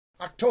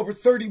October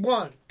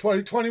 31,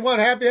 2021.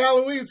 Happy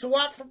Halloween. It's a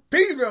Watt from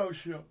Pedro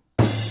Show.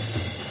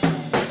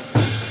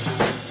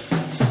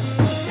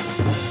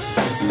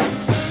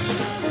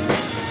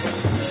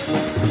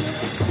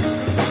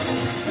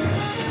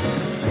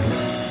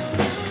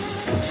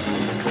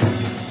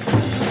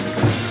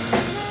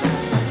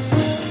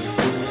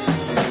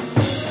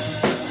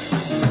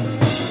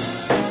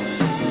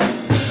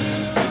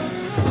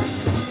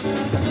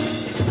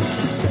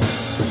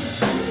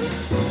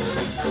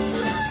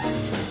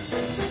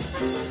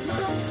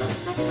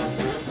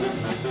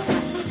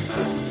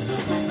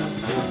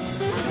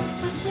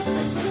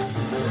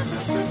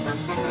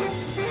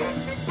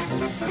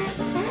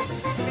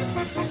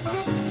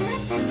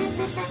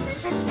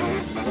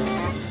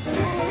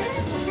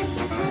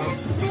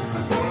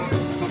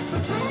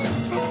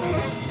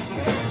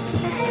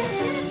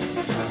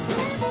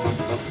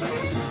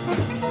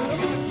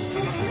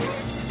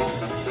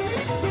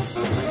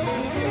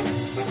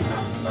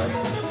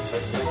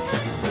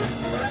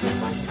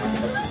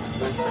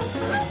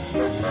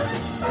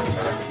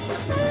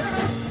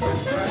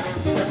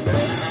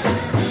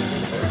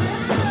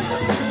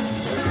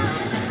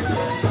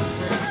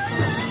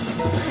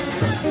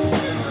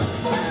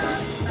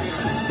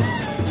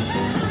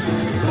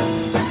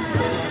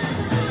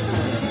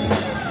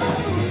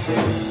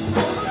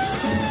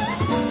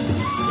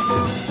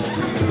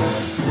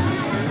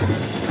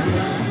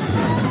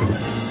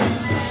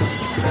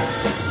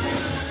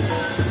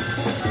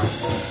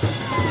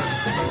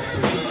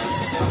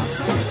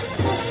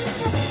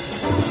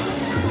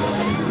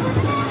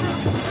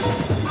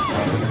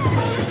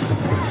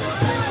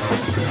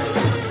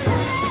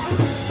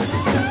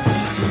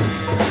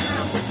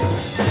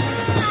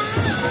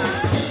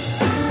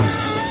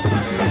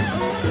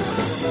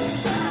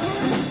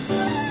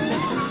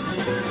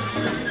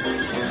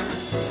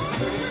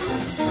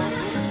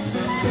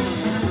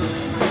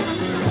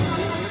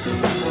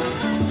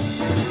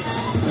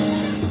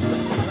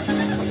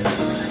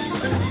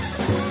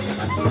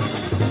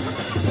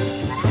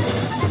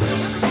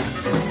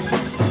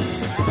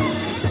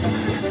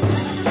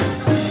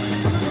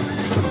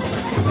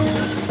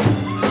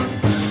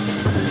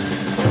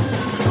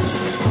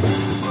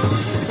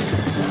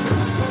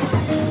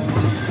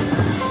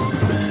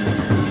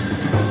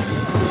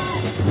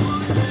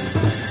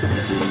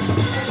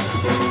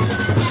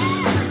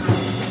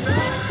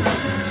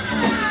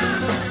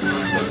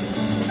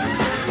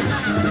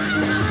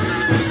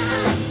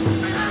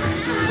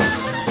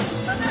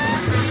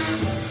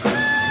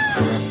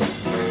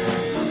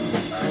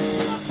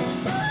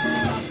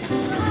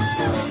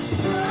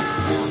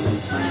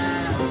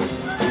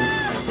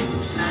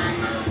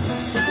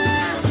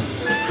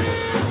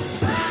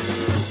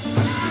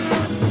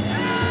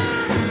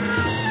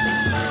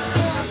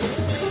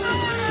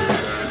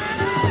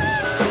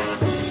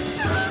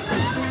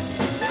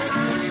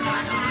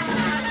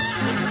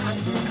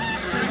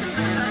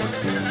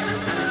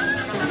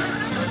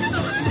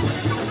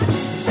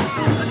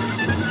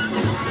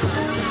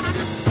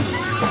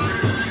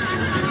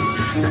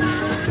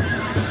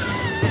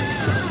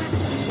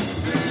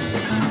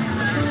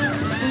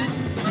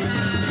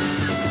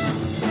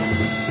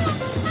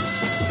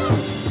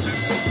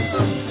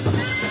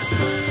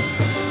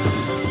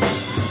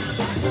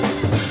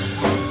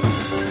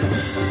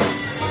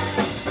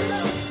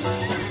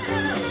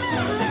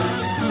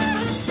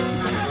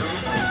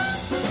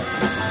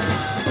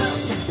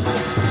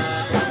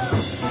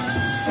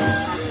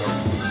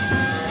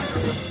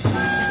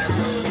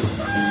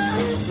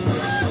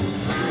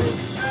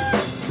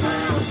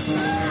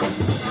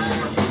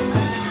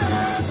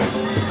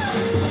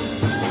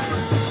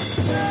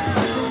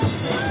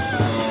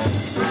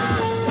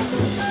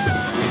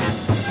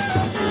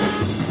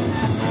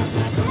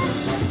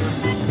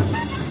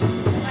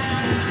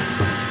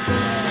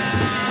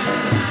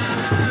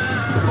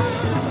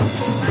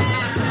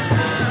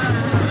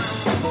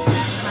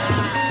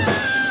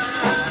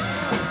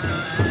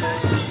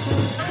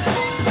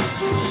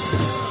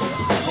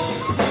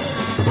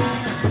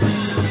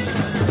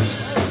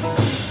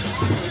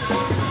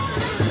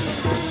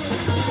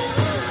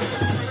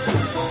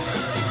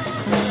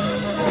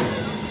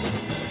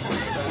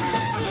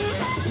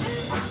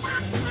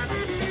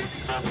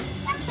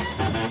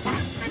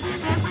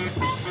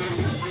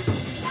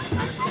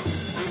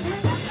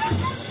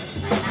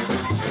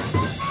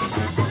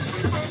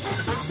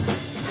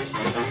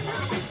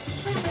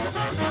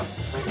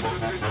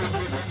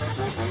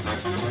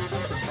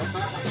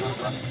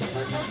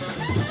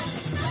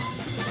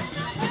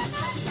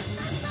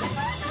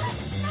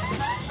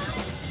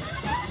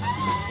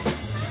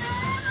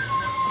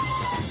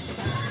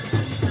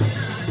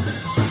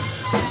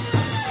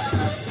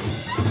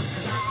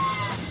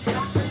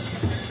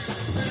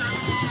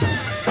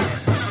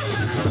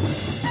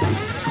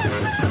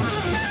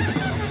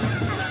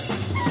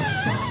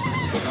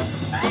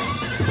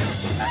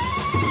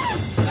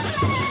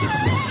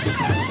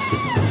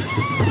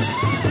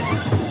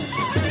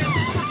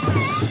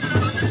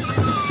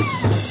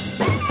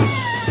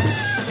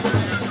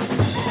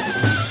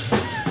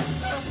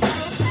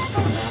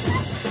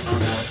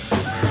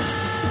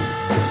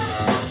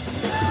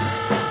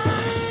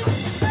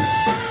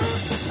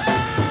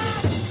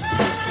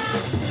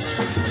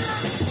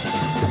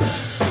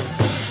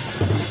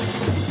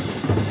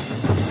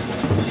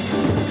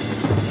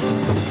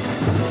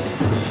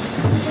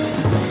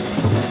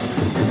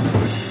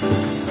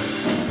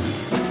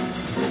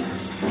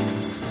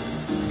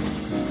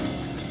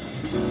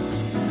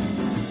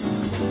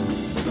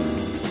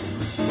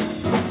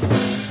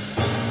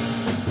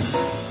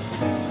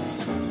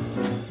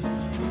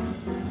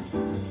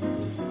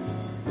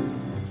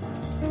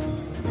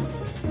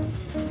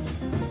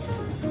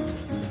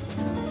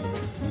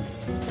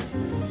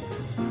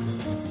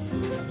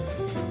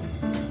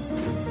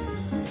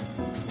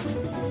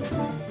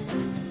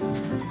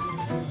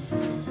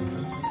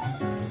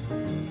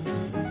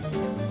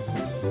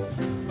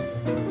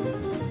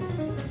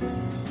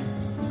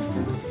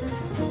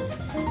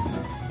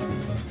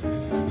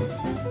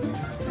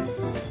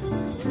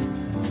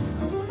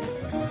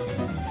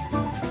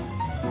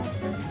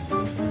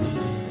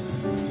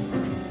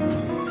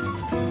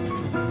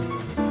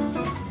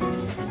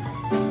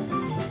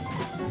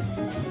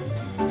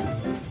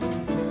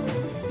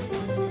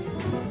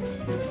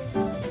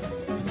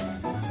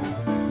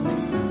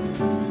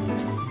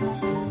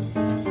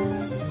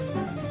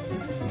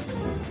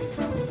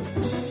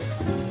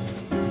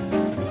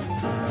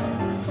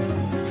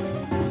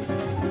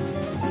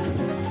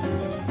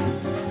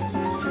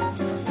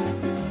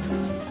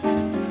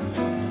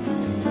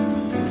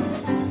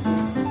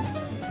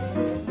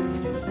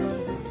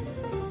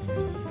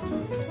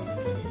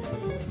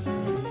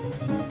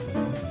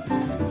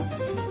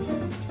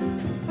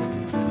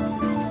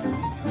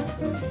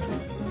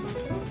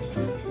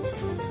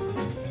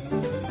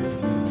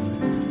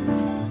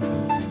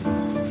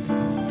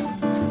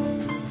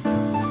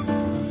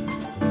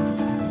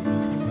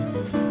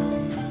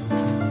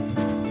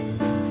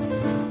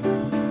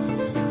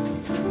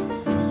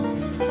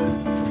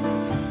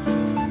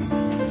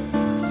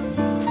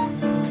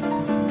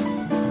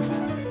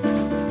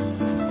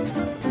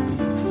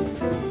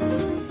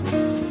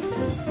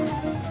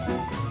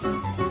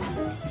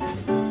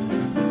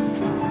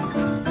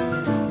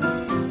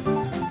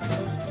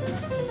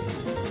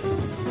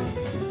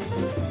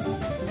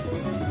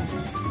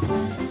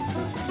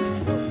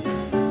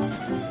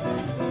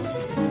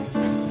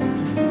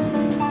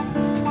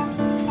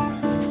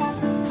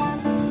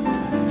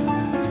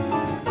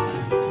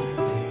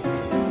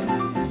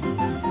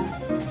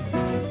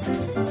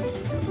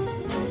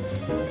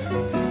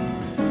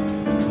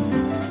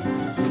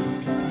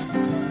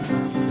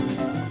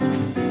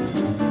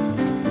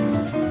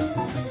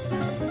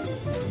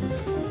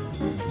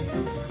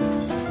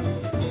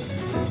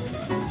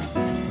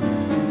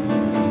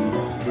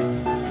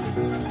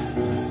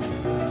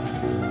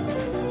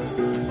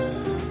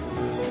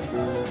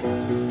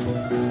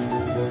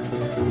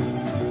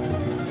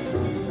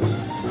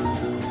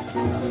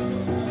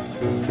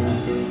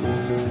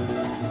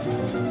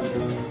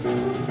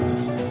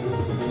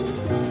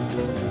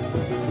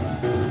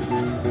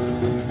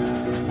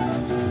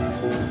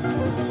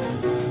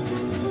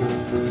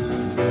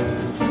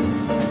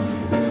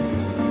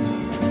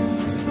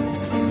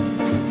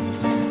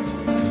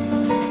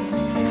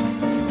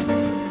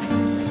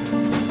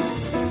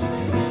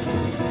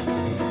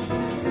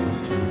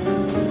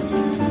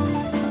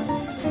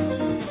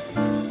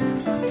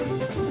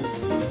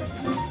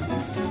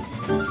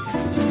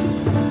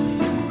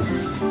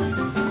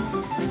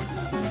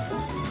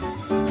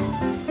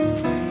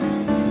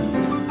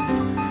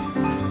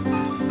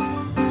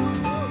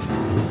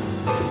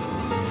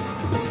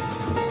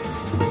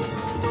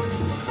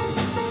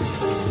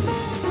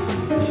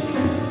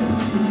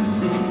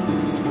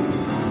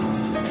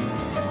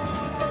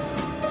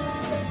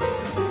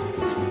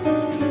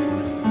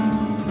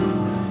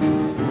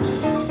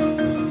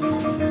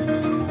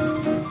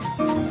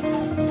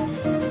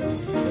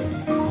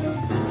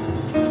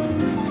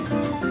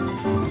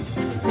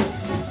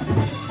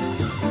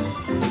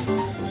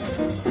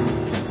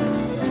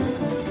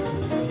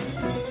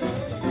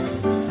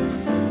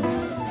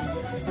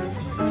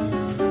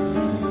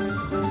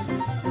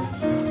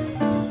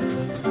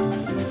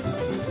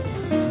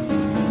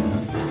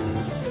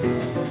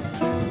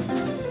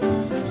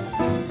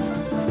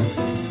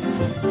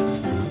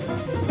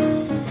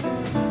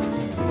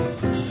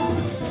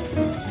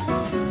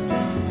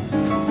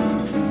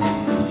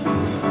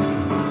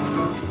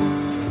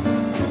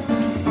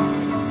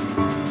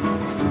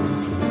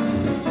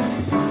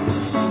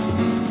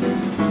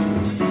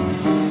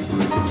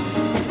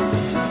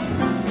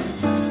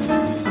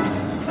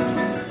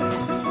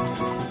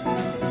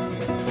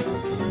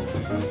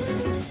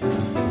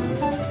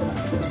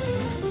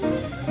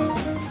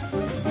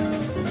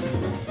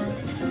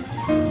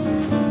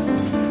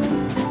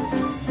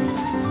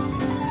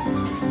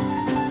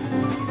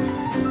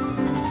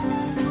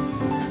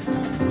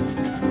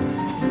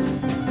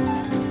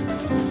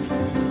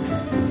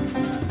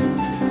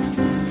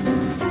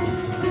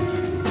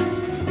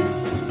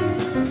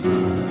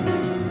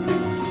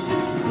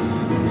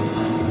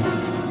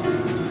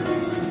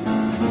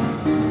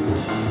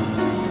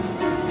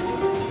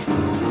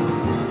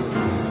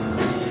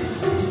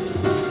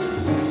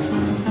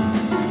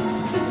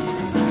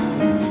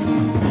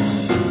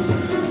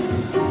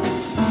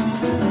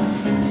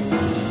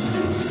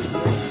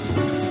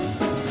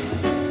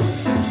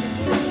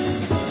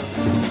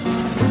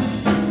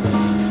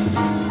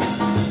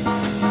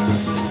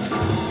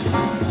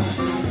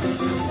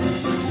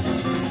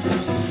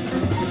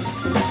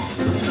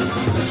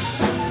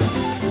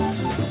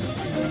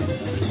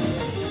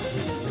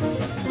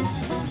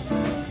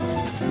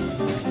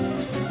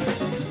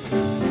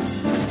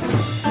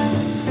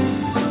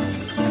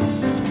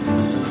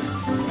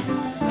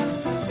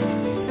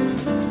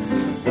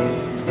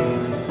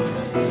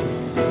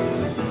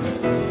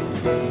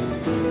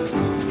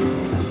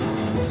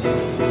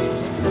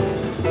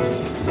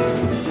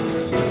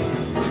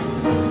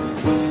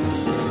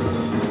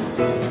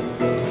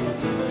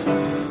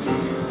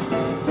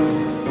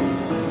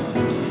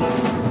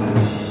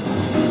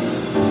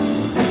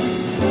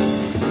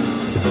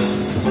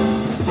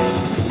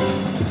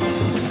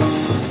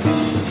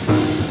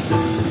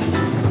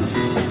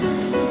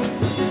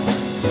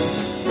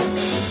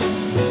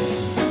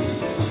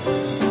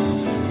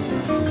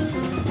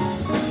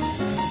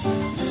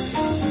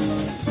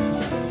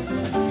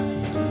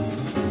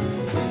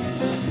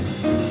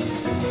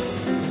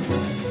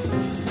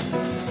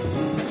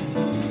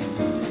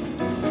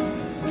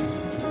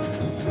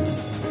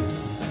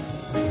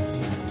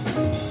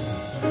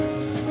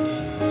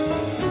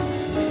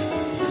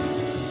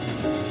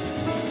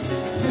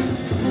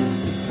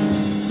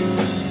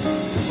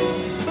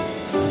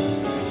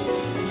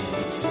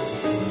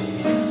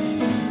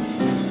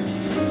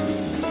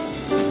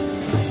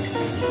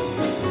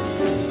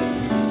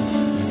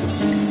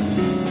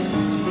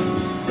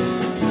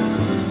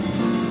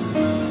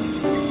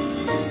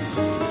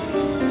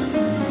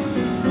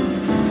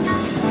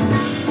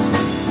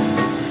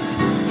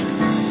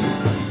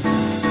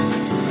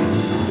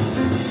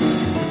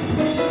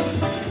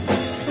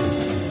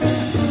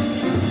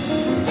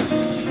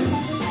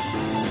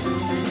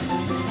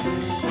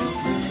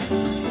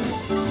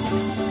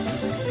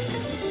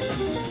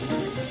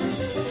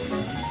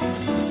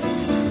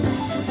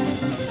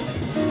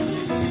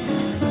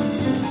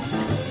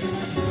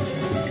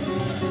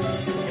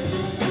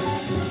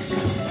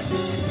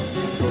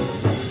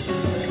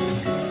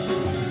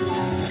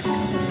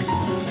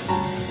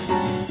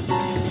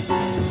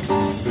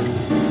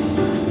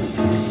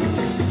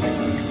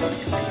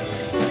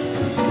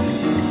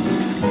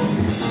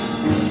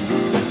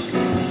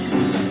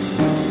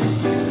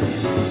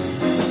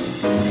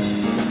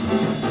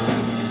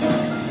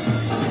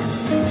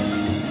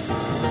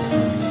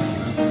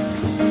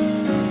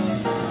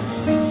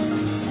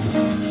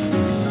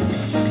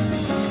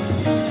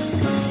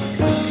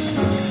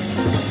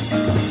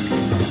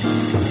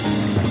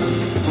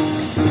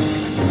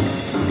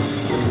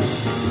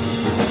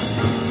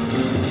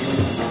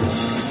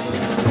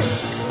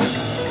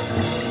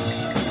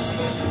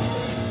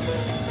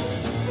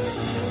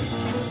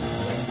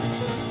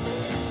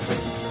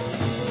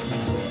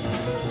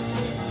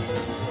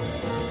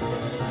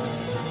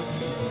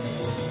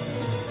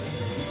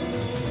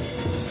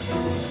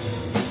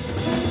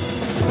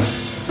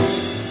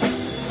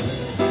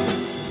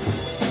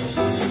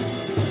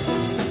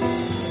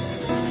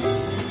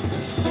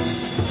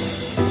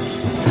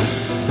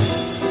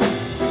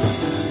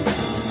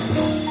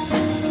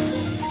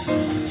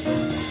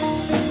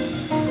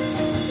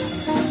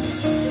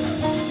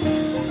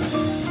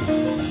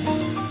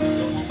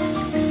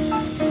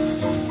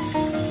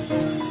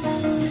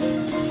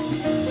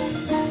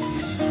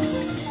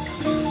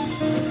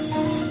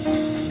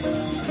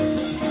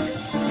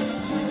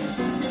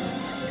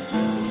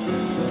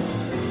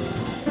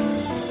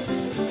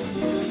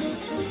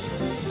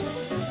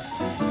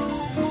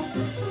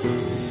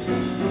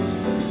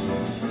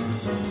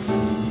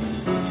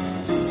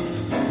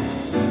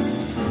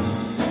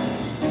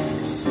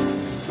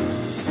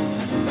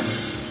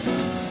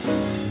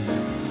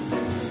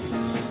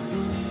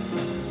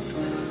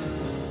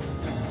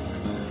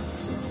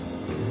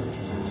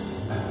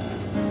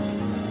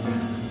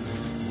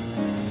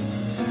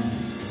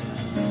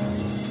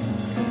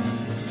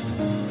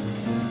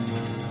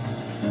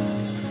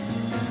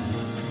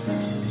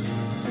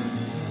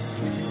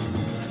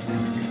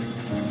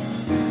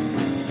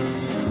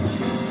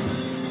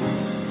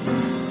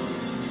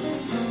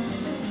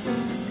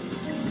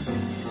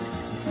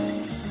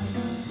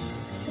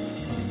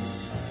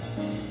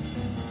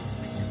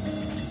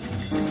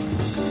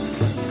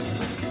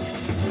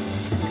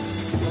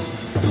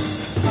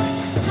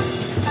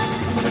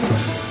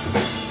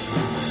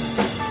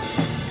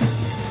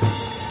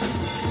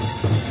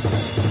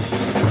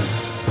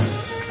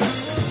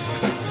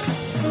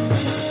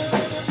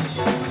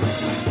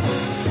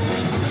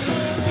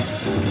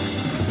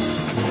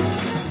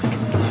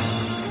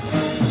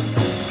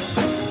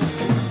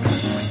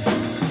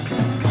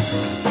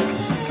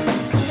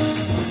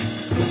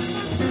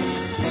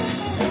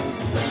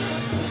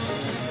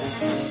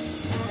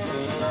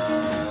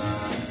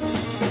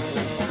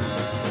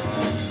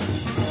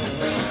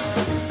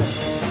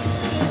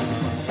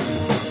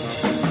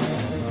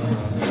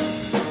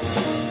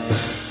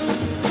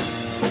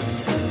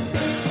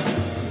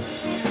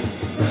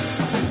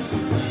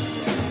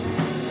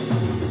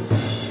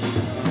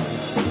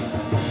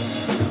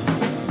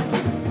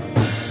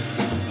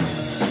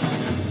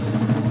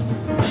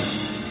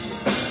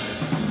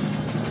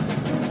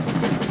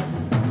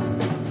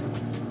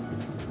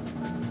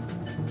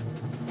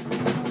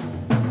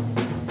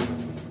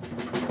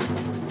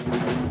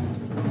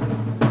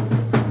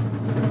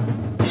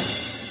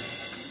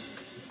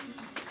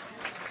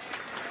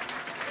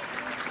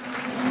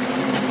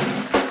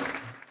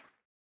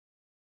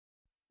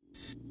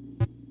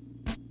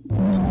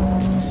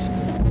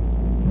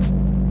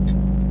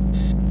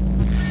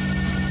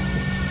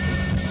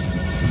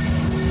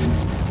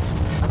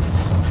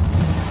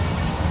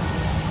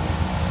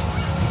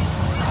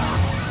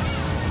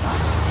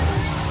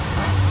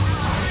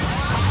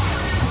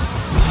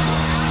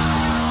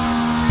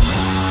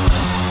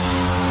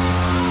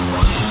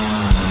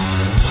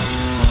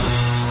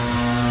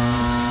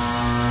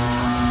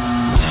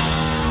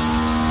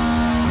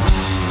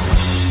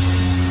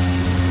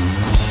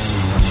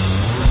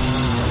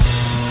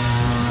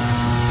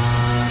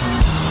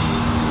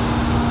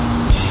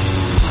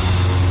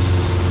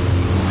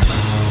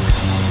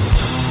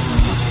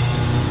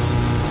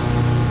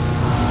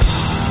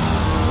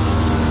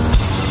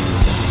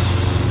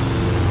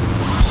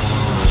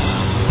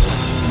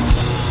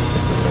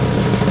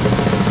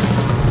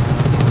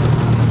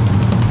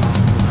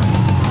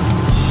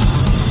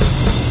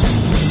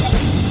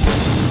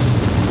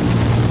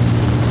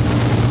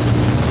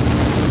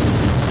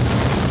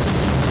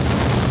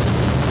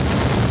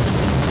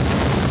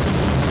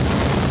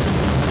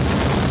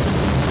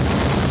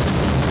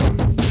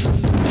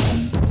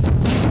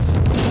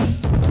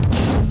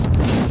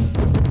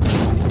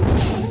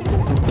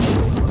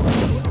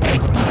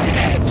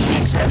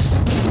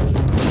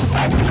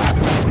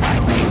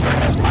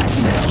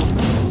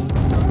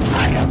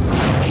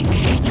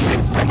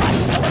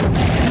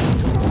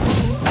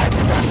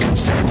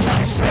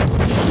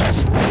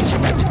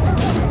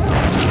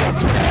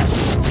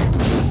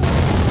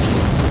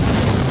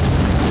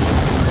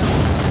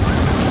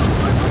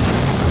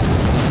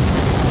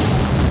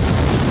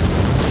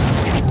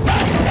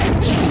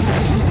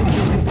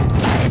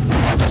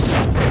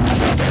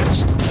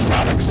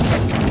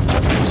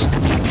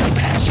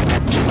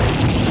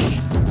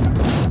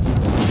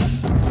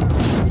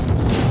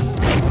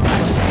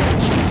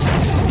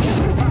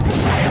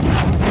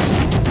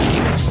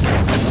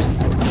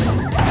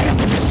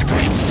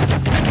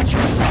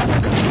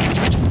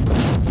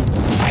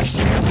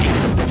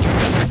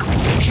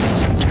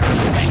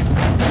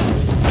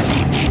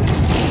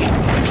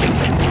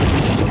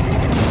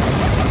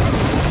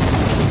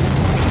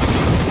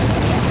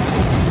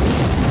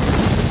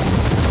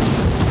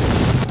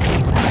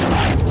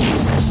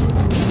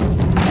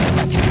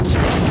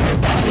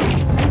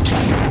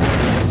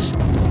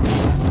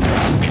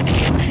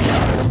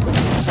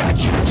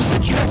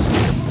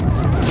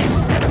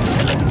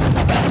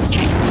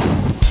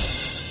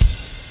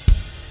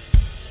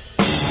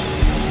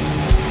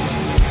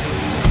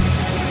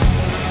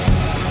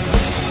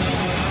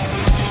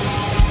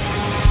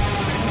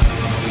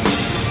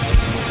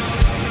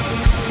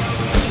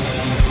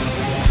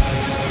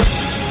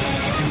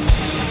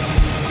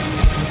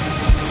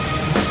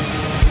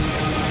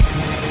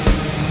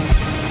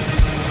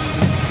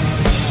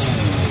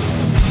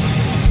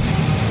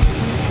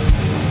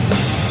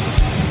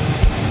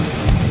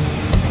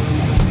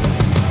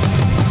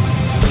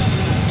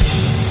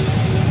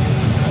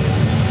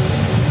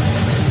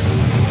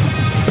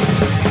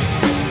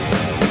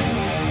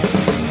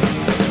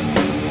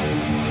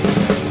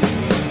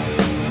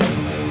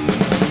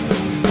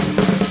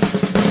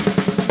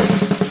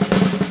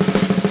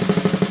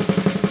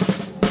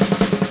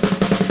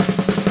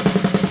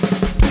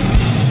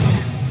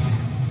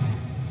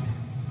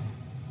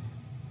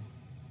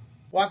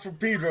 Watt from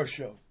Pedro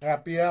Show.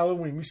 Happy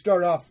Halloween. We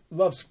start off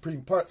Love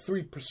Supreme Part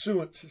 3,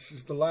 Pursuance. This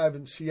is the Live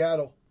in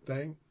Seattle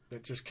thing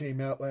that just came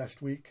out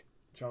last week.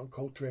 John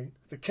Coltrane.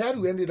 The cat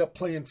who ended up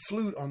playing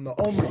flute on the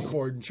home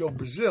record in Joe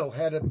Brazil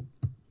had a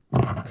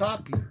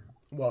copy.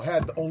 Well,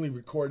 had the only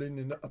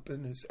recording up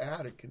in his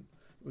attic, and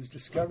it was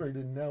discovered,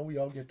 and now we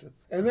all get to...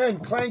 And then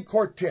Clang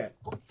Quartet.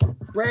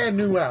 Brand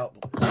new album.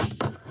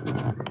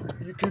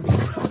 You can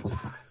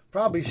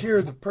probably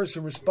hear the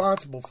person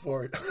responsible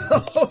for it.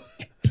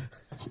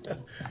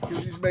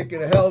 Because he's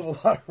making a hell of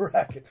a lot of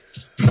racket.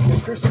 Okay,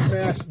 Christian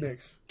Mass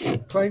Mix.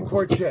 Clang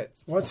Quartet.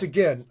 Once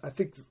again, I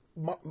think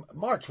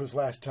March was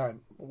last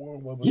time.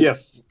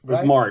 Yes, it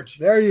was March.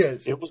 There he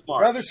is. It was March.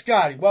 Brother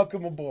Scotty,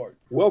 welcome aboard.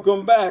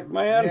 Welcome back,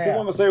 man. Yeah. If you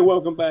want to say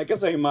welcome back,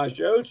 this ain't my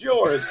show. It's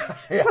yours.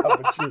 Yeah,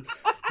 but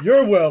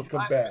you're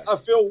welcome back. I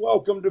feel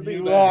welcome to be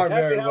you back. You are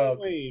Happy very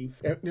Halloween.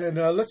 welcome.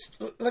 And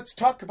let's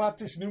talk about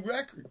this new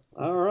record.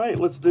 All right,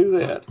 let's do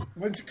that.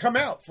 When's it come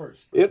out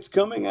first? It's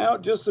coming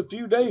out just a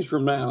few days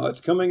from now. It's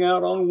coming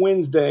out on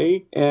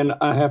Wednesday, and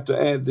I have to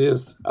add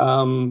this.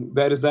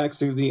 That is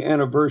actually the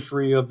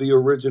anniversary of the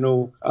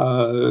original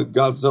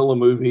Godzilla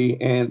movie,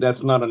 and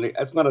that's not an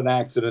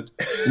accident.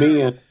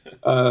 Me and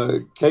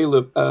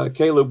Caleb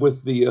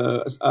with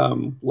the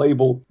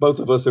label, both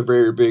of us are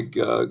very big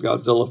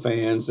Godzilla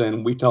fans,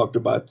 and we talked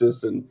about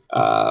this, and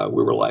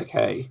we were like,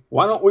 hey,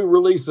 why don't we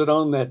release it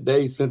on that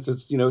day, since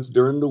it's it's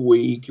during the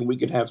week and we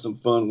could have some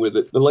fun with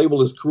it. The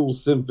label is Cruel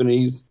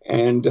Symphonies,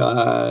 and we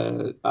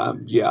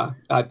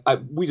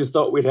just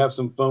thought we'd have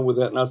some fun with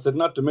that. And I said,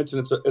 not to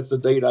mention it's a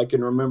date I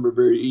can remember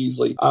very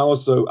easily. I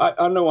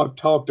know I've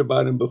talked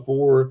about him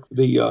before,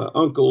 the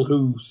uncle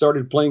who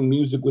started playing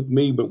music with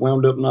me but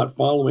wound up not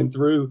following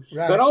through.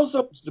 Right. That also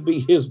happens to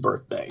be his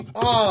birthday.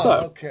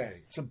 Oh,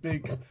 okay. It's a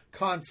big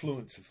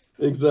confluence of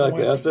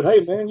exactly. I said,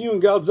 hey, man, you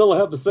and Godzilla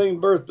have the same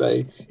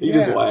birthday. He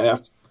just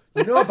laughed.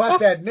 You know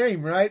about that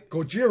name, right?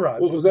 Gojira.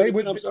 What was that?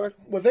 I'm sorry?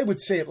 Well, they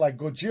would say it like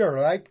Gojira,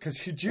 right? Because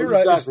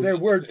Hijira is their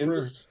word for...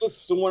 This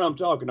is the one I'm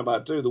talking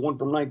about, too. The one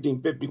from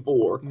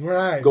 1954.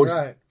 Right,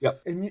 right.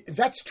 Yep. And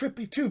that's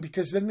trippy, too,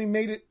 because then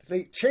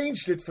they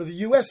changed it for the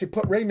U.S. They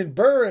put Raymond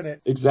Burr in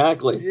it.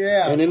 Exactly.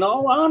 Yeah. And in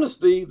all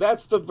honesty,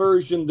 that's the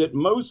version that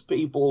most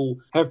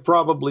people have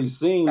probably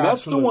seen. Absolutely.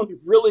 That's the one that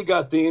really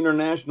got the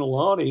international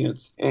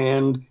audience.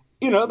 And...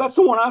 that's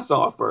the one I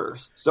saw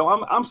first. So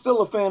I'm still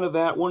a fan of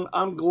that one.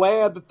 I'm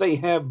glad that they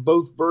have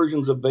both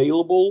versions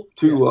available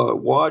to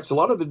watch. A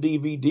lot of the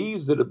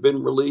DVDs that have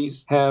been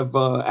released have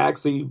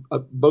actually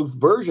both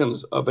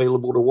versions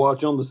available to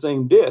watch on the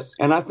same disc.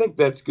 And I think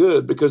that's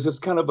good because it's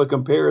kind of a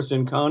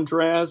comparison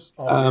contrast.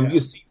 You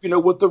see,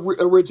 what the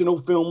original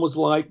film was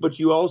like, but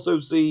you also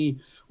see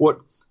what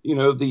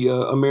the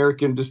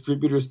American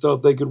distributors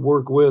thought they could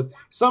work with.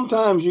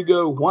 Sometimes you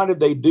go, why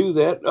did they do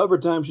that? Other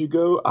times you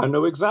go, I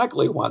know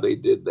exactly why they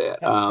did that.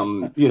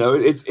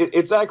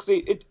 It's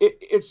actually,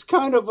 it's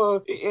kind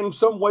of in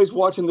some ways,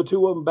 watching the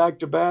two of them back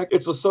to back,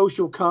 it's a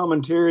social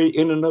commentary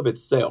in and of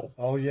itself.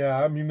 Oh,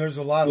 yeah. I mean, there's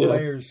a lot of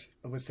layers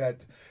with that.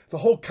 The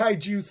whole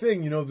kaiju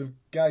thing, the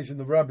guys in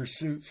the rubber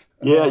suits.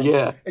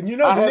 Yeah. And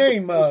the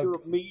name...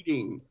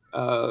 meeting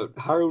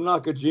Haru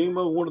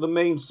Nakajima, one of the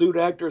main suit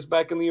actors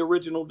back in the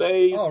original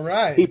days. All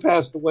right. He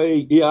passed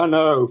away. Yeah, I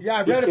know. Yeah,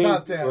 I read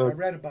about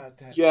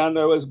that. Yeah, I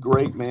know. It's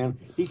great, man.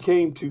 He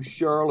came to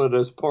Charlotte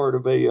as part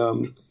of a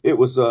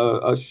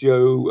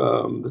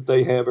show that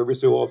they have every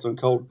so often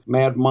called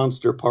Mad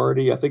Monster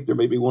Party. I think there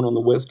may be one on the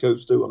West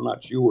Coast too. I'm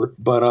not sure.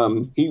 But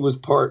he was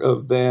part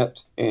of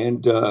that.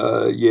 And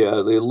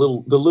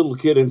the little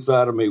kid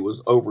inside of me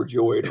was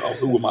overjoyed. Oh,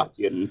 who am I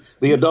kidding?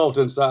 The adult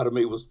inside of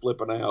me was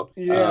flipping out.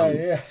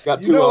 Yeah.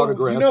 Got two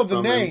autographs.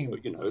 The name.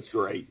 Him, so, it's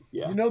great.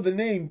 Yeah. The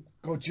name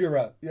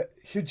Gojira. Yeah.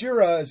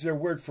 Hijira is their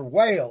word for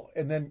whale,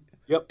 and then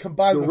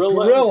combined gorilla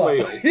with gorilla.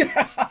 And whale.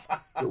 Yeah.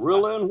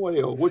 Gorilla and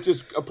whale, which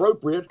is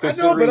appropriate. I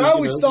know, but I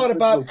always thought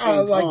about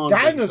like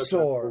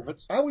dinosaur.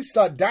 I always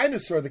thought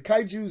dinosaur. The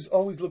kaijus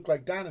always look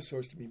like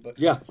dinosaurs to me. But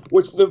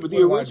which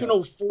the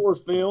original 4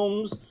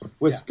 films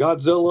with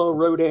Godzilla,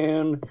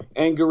 Rodan,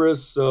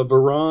 Anguirus,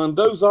 Varan,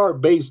 those are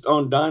based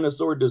on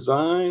dinosaur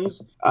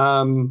designs.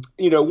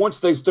 Once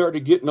they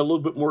started getting a little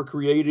bit more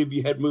creative,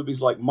 you had movies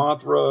like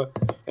Mothra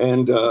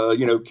and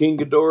King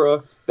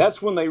Ghidorah.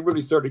 That's when they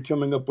really started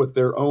coming up with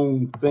their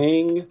own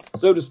thing,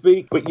 so to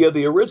speak. But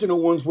the original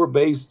ones were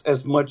based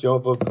as much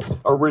off of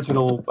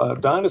original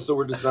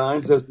dinosaur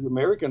designs as the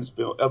American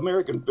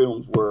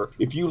films were.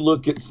 If you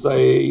look at,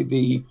 say,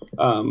 the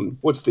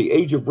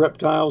Age of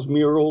Reptiles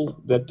mural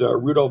that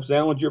Rudolph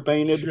Zallinger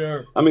painted.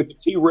 Sure. I mean, the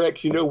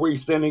T-Rex, where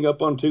he's standing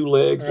up on 2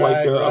 legs.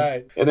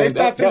 Right. And they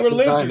thought they were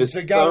lizards.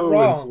 They got it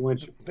wrong.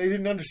 They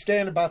didn't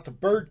understand about the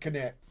bird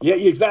connect. Yeah,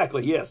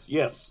 exactly. Yes.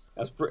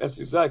 That's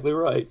exactly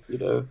right.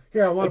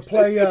 Here, I want to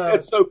play.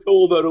 It's so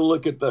cool though to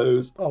look at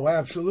those. Oh,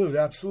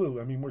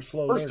 absolutely. I mean, we're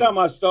slow. First time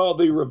I saw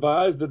the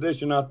revised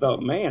edition, I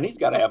thought, man, he's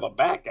got to have a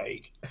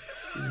backache.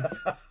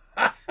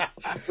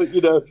 But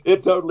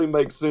it totally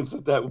makes sense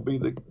that would be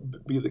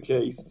the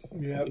case.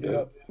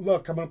 Yeah.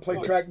 Look, I'm going to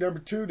play track number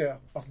 2 now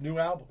off new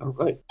album. All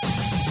right.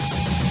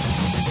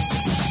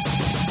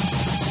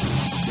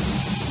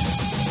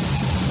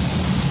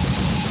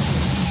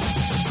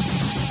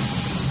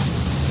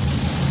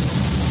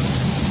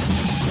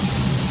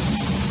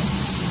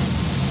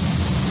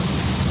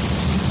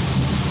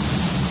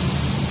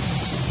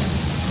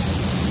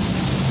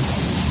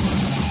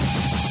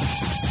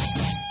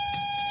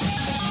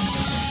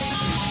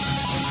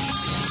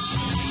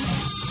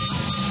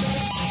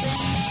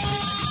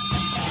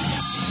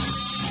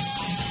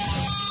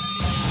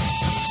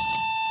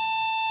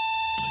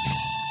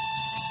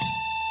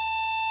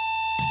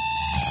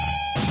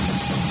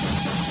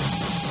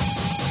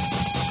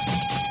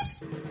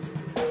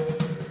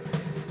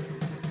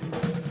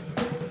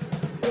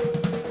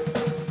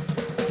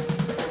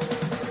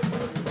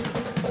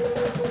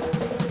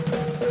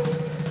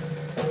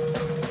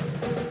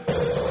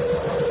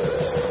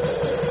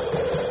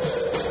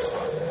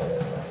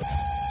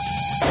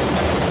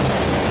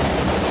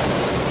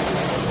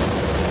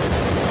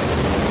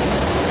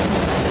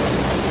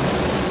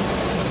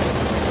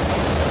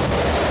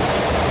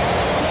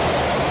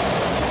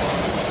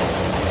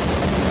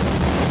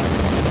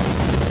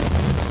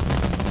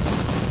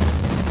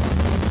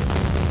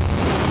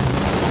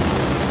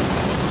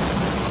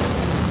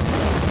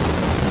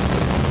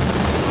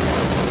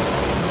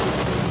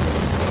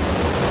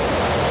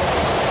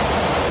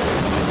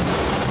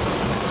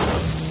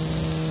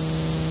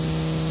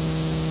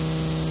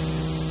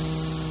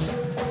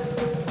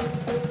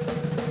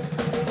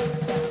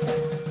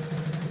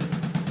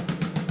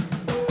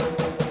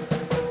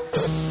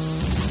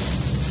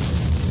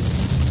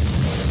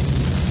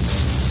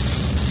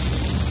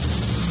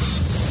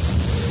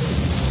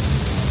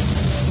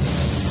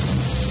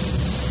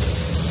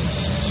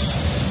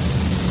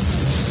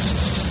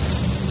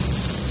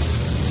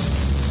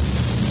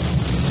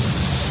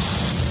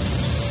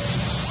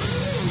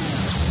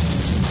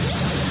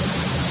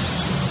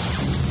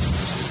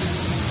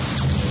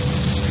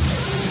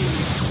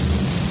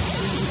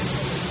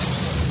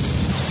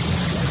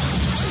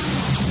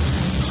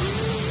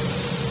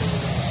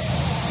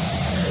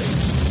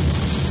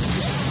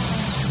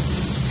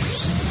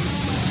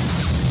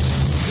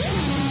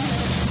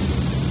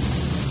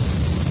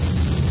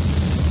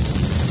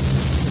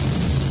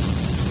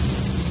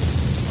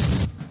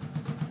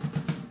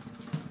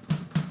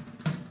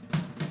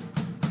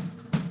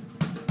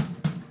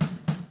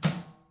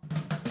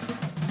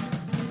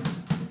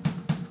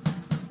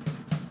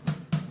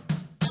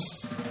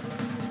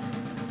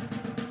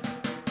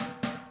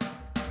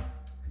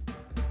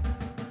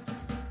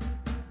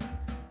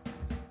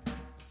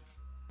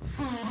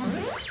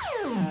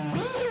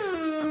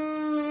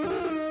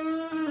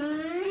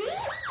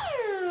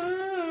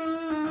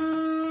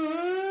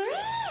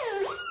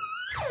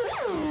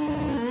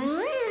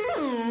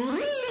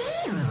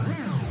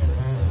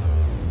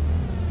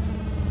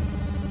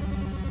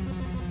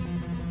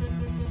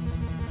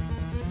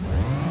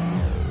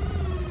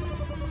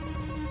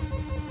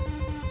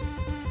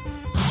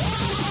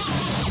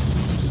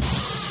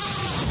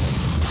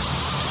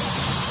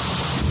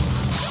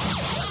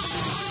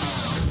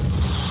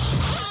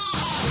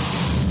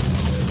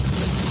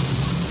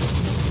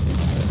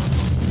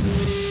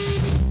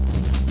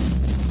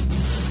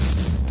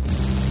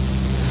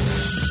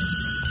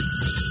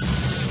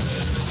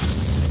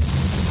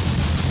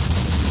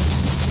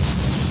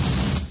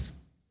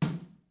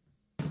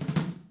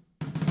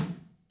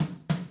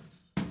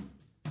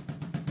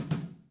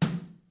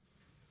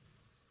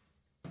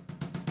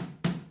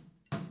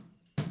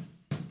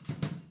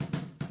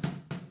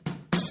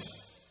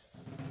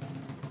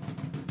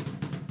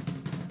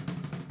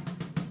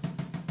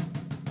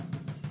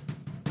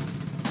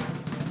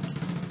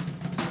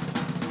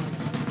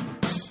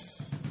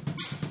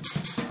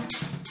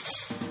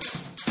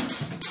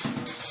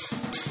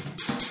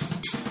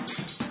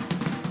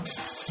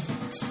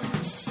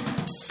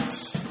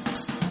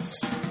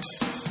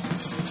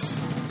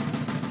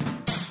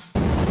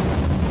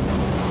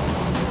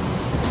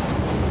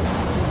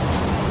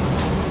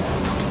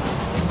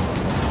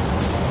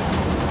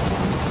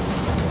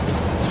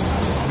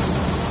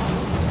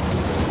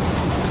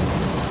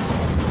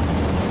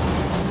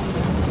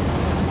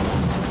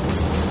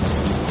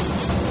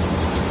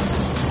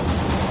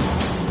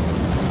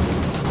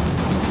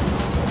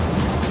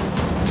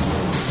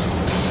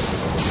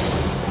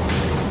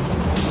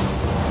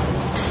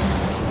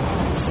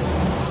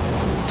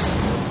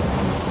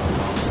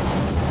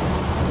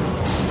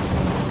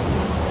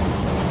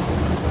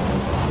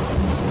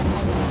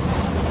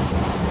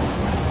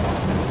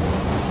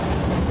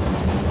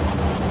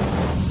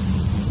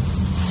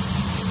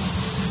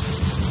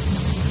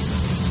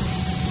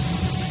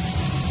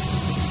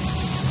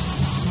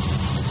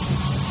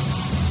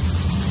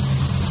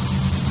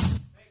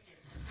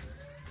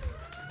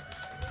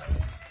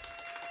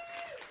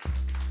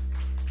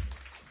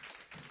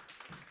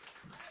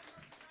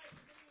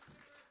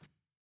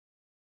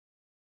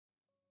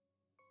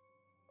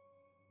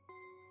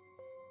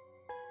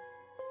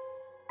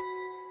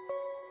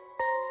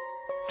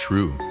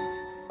 true.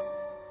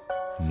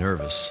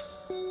 Nervous,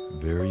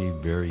 very,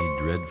 very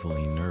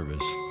dreadfully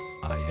nervous,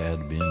 I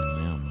had been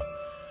and am.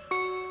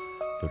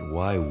 But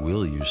why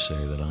will you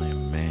say that I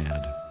am mad?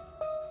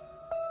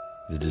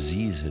 The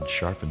disease had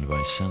sharpened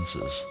my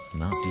senses,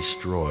 not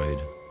destroyed,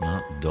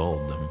 not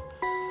dulled them.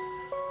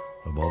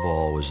 Above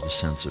all was the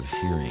sense of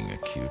hearing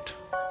acute.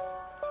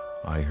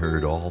 I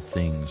heard all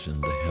things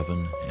in the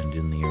heaven and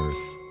in the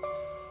earth.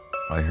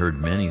 I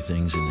heard many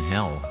things in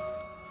hell.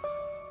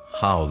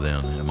 How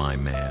then am I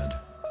mad?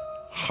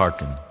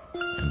 Hearken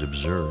and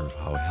observe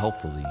how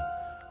healthily,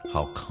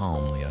 how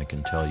calmly I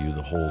can tell you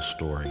the whole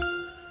story.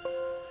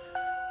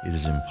 It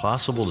is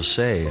impossible to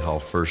say how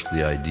first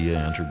the idea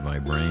entered my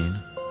brain,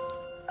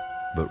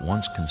 but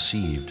once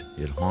conceived,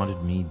 it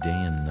haunted me day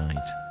and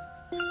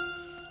night.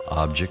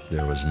 Object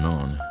there was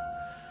none.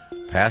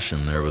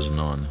 Passion there was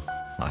none.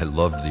 I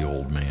loved the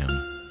old man.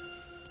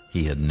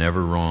 He had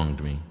never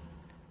wronged me.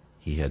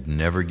 He had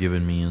never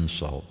given me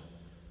insult.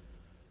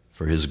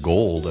 For his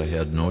gold I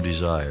had no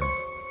desire.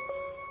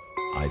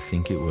 I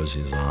think it was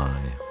his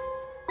eye.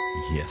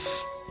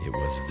 Yes, it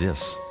was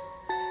this.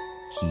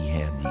 He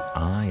had the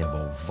eye of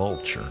a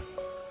vulture,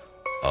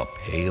 a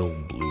pale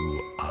blue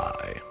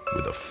eye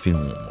with a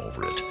film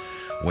over it.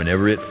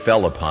 Whenever it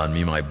fell upon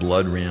me, my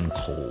blood ran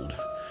cold.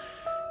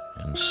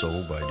 And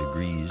so, by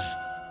degrees,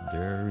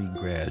 very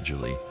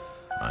gradually,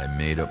 I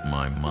made up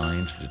my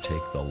mind to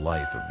take the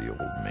life of the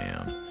old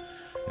man,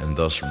 and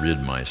thus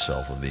rid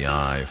myself of the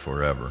eye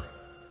forever.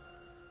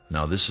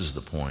 Now this is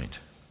the point.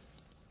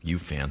 You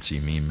fancy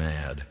me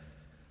mad.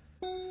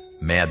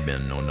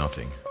 Madmen know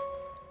nothing,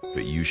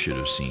 but you should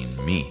have seen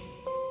me.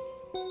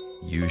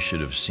 You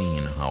should have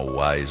seen how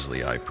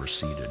wisely I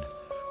proceeded,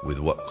 with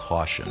what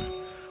caution,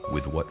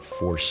 with what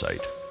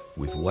foresight,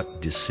 with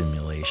what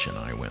dissimulation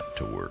I went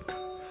to work.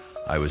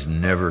 I was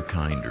never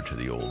kinder to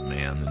the old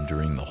man than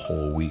during the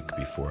whole week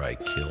before I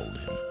killed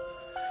him.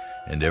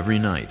 And every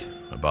night,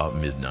 about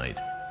midnight,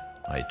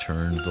 I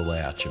turned the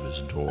latch of his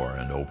door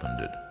and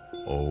opened it,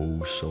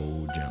 oh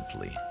so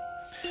gently.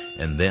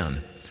 And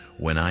then,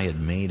 when I had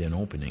made an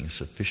opening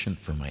sufficient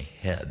for my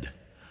head,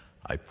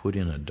 I put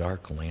in a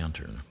dark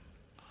lantern,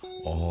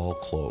 all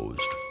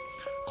closed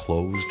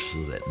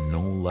so that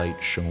no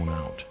light shone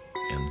out,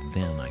 and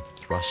then I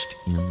thrust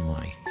in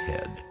my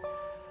head.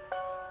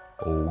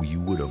 Oh,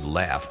 you would have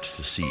laughed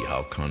to see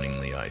how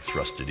cunningly I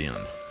thrust it in.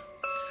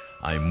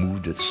 I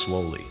moved it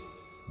slowly,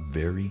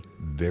 very,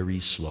 very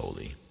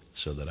slowly,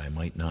 so that I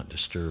might not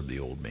disturb the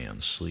old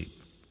man's sleep.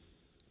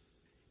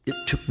 It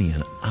took me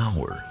an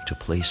hour to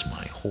place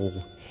my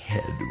whole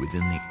head within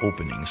the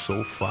opening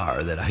so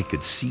far that I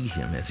could see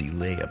him as he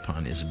lay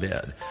upon his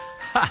bed.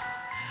 Ha!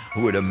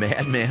 Would a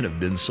madman have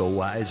been so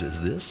wise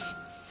as this?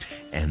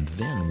 And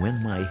then,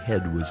 when my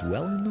head was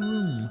well in the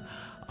room,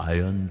 I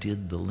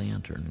undid the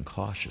lantern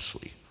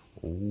cautiously,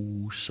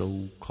 oh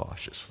so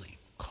cautiously,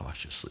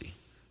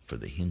 for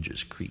the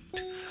hinges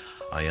creaked.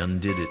 I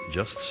undid it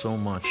just so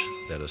much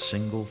that a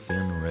single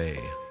thin ray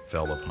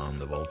fell upon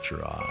the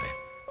vulture eye.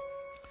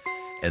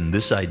 And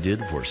this I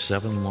did for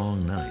 7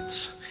 long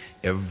nights,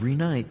 every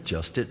night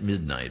just at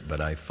midnight,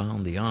 but I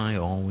found the eye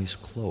always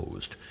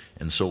closed,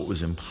 and so it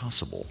was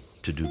impossible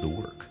to do the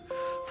work,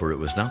 for it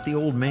was not the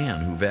old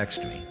man who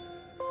vexed me,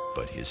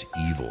 but his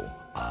evil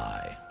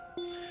eye.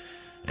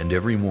 And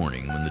every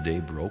morning when the day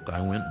broke, I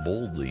went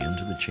boldly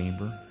into the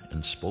chamber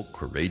and spoke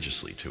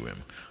courageously to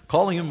him,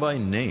 calling him by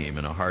name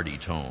in a hearty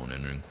tone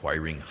and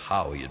inquiring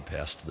how he had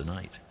passed the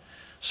night.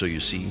 So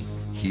you see,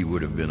 he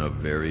would have been a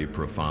very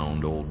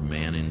profound old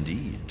man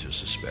indeed to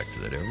suspect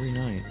that every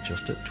night,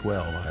 just at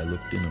 12, I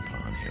looked in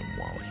upon him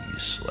while he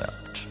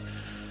slept.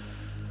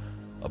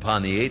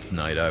 Upon the 8th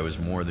night, I was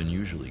more than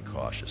usually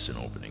cautious in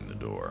opening the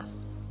door.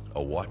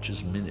 A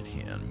watch's minute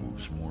hand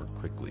moves more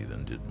quickly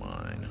than did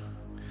mine.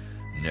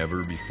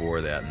 Never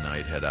before that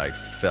night had I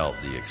felt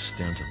the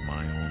extent of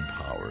my own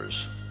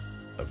powers,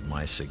 of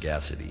my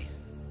sagacity.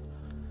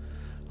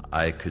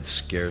 I could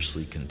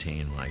scarcely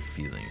contain my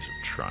feelings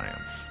of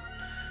triumph.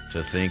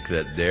 To think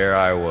that there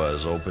I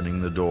was,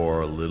 opening the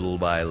door little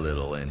by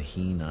little, and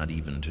he not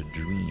even to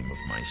dream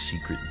of my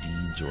secret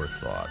deeds or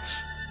thoughts.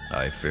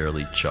 I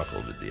fairly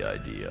chuckled at the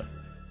idea,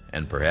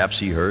 and perhaps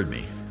he heard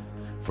me,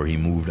 for he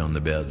moved on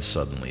the bed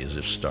suddenly as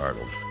if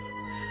startled.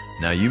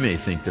 Now you may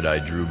think that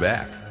I drew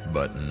back,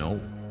 but no.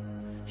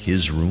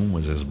 His room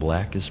was as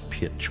black as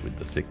pitch with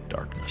the thick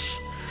darkness,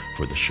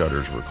 for the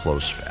shutters were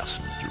close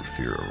fastened through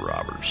fear of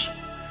robbers.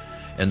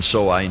 And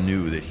so I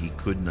knew that he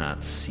could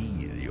not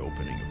see the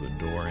opening of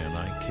the door, and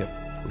I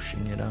kept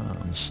pushing it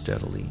on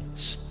steadily.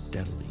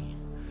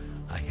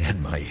 I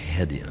had my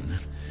head in,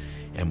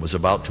 and was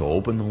about to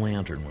open the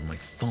lantern when my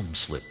thumb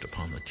slipped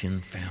upon the tin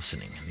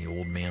fastening, and the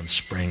old man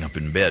sprang up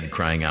in bed,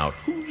 crying out,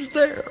 "Who's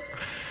there?"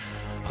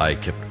 I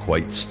kept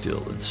quite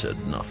still and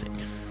said nothing.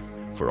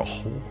 For a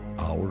whole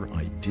hour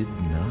I did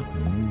not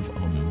move a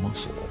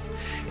muscle,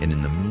 and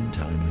in the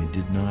meantime I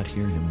did not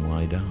hear him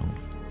lie down.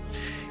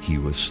 He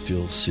was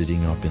still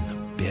sitting up in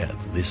the bed,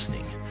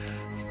 listening,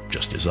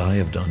 just as I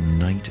have done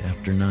night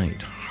after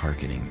night,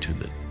 hearkening to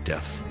the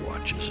death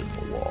watches in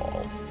the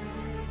wall.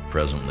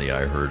 Presently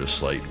I heard a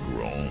slight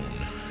groan,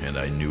 and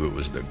I knew it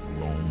was the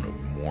groan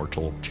of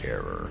mortal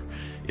terror.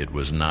 It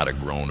was not a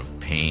groan of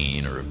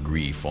pain or of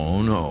grief,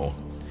 oh no.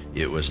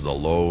 It was the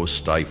low,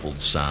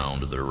 stifled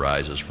sound that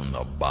arises from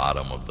the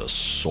bottom of the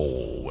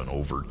soul when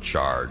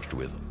overcharged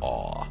with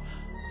awe.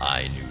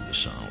 I knew the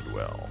sound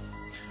well.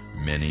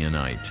 Many a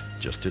night,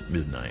 just at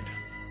midnight,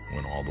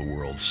 when all the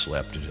world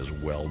slept, it has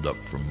welled up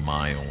from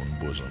my own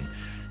bosom,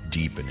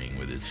 deepening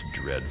with its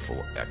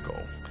dreadful echo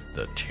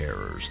the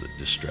terrors that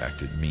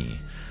distracted me.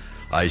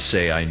 I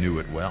say I knew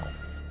it well.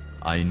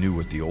 I knew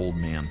what the old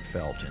man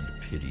felt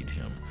and pitied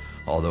him,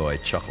 although I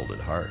chuckled at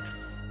heart.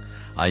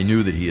 I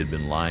knew that he had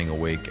been lying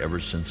awake ever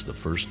since the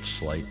first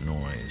slight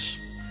noise,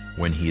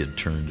 when he had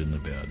turned in the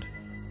bed.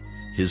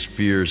 His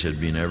fears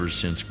had been ever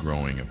since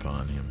growing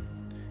upon him.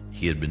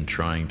 He had been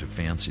trying to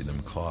fancy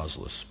them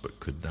causeless, but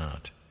could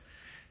not.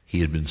 He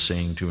had been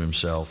saying to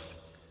himself,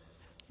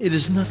 "It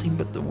is nothing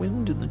but the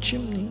wind in the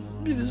chimney.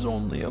 It is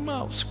only a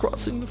mouse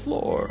crossing the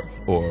floor."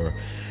 Or,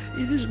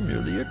 "It is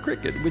merely a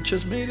cricket which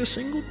has made a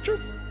single chirp."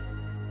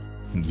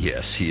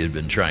 Yes, he had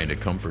been trying to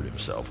comfort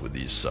himself with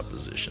these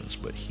suppositions,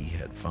 but he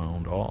had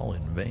found all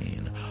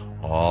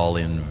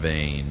in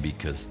vain,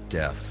 because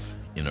death,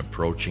 in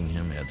approaching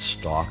him, had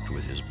stalked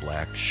with his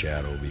black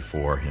shadow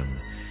before him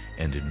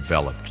and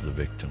enveloped the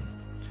victim.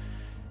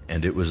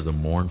 And it was the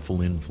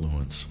mournful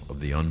influence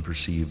of the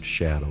unperceived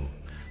shadow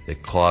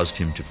that caused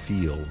him to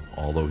feel,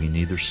 although he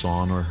neither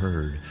saw nor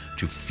heard,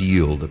 to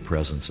feel the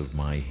presence of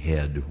my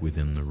head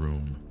within the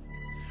room.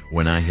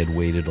 When I had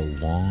waited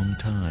a long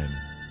time,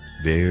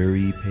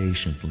 very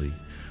patiently,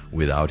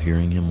 without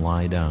hearing him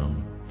lie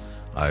down,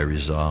 I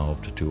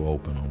resolved to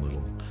open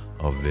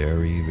a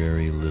very,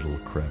 very little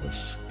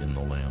crevice in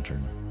the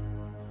lantern.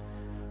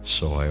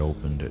 So I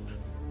opened it.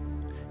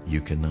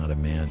 You cannot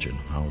imagine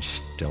how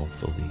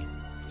stealthily,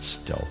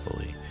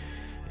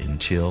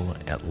 until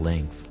at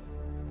length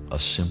a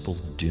simple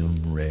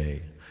dim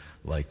ray,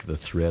 like the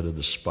thread of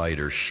the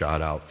spider,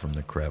 shot out from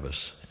the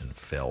crevice and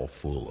fell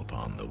full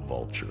upon the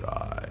vulture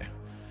eye.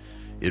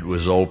 It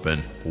was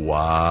open,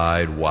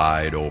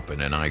 wide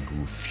open, and I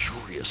grew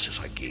furious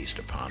as I gazed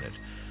upon it.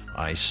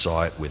 I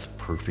saw it with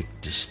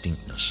perfect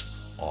distinctness,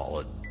 all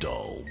a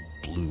dull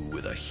blue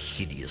with a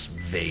hideous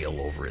veil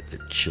over it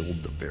that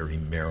chilled the very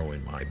marrow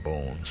in my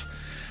bones.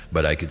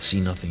 But I could see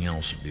nothing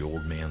else of the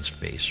old man's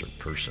face or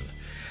person,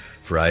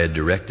 for I had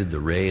directed the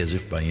ray as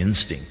if by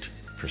instinct,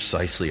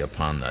 precisely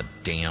upon the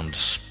damned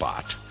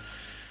spot.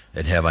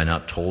 And have I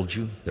not told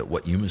you that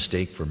what you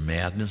mistake for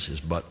madness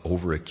is but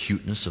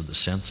over-acuteness of the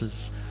senses?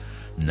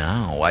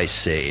 Now, I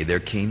say, there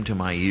came to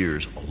my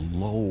ears a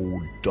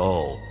low,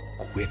 dull,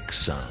 quick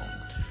sound,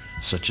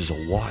 such as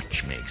a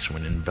watch makes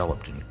when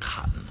enveloped in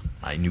cotton.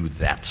 I knew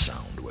that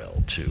sound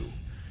well, too.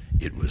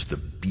 It was the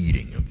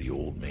beating of the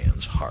old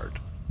man's heart.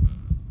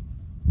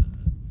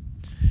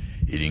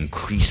 It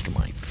increased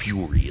my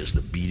fury as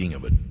the beating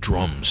of a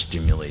drum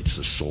stimulates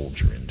the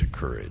soldier into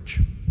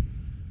courage.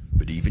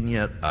 But even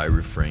yet I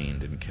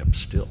refrained and kept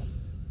still.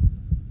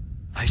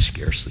 I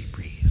scarcely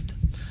breathed.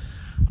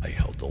 I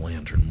held the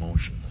lantern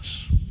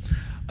motionless.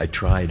 I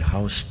tried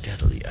how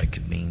steadily I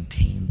could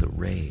maintain the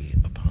ray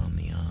upon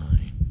the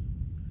eye.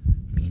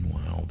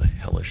 Meanwhile, the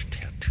hellish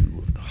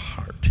tattoo of the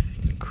heart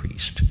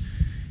increased.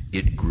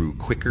 It grew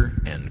quicker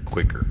and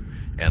quicker,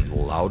 and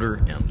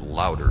louder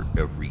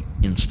every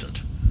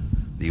instant.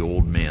 The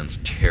old man's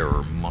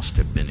terror must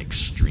have been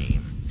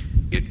extreme.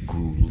 It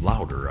grew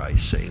louder, I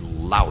say,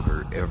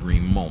 louder every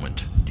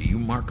moment. Do you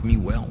mark me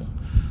well?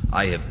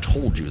 I have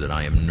told you that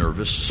I am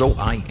nervous, so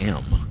I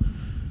am.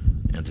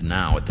 And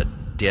now, at the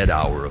dead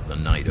hour of the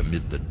night,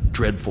 amid the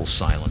dreadful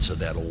silence of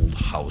that old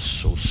house,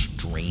 so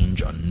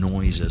strange a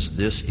noise as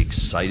this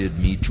excited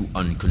me to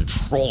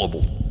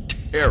uncontrollable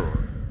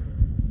terror.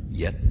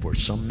 Yet for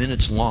some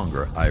minutes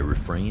longer I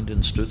refrained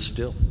and stood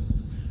still.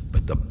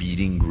 But the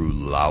beating grew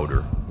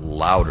louder.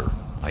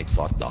 I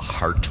thought the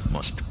heart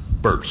must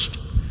burst.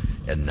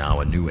 And now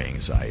a new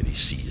anxiety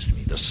seized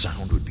me. The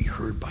sound would be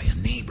heard by a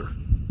neighbor.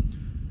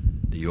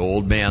 The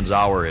old man's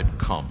hour had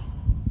come.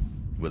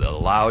 With a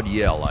loud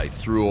yell, I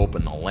threw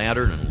open the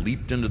lantern and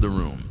leaped into the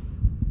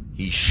room.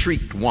 He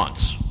shrieked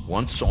once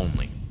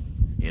only.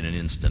 In an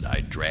instant,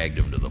 I dragged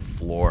him to the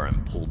floor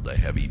and pulled the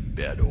heavy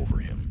bed over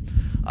him.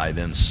 I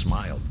then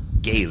smiled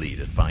gaily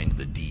to find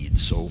the deed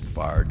so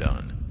far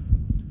done.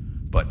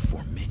 But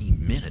for many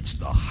minutes,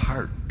 the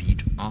heart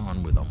beat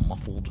on with a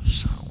muffled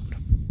sound.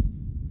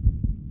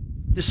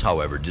 This,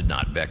 however, did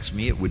not vex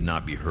me. It would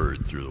not be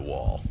heard through the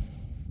wall.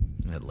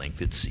 At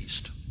length it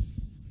ceased.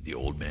 The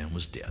old man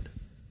was dead.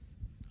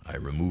 I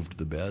removed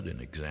the bed and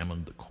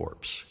examined the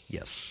corpse.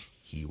 Yes,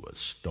 he was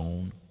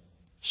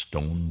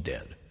stone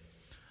dead.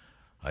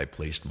 I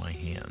placed my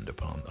hand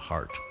upon the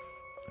heart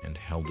and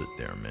held it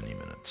there many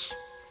minutes.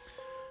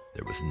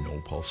 There was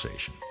no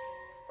pulsation.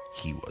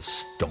 He was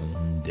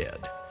stone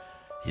dead.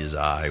 His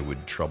eye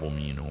would trouble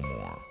me no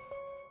more.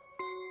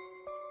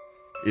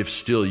 If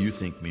still you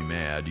think me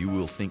mad, you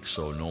will think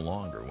so no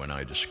longer when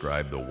I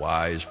describe the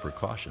wise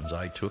precautions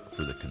I took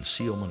for the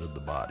concealment of the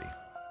body.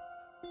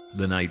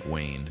 The night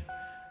waned,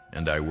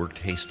 and I worked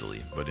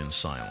hastily, but in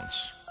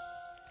silence.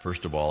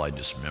 First of all, I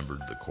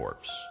dismembered the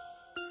corpse.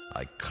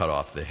 I cut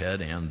off the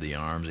head and the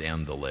arms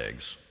and the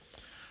legs.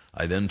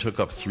 I then took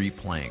up 3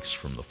 planks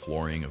from the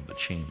flooring of the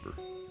chamber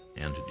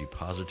and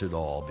deposited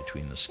all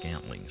between the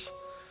scantlings.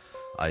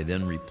 I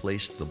then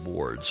replaced the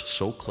boards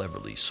so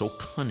cleverly, so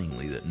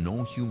cunningly, that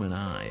no human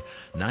eye,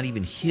 not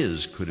even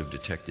his, could have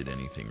detected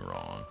anything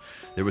wrong.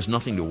 There was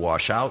nothing to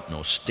wash out,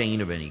 no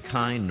stain of any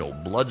kind, no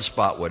blood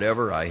spot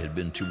whatever. I had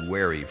been too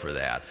wary for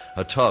that.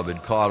 A tub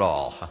had caught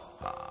all. Ha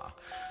ha.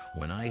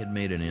 When I had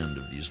made an end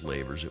of these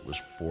labors, it was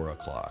 4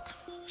 o'clock,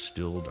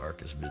 still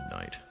dark as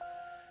midnight.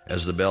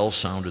 As the bell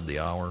sounded the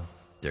hour,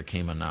 there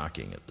came a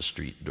knocking at the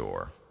street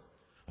door.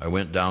 I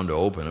went down to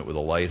open it with a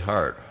light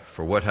heart,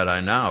 for what had I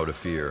now to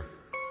fear?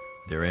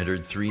 There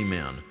entered 3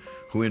 men,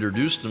 who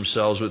introduced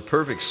themselves with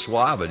perfect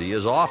suavity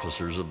as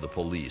officers of the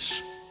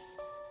police.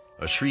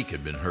 A shriek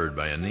had been heard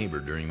by a neighbor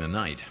during the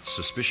night.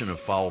 Suspicion of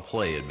foul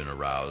play had been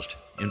aroused.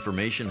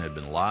 Information had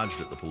been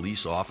lodged at the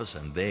police office,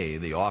 and they,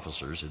 the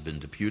officers, had been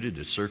deputed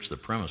to search the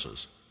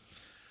premises.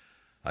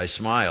 I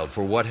smiled,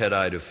 for what had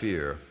I to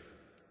fear?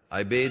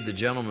 I bade the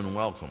gentleman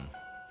welcome.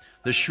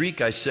 The shriek,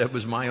 I said,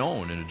 was my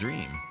own in a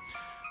dream.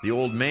 The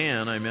old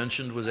man I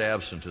mentioned was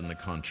absent in the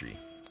country.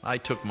 I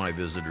took my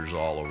visitors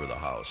all over the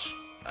house.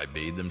 I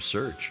bade them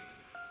search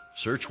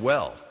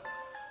well.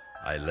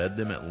 I led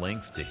them at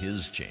length to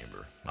his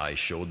chamber. I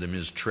showed them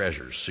his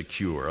treasures,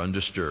 secure,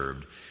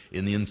 undisturbed.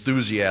 In the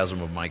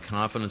enthusiasm of my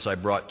confidence, I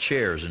brought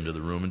chairs into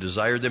the room and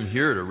desired them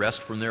here to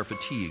rest from their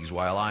fatigues,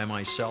 while I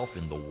myself,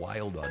 in the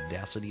wild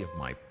audacity of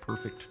my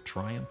perfect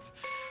triumph,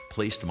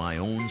 placed my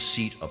own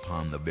seat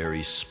upon the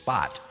very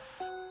spot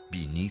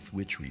beneath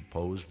which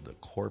reposed the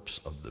corpse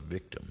of the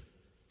victim.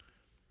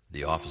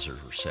 The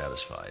officers were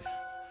satisfied.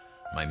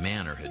 My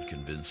manner had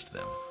convinced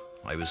them.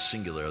 I was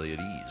singularly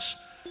at ease.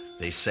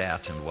 They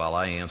sat, and while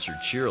I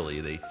answered cheerily,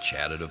 they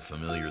chatted of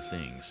familiar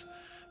things.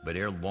 But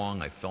ere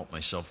long I felt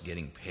myself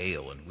getting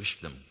pale and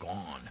wished them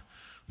gone.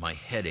 My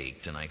head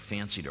ached, and I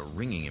fancied a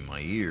ringing in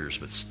my ears,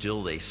 but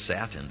still they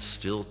sat and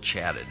still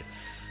chatted.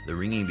 The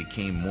ringing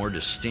became more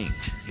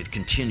distinct. It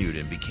continued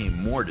and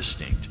became more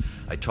distinct.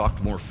 I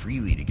talked more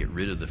freely to get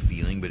rid of the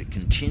feeling, but it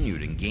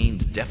continued and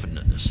gained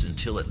definiteness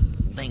until at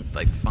length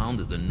I found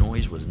that the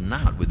noise was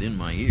not within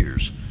my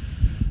ears.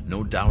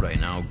 No doubt I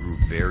now grew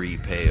very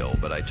pale,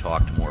 but I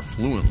talked more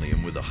fluently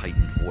and with a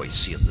heightened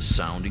voice, yet the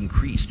sound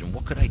increased, and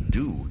what could I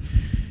do?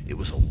 It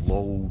was a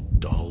low,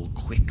 dull,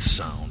 quick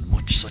sound,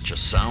 much such a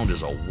sound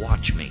as a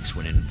watch makes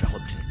when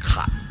enveloped in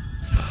cotton.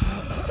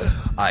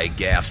 I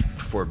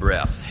gasped for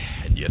breath,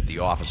 and yet the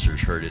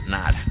officers heard it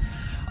not.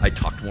 I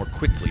talked more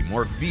quickly,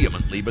 more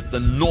vehemently, but the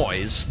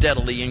noise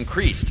steadily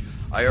increased.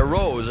 I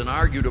arose and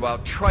argued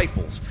about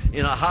trifles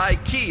in a high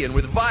key and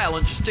with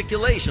violent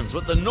gesticulations,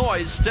 but the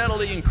noise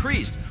steadily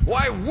increased.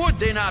 Why would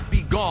they not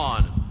be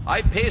gone?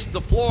 I paced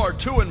the floor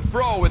to and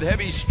fro with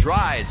heavy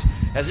strides,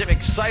 as if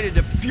excited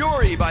to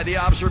fury by the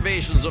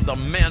observations of the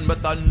men,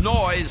 but the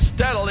noise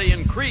steadily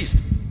increased.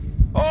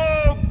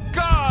 Oh,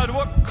 God,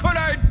 what could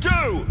I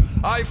do?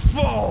 I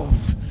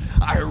foamed.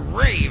 I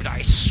raved,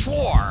 I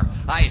swore,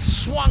 I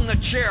swung the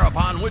chair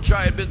upon which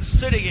I had been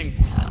sitting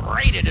and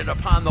grated it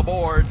upon the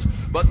boards,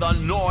 but the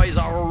noise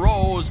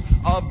arose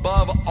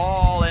above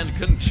all and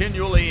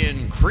continually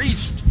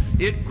increased.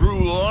 It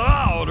grew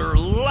louder,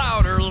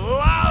 louder,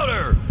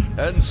 louder,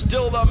 and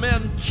still the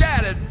men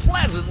chatted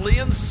pleasantly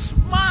and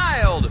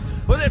smiled.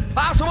 Was it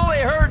possible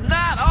they heard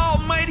not?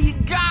 Almighty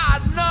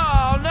God,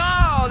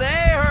 no, they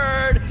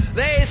heard.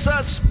 They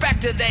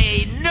suspected,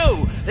 they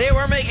knew. They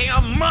were making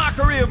a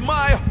mockery of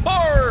my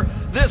horror.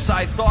 This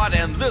I thought,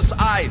 and this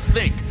I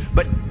think.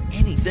 But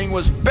anything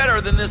was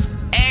better than this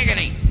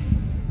agony.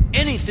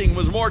 Anything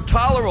was more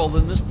tolerable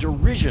than this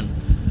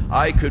derision.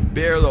 I could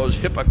bear those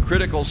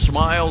hypocritical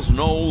smiles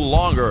no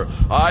longer.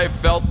 I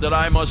felt that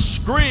I must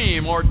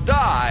scream or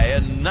die.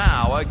 And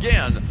now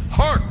again,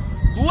 hark!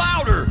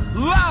 Louder,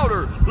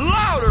 louder,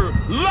 louder,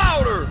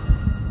 louder!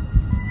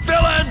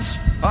 Villains!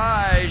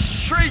 I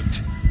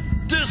shrieked.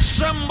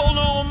 Dissemble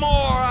no more,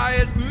 I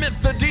admit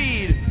the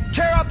deed.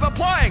 Tear up the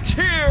planks,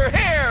 here!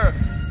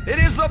 It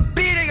is the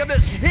beating of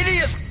this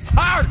hideous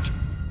heart!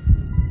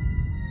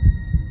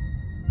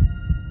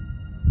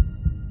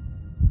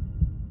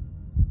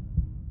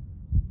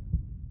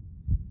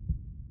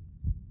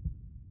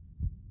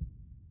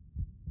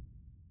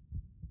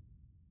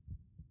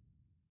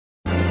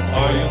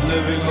 Are you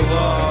living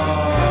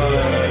alive?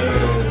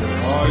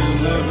 Are you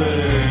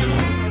living?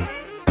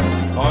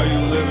 Are you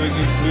living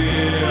in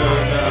fear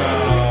now?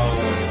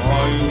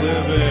 Are you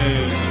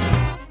living?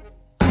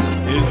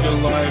 Is your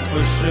life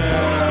a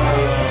sham?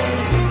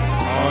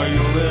 Are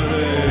you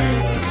living?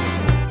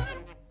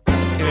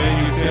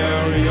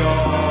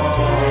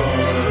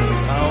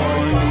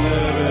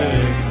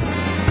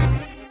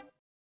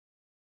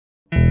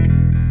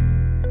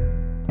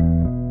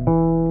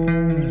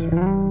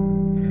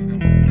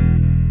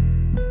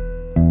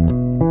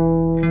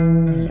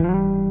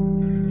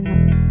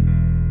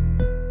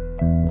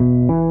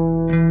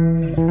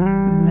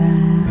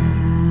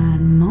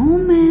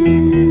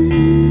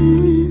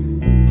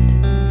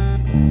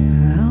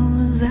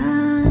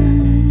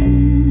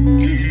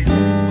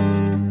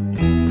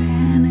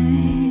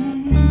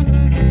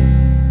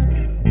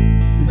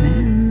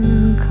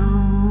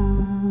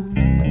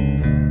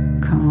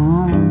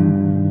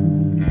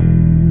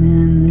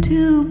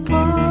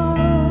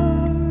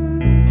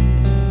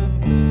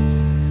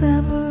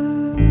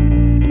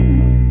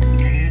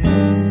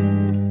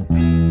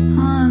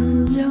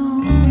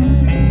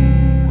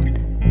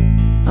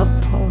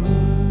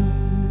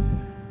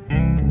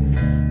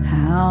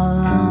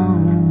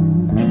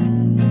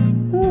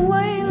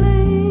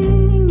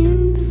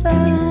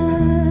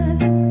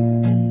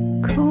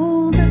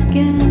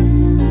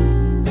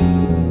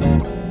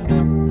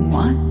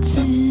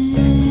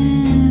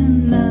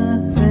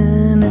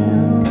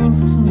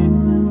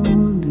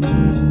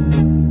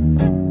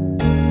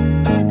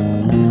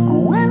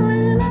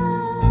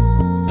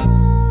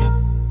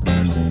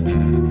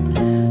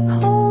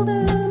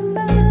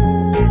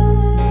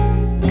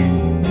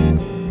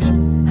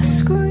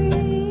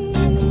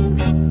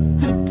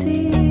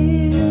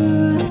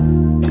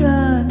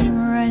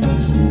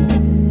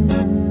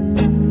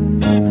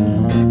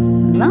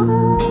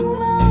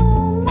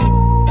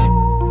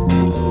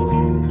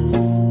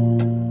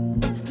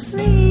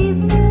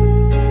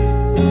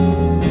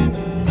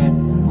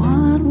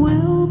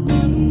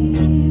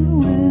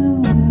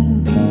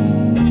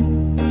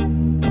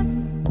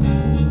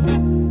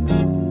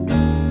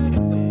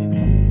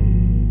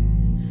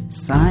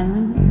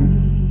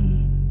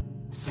 silently,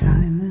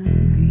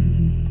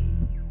 silently,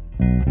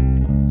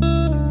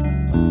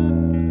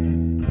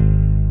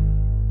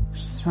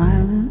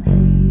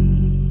 silently,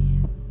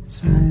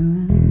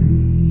 silently,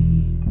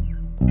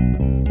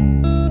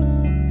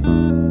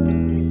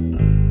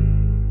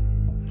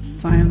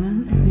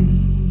 silently,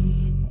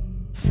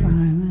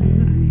 silently.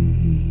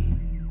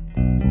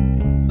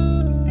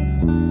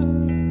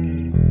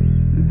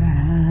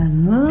 That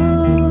look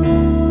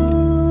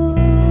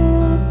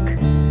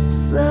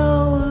so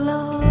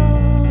lost,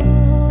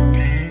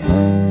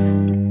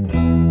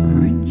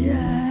 reject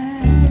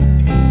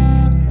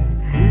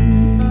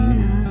and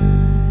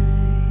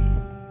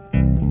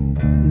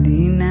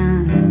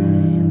deny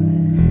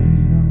this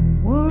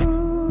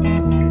world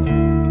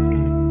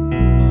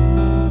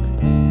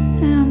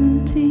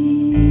empty,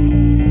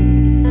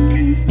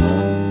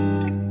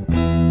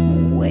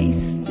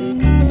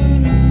 wasted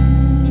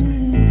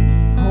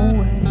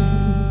away,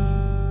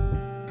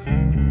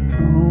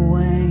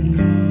 away.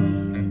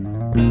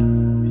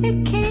 It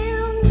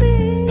can't be,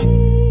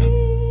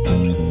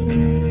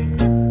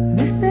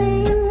 this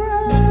ain't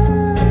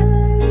right.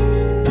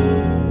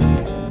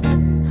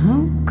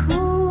 Of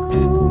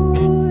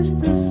course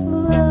this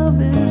love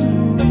is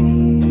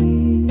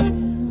real.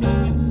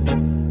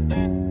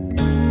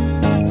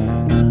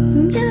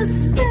 Just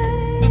stay,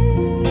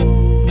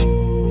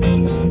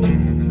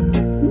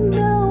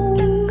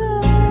 don't go.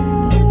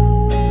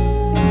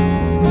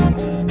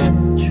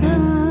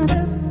 Try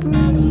to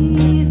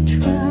breathe,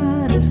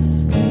 try to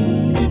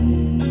sleep.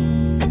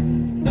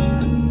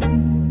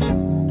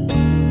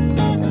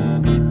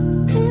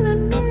 In a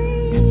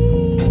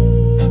dream,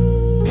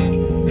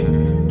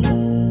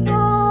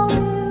 all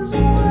is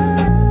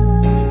well.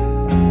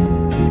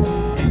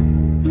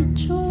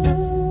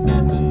 Join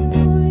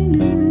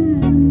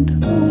and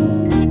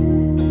hold.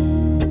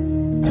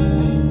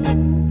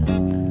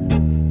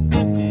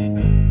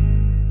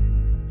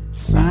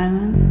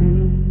 Silently,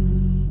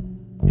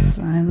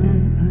 silently,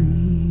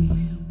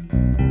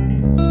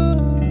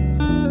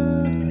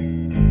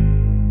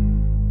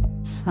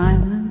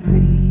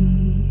 silently,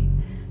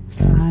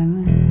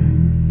 silently,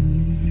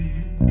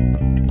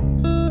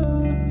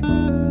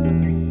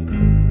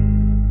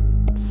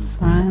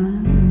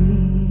 silently,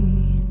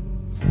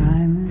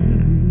 silently.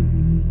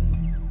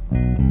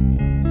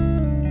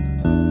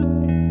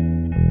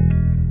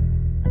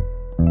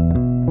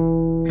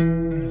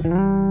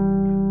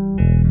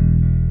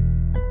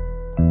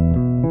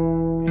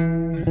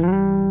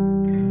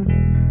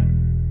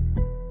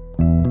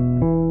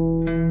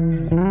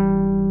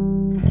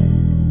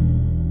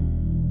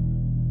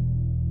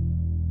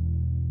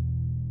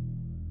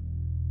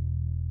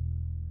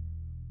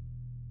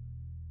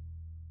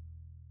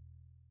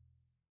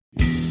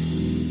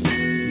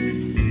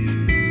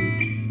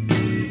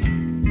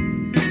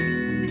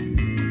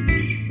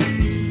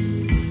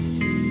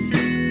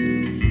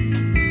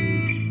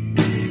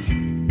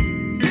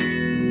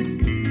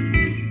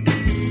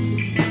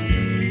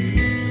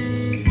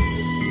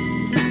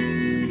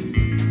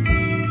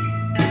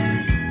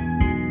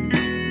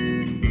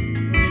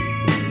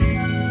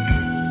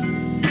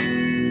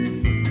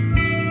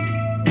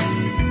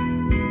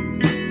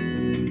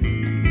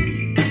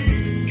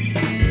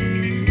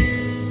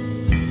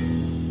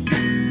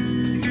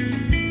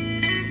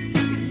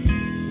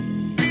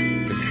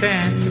 The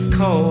scent of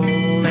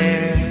cold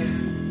air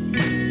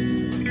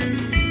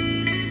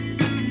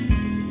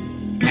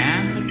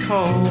and the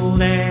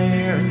cold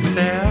air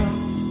itself,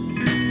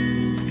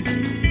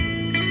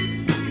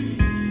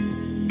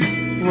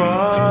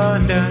 raw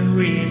and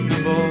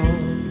unreasonable.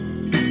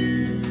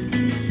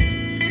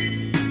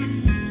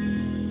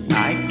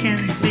 I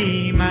can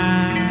see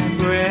my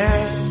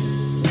breath,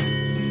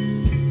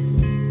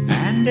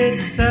 and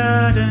it's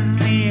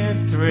suddenly a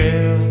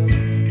thrill.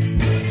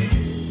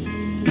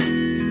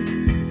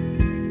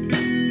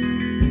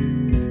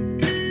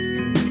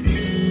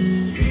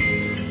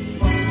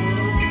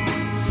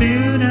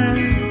 Sooner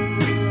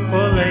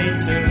or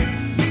later,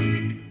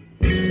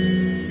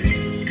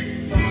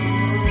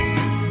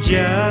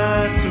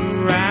 just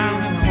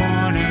around the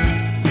corner,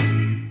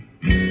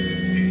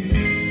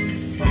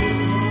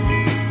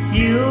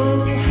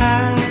 you'll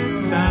have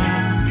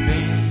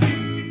something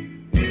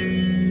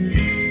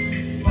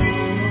of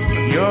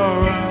your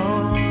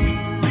own.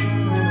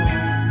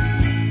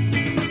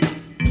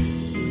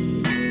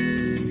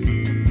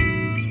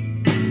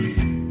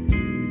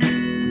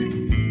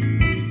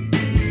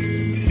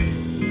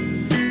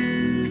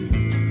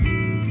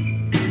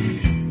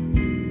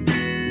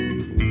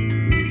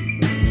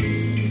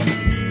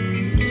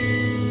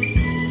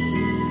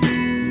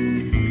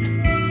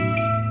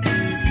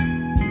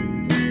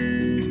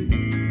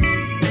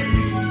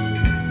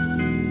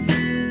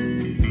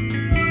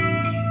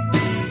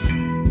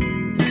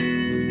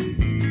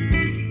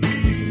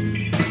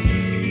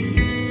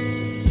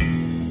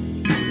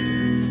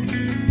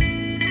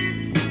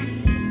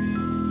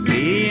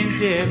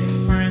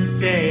 Indifferent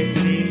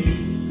deity,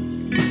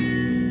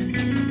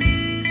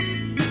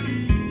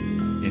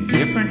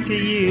 indifferent to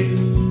you,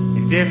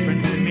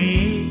 indifferent to me.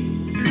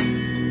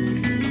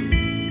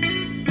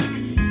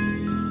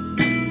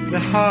 the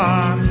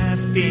harm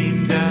has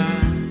been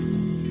done.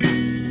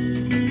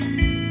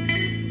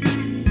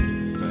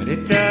 But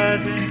it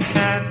doesn't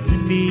have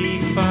to be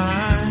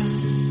fun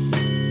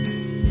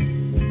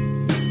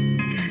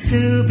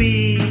to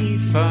be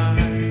fun.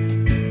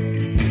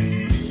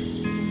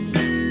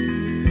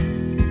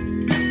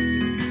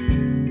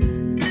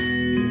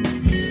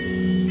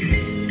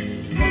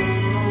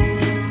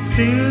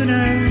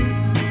 Sooner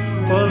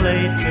or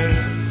later,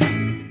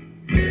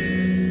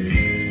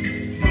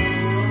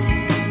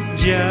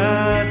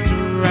 just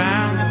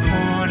around the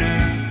corner,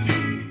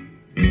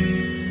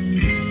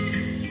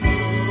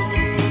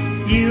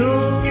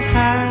 you'll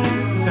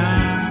have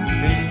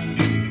something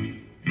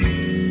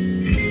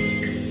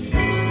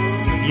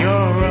of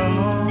your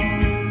own.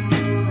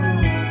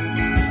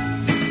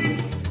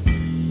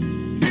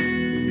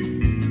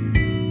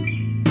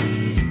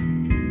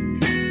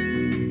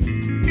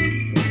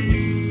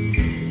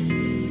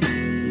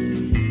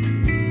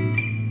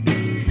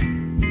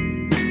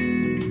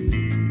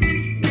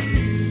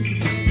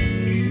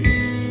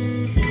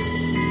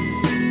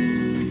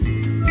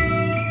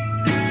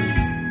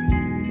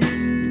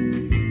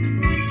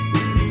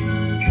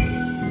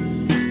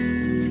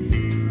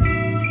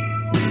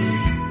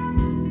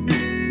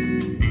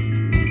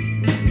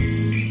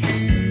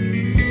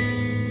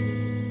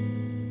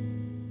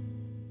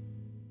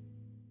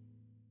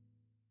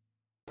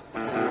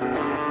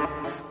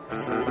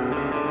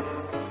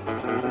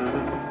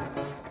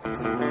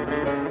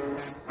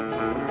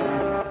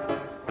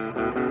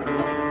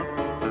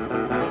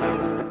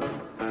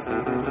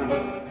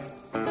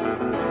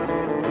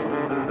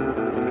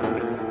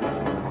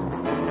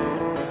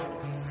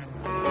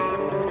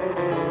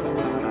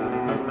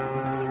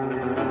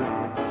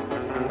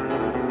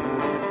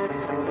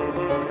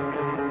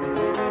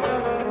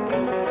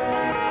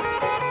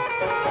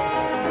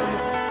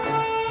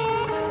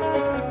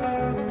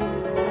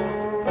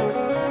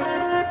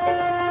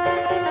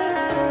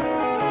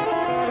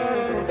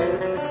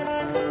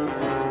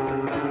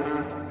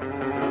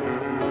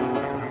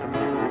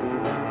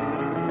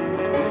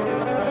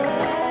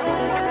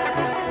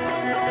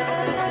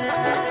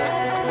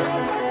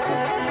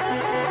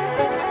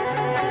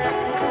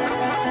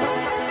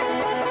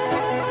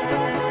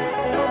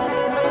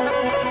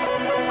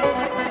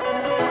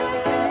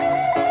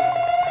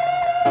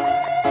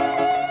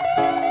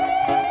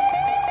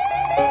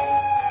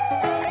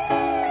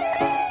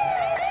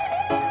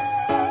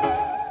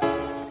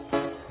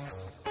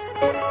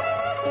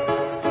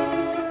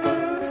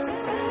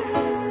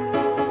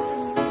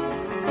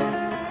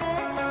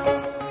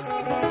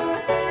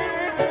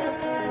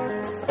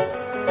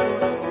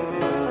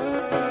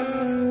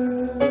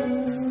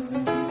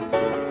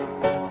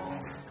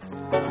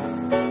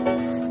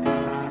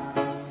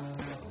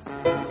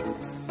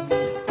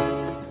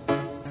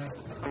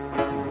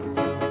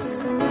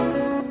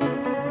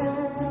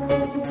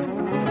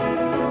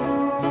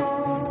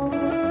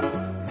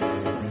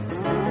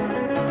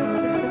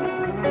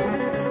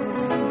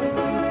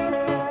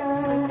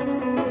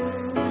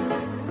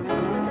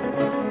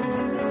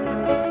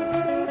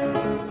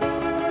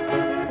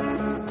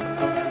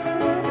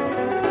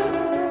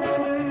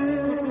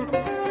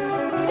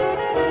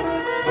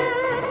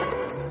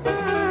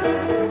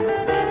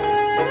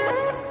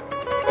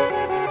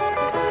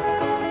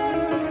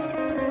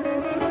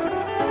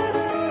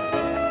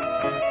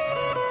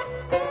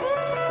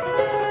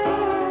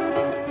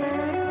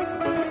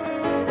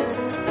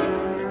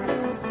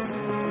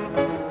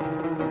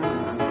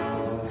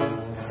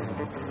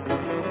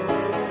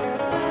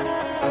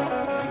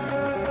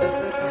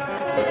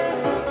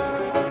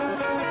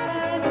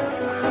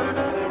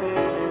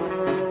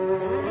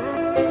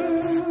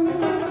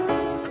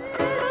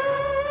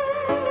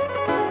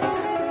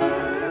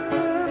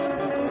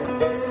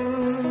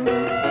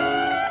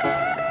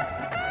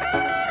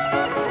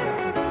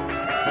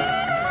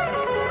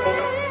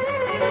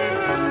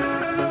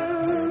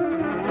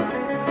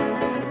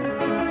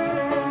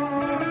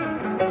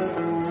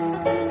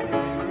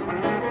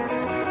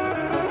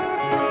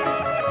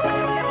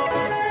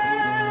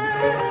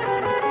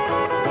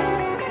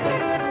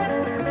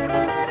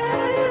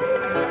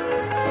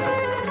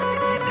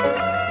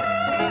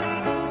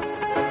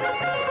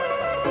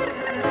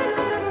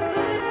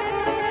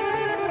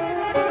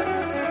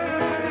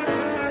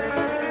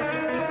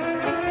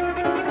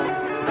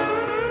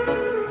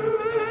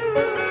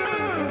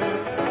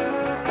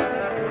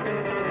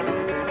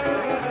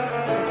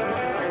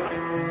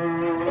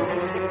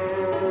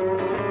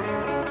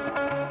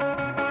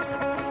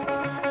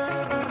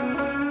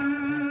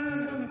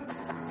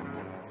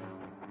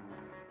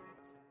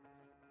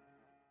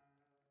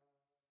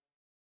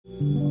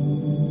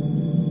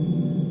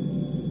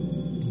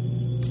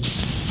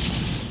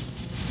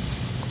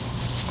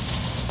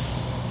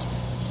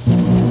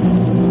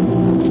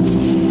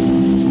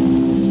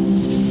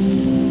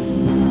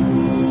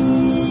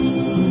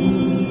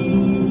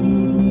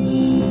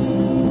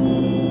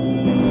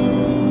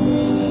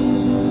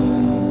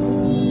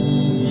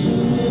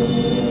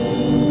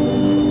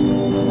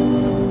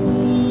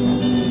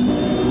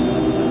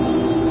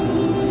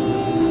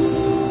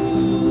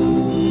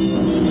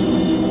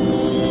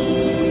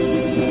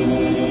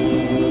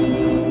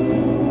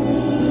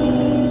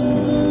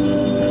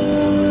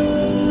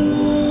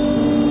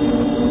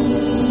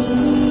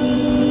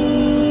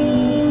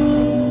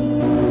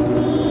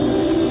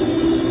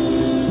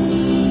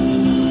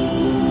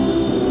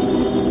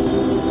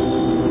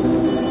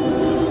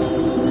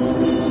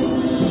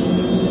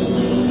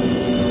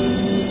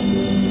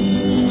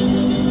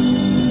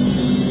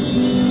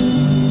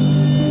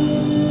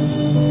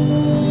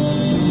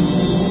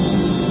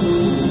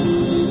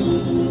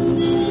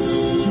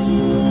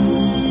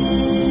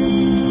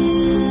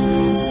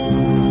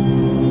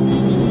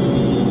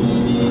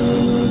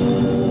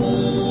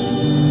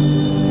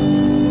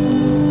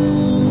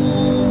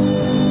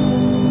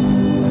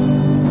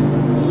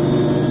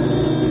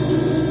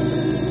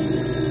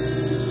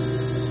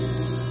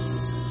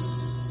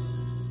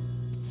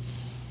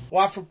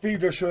 Watt from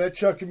Pedro Show. That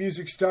chunk of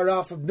music started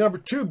off with number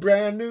 2,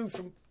 brand new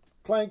from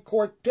Clang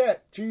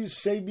Quartet. Jesus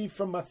Save Me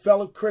From My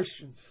Fellow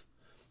Christians.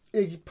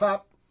 Iggy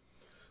Pop,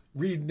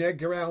 reading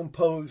Edgar Allan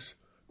Poe's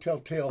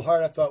Telltale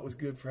Heart, I thought was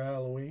good for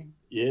Halloween.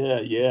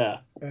 Yeah.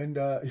 And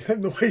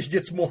the way he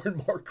gets more and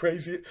more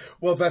crazy.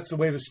 Well, that's the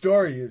way the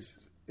story is.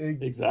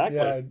 Exactly.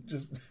 Yeah,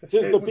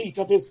 Tis the beat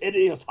of his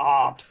hideous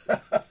heart.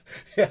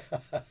 Yeah.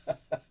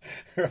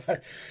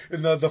 Right.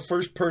 And the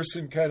first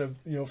person kind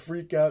of,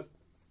 freak out.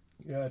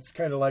 Yeah, it's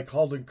kind of like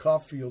Holden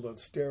Caulfield on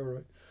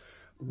steroid.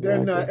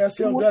 Then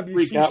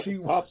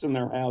SLWCC cops in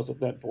their house at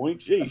that point.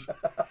 Sheesh.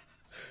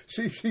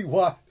 CC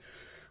Watt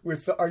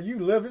with Are You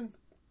Living?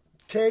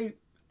 Kay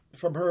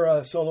from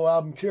her solo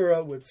album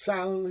Kira with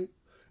Silently.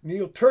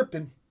 Neil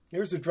Turpin,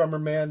 here's a drummer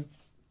man,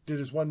 did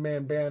his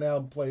one-man band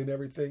album, playing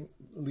everything,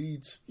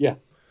 Leeds. Yeah.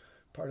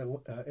 Part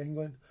of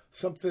England.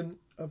 Something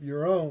of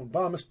Your Own.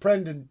 Bomis,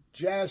 Prendin,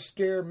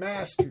 Jazzstair,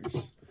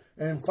 Masterz.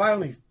 And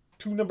finally,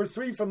 number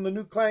 3 from the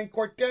new Clang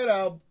Quartet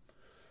album,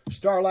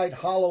 Starlight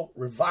Hollow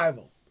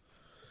Revival.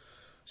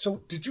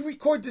 So, did you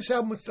record this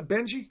album with the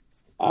Benji?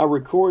 I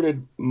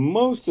recorded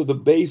most of the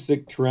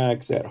basic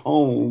tracks at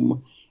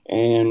home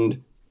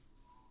and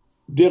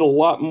did a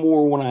lot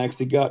more when I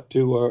actually got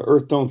to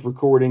Earth Tones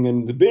recording.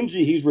 And the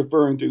Benji he's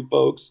referring to,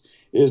 folks,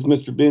 is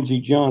Mr.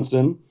 Benji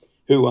Johnson,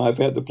 who I've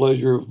had the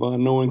pleasure of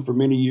knowing for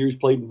many years,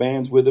 played in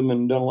bands with him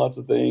and done lots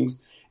of things.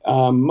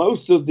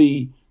 Most of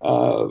the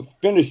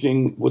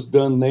finishing was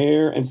done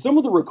there, and some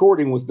of the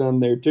recording was done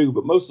there too,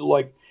 but most of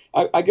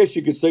I guess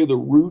you could say the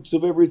roots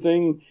of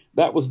everything,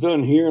 that was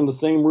done here in the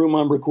same room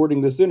I'm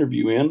recording this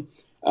interview in,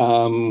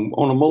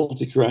 on a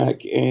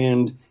multi-track,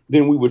 and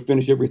then we would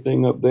finish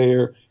everything up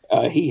there.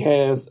 He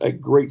has a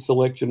great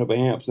selection of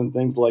amps and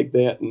things like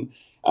that, and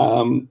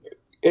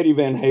Eddie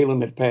Van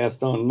Halen had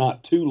passed on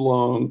not too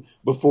long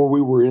before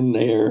we were in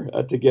there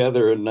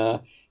together, and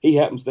he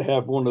happens to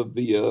have one of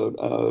the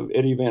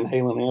Eddie Van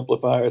Halen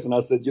amplifiers, and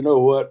I said, you know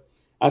what?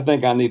 I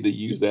think I need to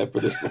use that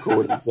for this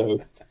recording. So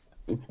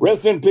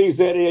rest in peace,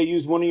 Eddie. I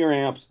used one of your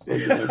amps. So,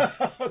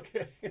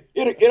 Okay.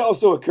 It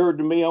also occurred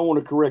to me, I want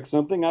to correct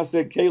something. I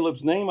said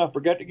Caleb's name. I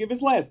forgot to give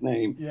his last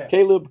name. Yeah.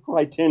 Caleb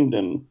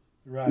Crittenden.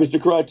 Right.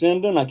 Mr.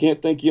 Crittenden, I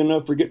can't thank you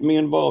enough for getting me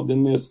involved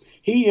in this.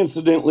 He,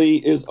 incidentally,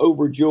 is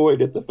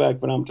overjoyed at the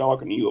fact that I'm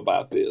talking to you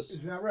about this.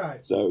 Is that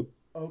right? So,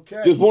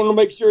 okay. just wanted to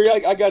make sure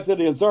I got that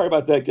in. Sorry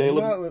about that,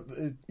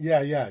 Caleb.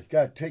 Yeah. You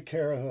got to take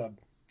care of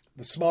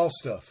the small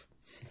stuff.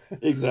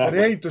 Exactly.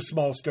 But it ain't the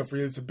small stuff for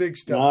you. It's the big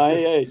stuff.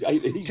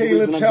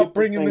 Caleb's helped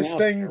bringing this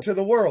thing to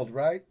the world,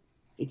 right?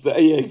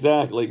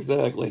 Exactly.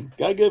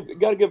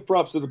 Gotta give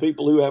props to the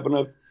people who have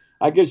enough,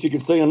 I guess you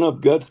could say,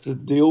 enough guts to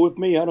deal with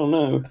me. I don't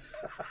know.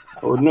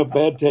 Or enough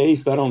bad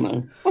taste. I don't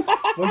know.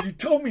 Well, you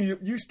told me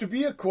it used to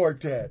be a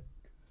quartet.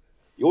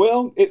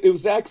 Well, it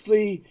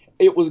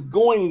was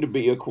going to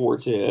be a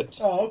quartet.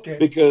 Oh, okay.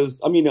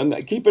 Because,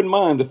 keep in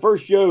mind, the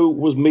first show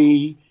was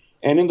me,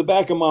 and in the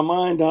back of my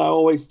mind, I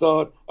always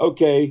thought,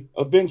 okay,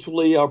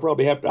 eventually I'll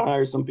probably have to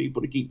hire some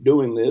people to keep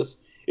doing this.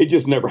 It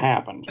just never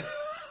happened.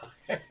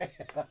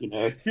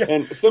 Yeah,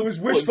 and it was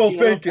wishful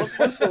thinking.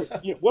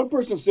 One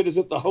person said, "Is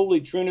it the Holy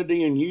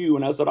Trinity in you?"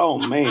 And I said, "Oh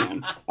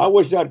man, I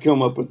wish I'd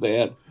come up with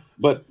that."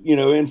 But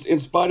in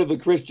spite of the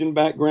Christian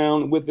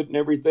background with it and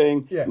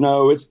everything,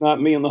 no, it's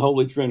not me and the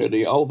Holy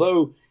Trinity.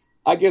 Although,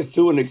 I guess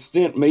to an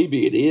extent,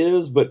 maybe it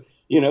is. But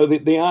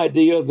the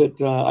idea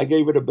that I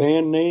gave it a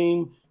band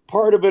name,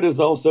 part of it is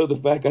also the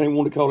fact I didn't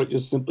want to call it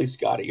just simply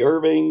Scotty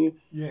Irving.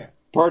 Yeah.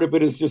 Part of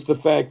it is just the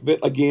fact that,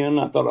 again,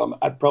 I thought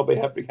I'd probably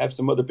have to have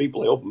some other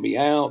people helping me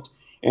out.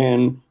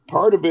 And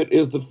part of it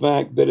is the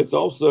fact that it's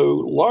also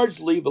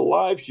largely the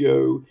live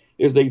show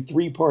is a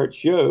 3-part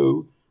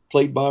show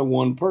played by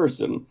one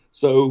person.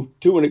 So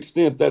to an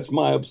extent, that's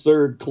my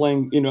absurd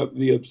clang,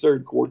 the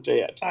absurd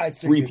quartet. I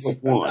think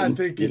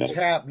it's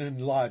happening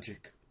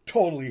logic.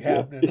 Totally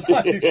happening.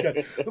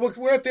 Look,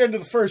 we're at the end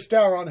of the first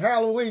hour on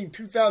Halloween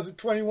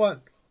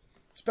 2021.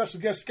 Special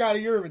guest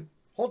Scotty Irving.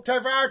 Hold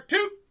tight for hour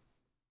 2.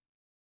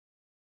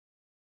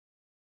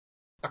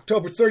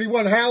 October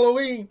 31,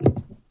 Halloween.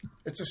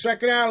 It's the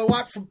second hour of the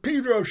Watt from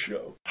Pedro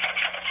Show.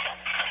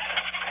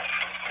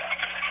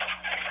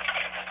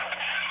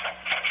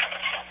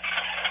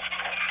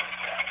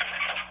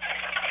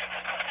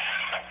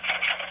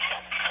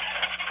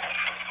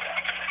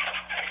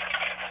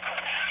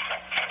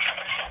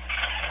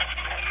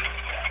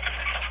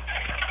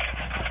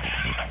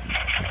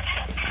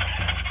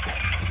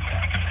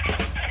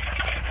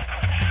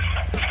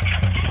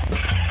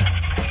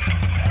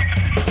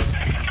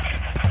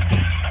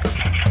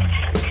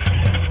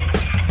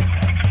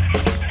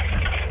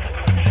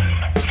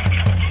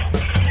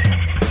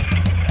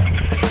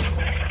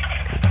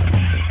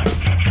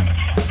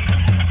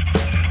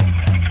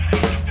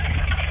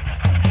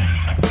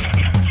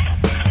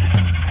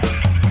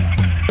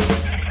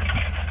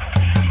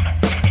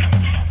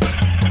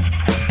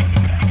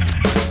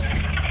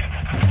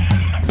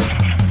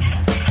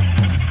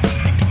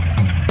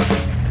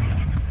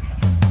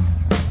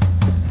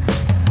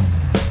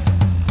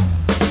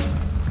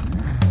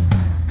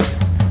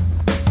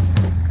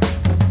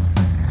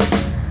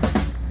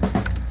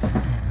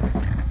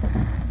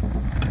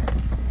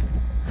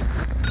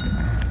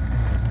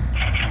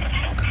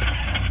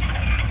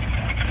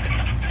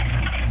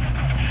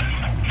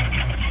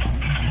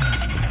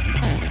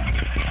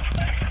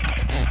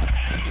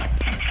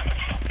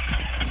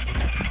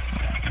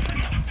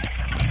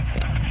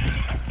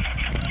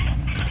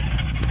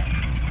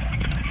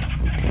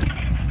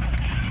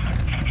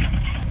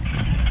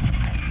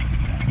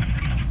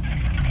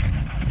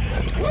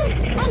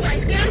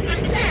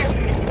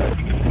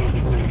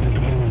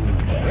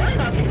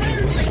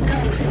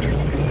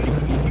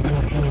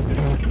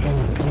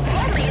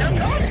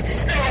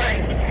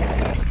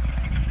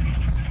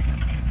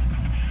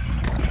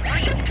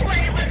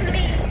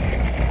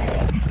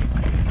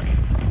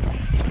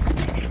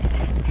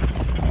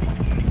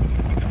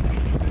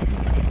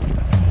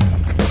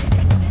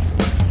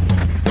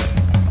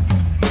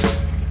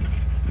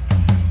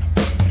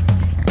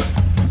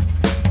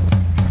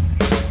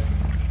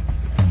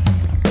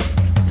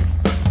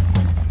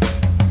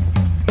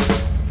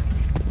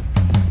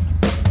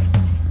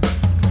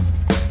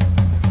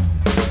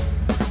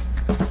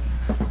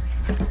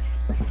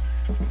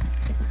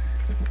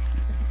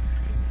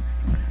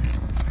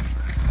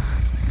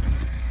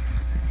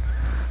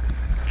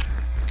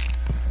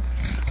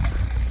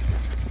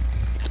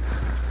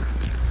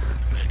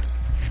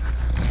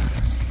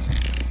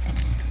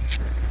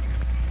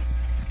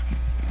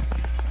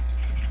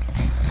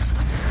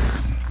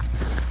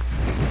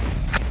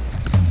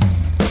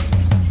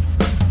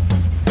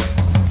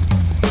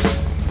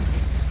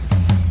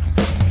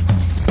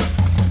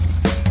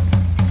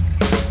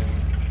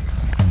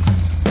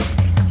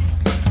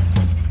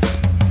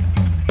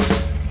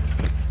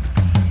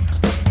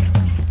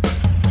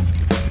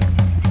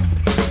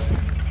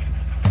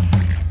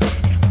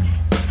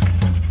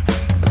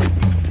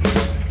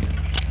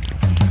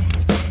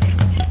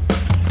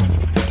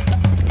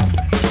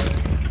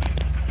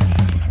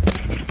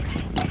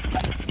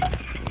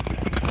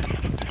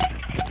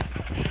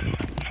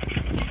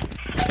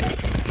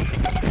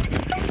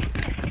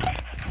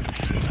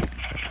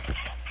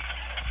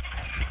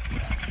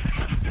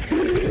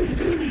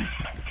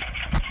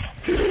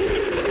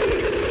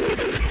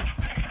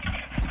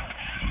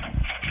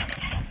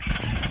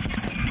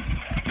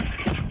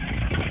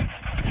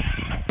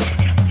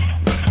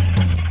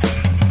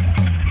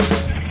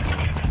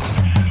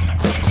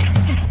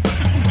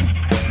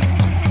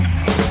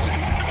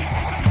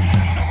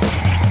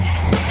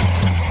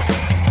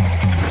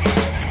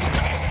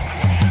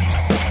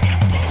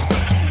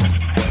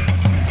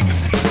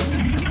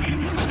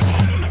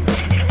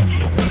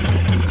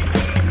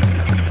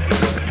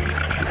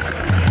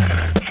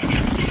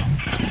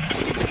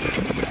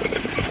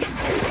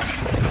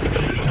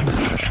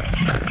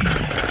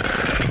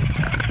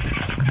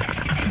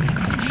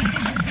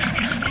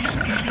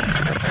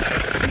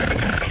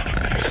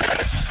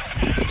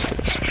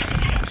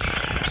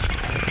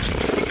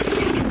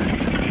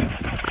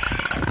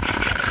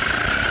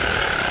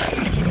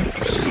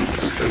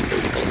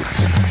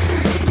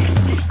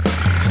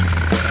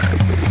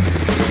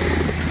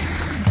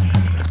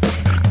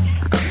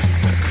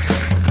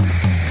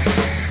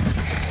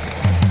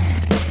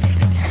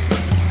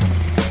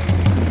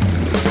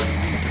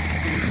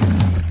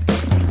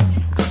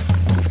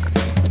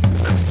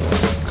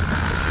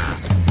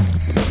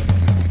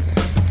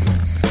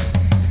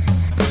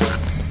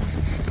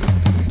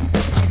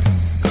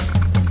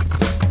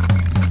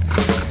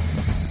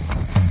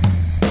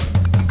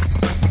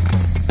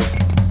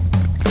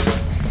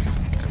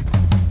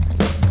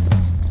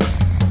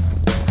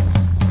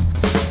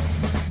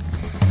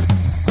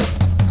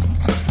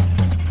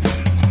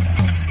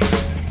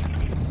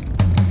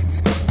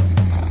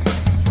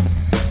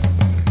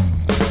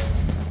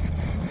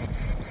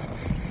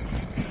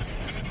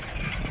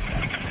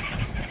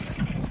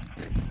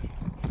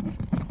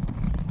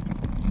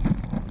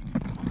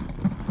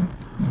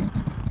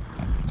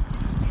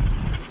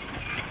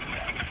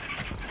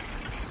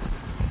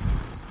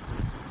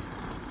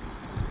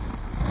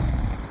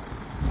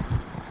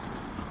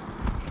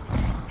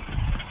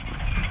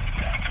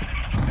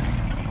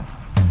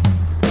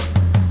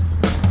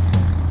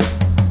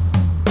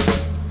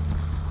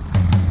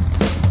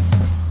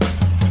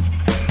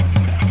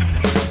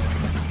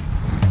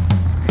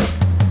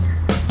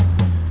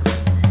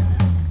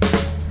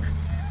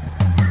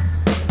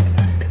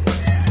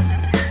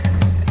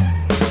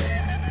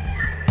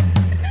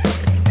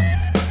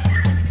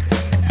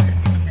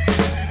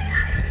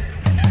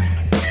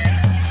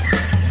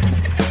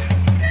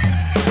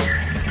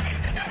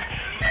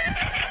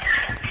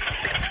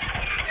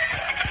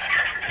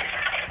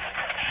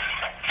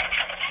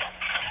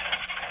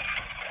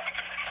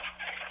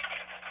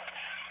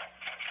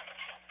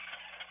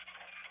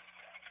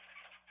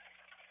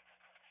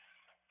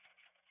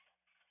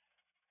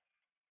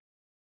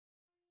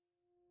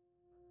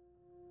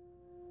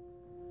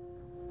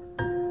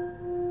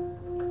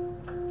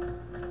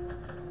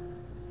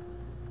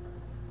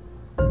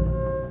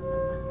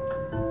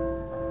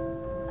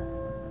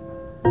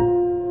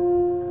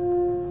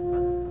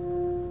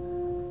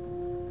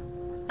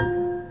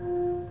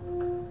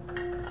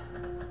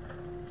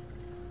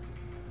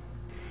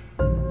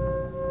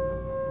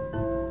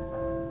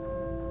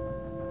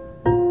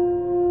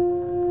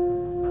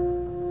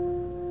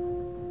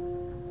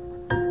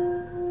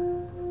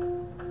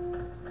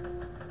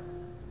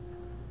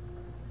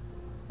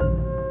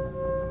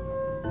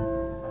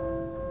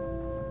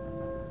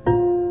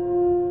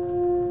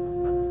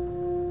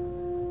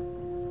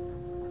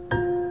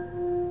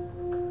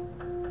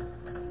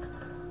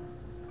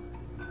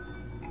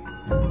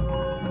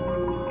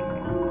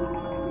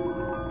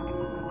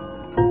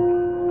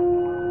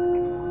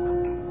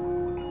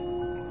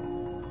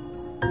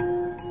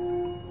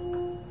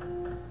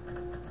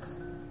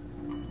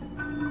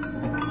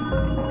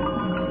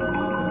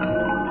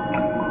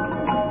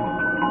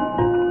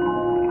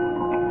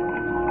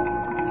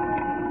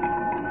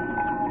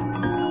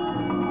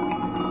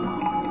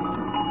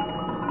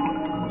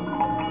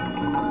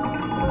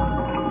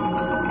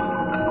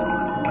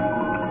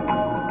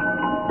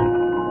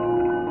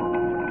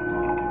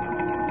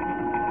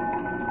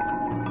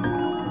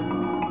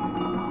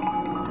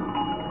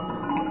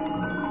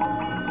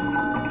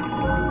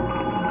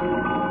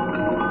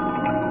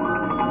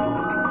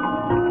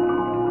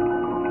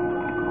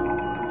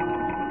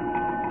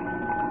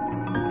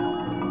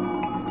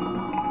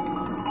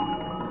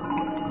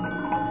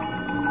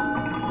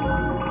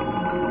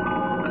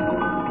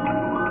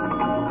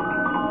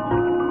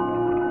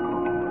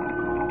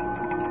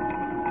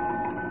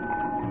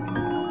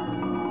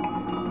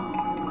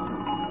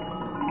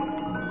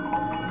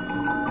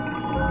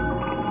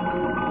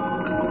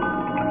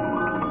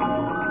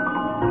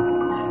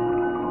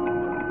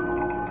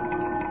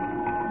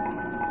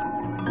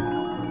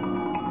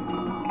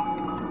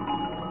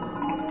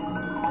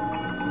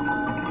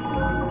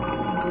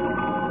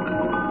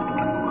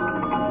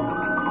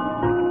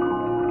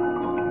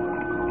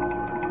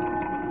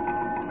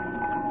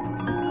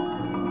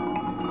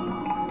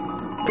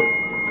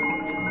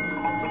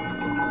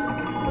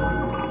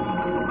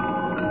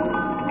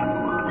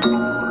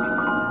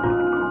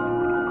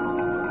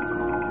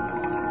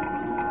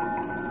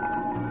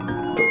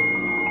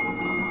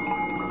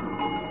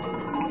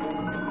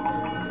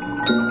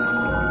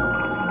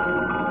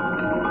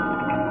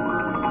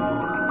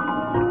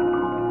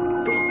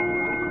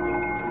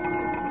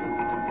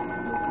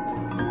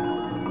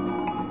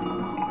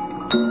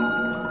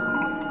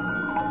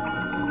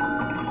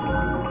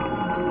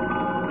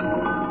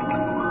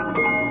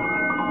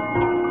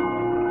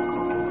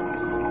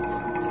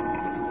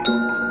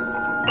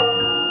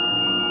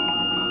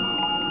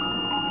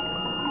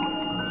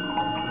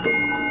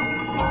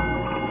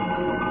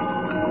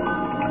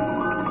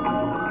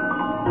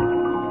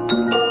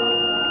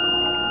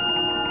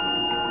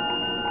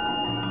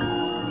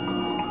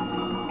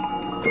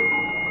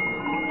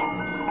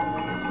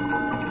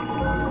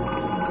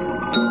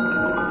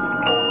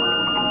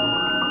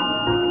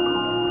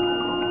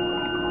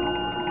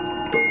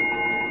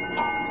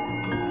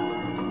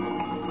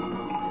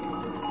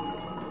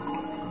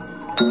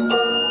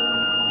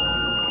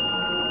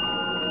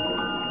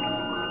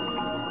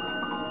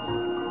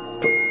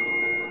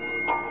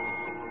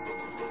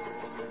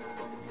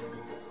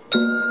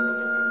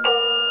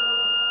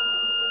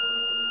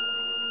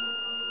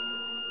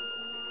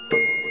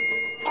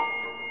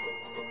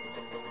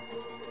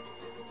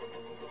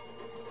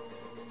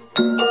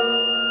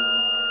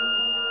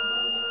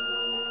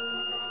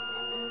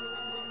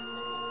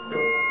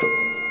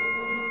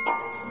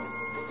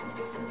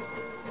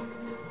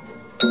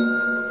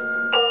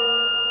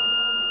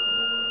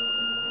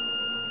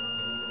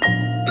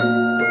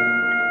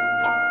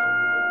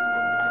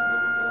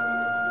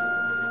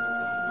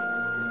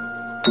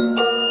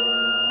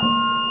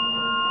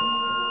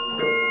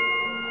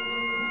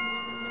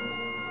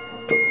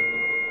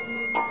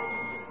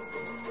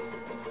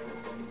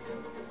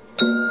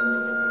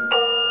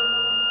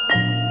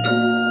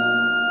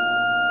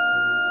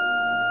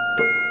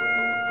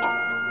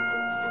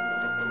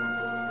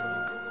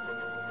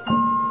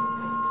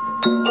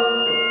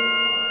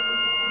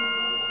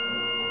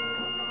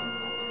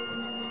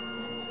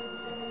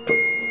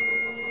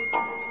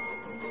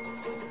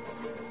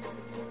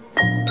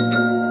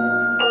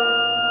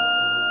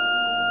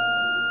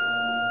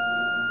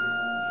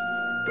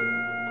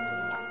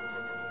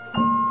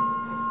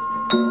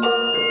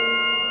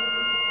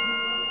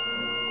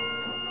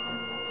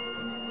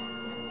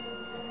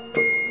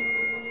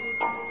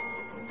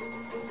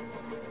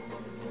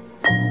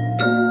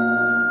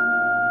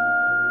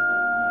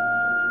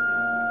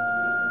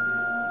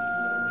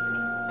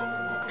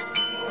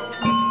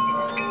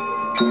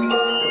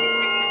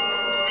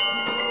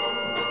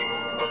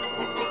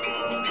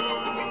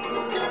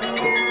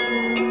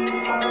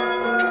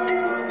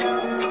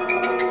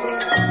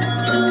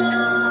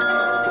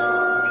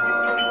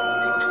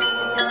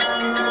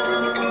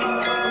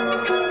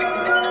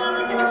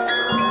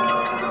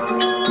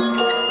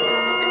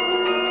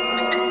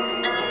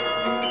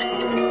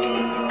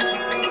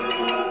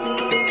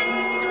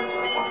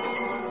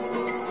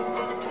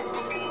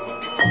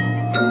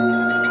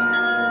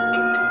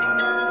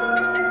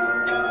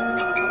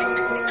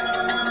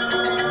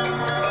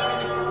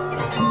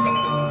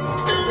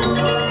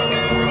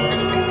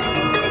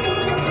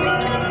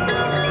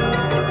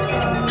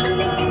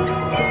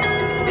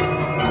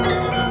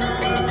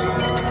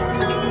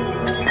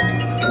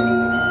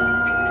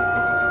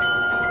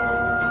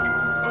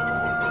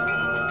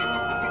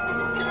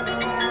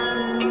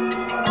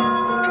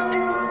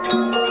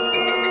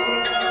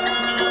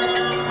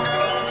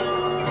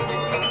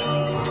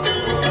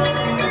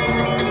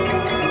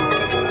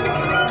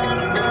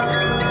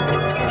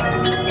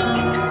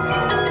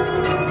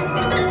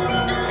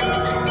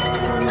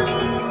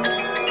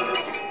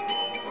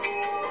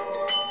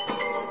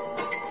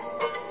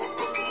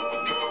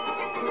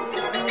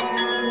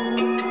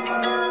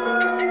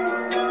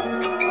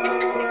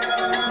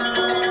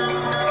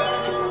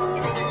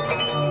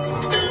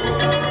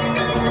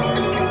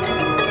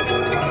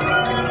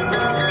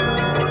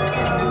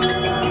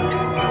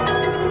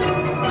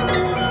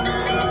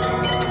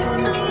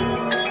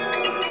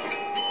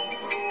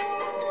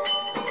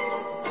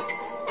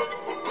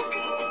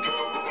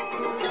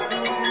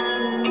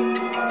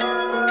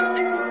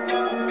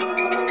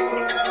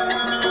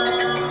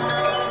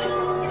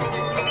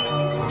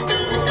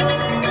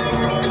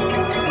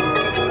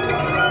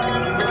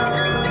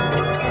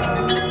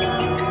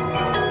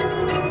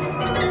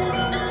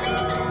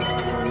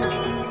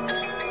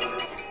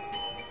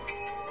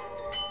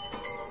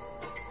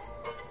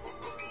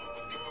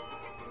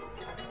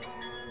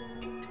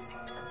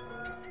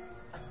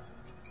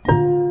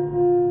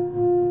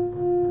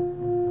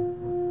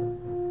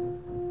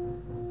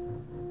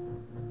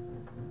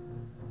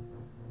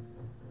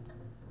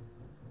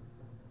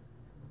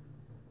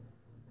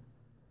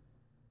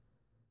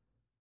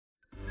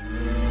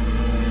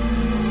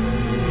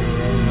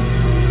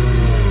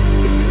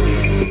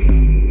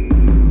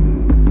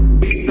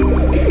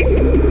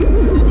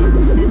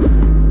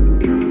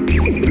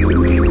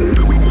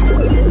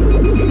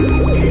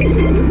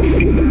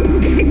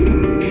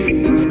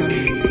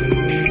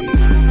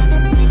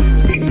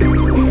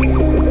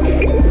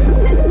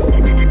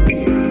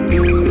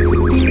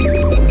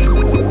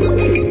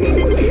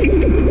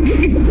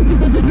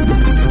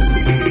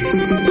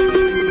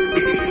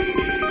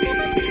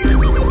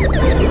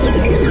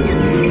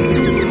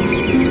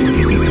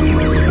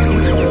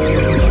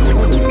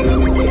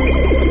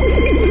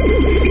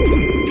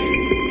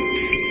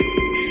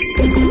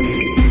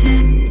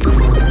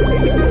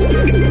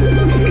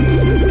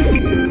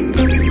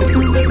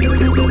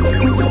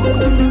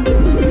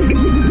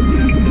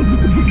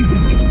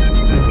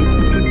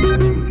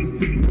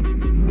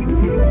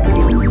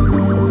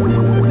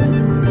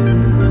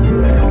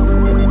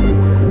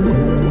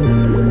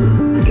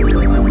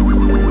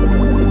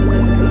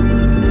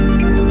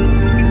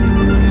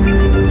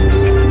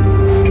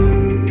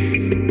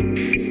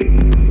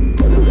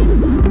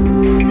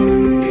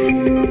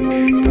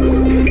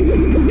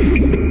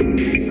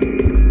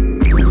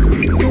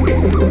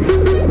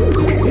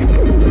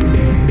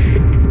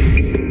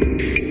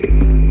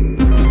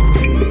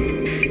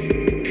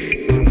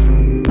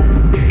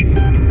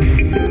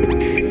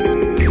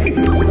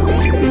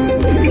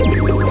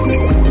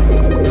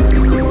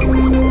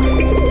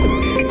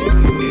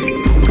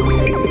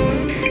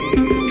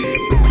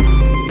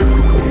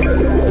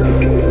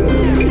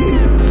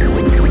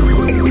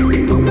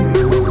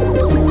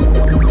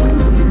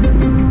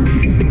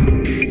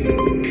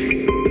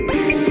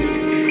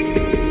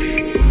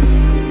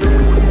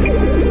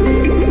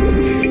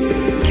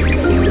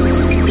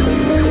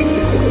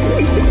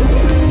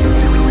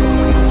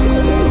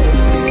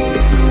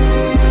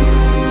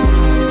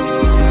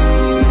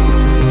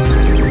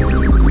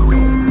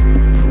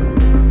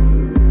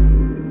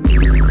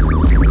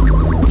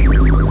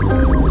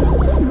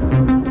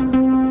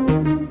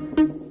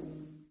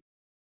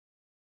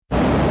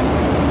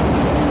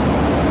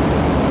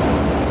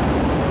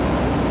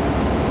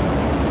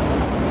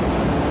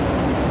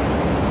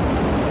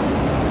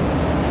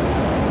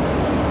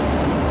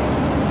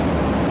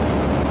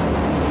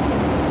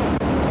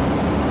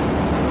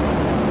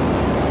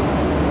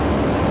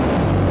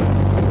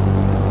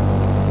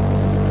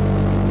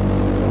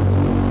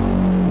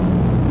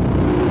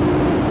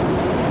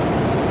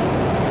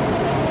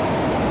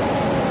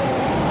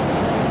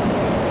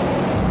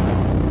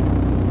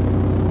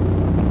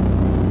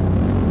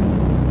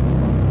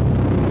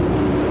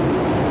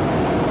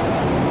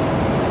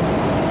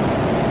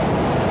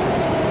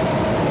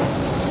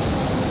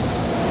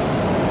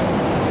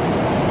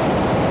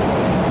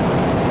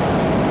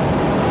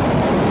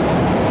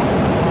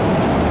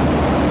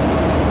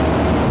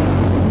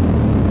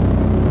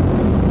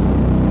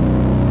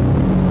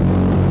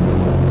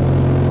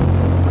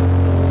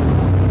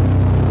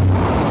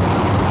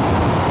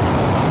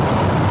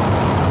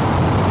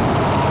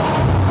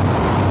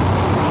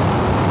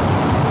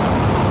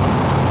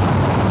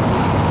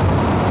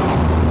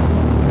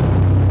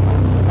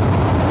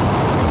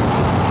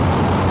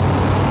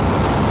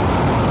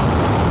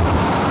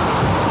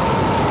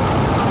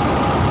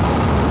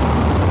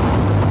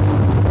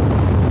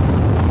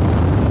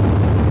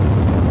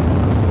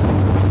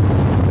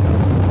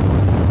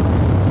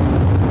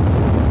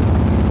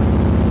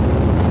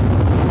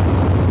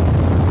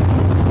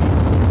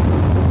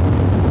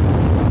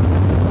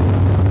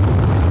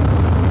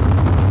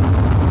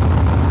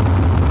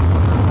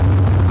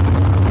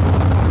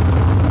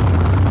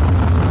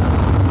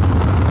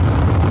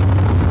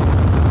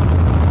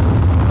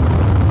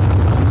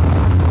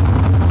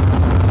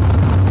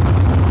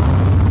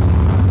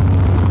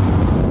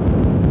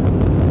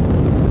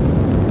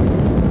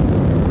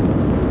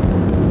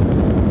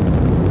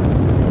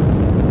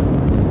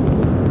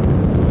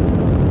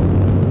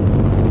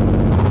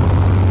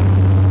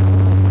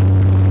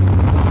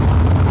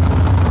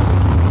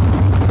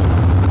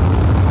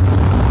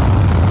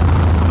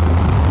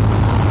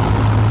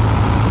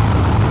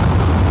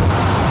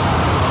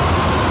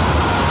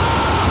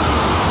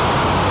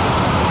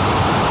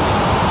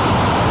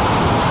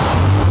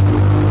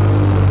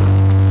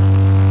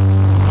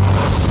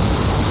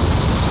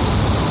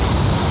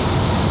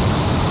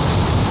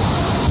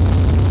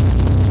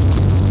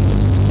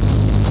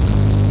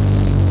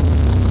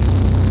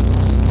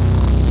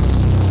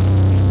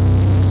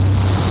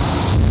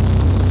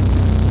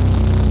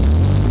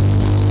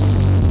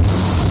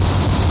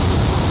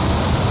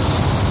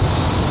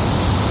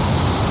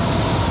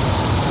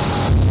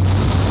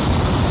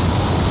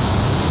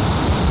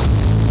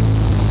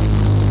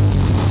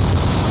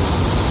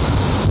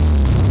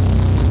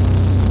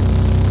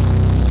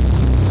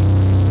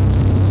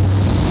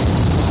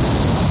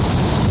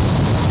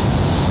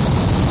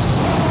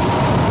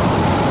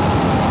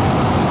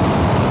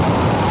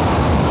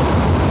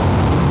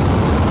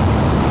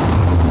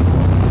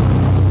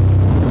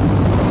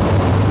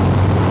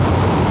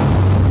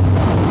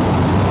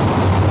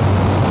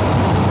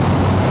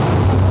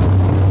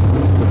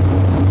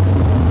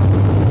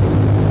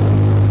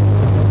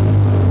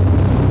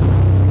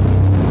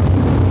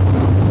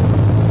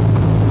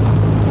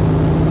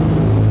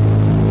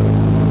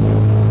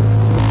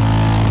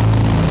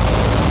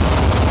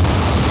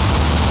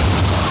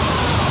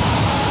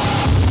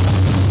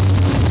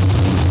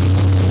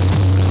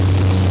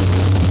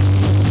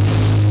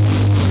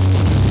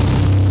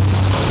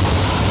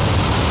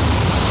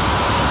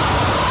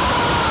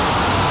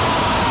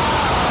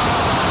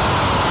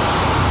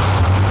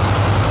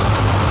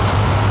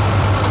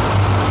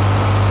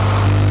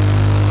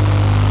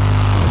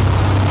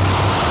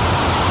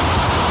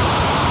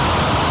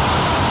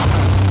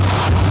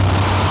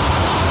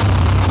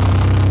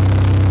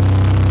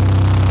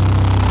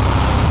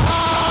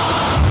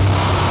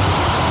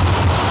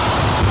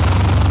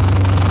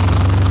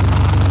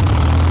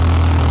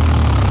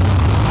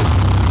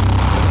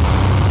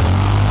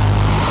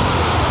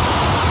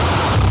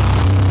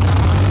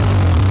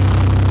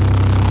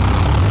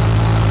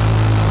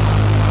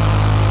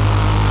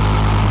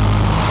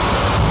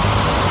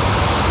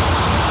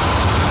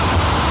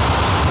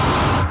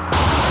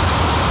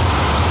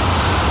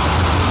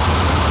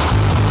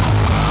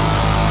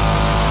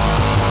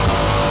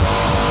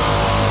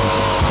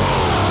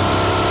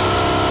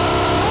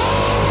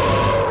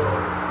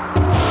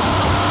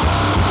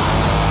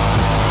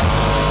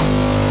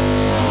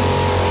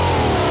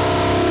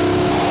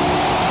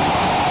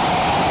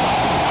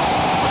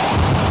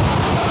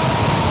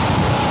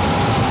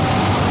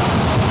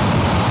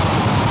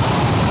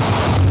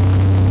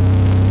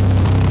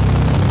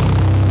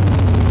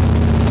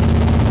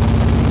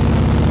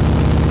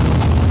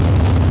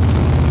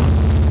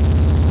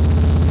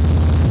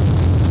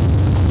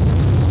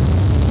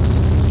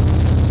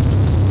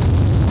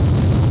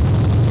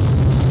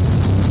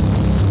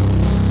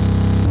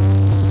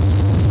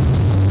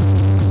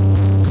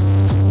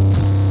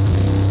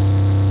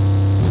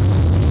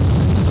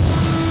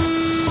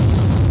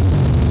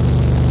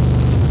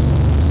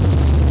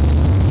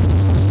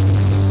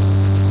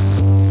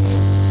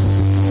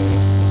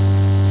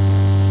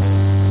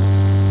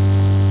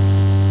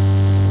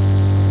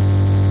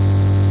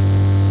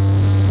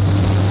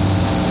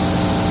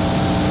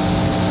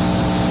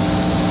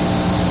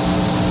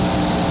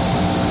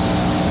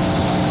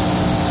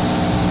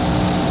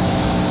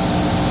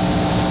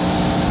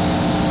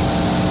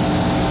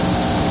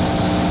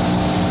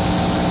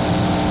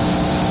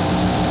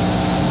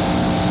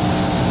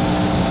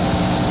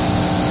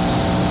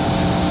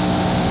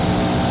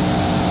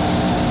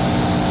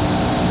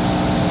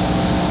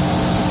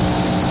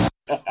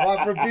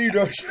 Live from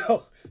Pedro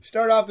Show.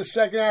 Start off the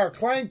second hour.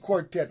 Clang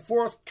Quartet,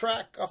 4th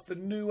track off the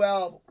new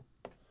album,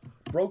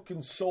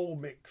 Broken Soul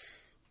Mix.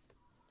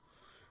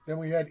 Then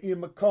we had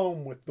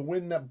mccomb with The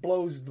Wind That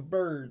Blows the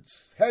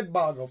Birds.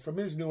 Headboggle from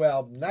his new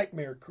album,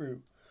 Nightmare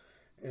Crew.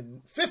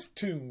 And 5th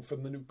tune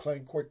from the new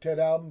Clang Quartet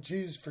album,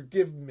 Jesus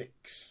Forgive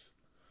Mix.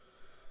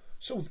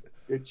 So,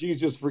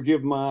 Jesus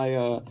Forgive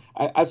my...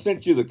 I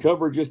sent you the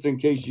cover just in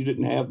case you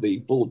didn't have the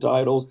full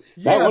titles.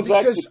 Yeah,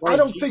 because I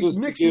don't think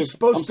Mix is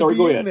supposed to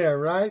be in there,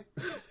 right?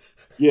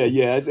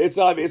 Yeah.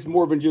 It's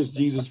more than just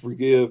Jesus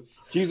Forgive.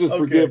 Jesus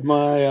Forgive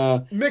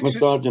my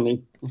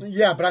misogyny.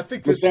 Yeah, but I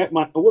think this...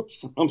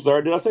 Whoops, I'm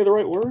sorry. Did I say the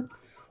right word?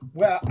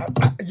 Well,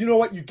 you know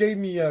what? You gave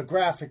me a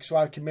graphic so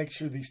I can make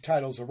sure these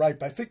titles are right.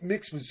 But I think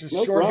Mix was just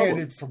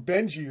shorthanded for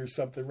Benji or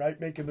something, right?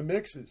 Making the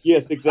mixes.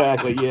 Yes,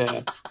 exactly,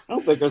 yeah. I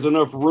don't think there's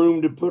enough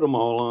room to put them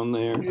all on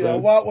there. Yeah,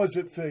 what was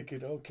it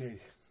thinking? Okay.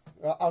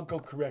 I'll go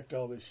correct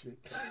all this shit.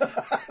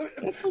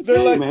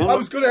 They're like, man. I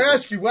was going to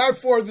ask you, why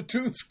 4 of the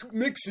tunes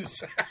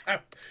mixes?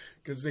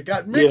 Because they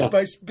got mixed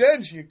by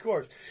Benji, of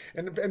course.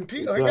 And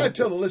people, I got to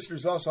tell the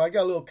listeners also, I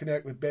got a little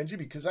connect with Benji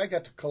because I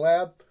got to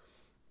collab.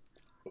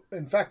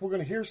 In fact, we're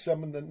going to hear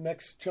some in the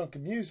next chunk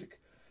of music.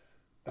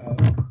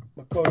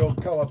 Makoto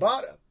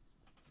Kawabata.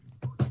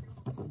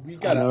 We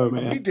did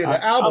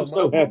an album. I'm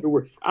so happy.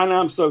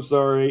 I'm so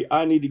sorry.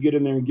 I need to get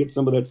in there and get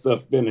some of that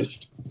stuff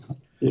finished.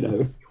 You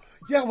know.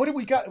 Yeah. What do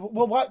we got?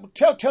 Well,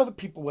 tell the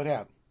people what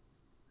happened.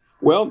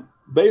 Well,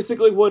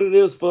 basically, what it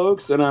is,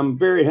 folks, and I'm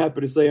very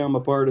happy to say I'm a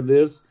part of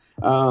this.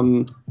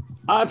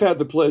 I've had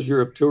the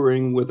pleasure of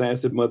touring with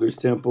Acid Mother's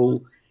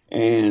Temple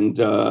and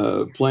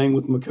playing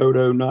with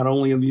Makoto, not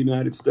only in the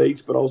United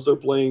States, but also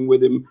playing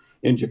with him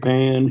in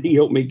Japan. He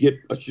helped me get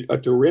a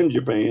tour in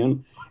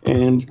Japan.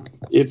 And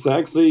it's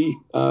actually,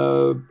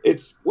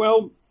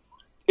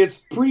 it's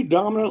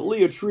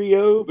predominantly a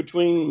trio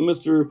between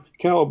Mr.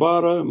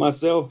 Kawabata,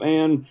 myself,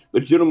 and the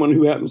gentleman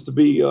who happens to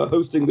be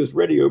hosting this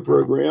radio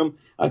program.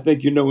 I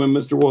think you know him,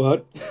 Mr.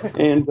 Watt.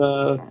 And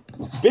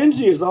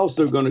Benji is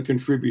also going to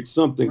contribute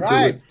something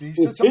to it. He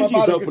said something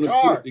about a guitar.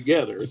 Us put it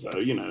together, so,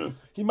 you know.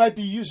 He might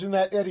be using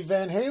that Eddie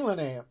Van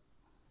Halen amp.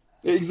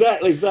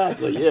 Exactly,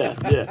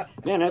 yeah.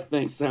 Man, that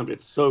thing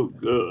sounded so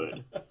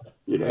good.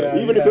 You know,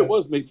 even if it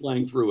was me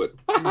playing through it.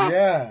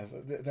 Yeah,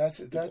 that's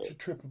a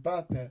trip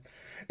about that.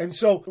 And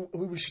so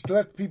we should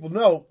let people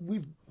know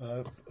we've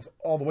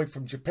all the way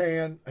from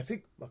Japan. I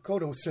think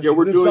Makoto says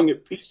we're doing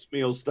it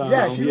piecemeal style.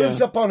 Yeah, he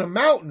lives up on a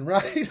mountain,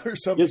 right, or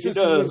something. Yes, he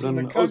does,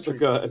 in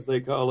Osaka, as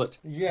they call it.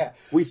 Yeah,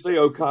 we say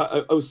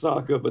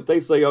Osaka, but they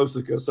say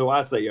Osaka, so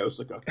I say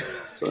Osaka.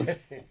 So.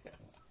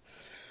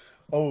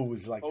 It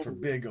was like for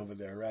big over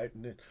there, right?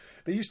 And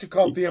they used to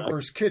call it the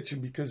Emperor's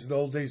Kitchen because of the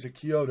old days of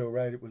Kyoto,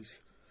 right? It was.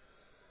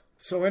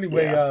 So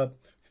anyway,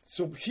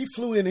 so he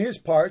flew in his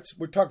parts.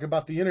 We're talking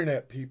about the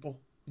internet, people.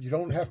 You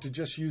don't have to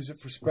just use it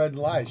for spreading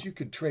lies. You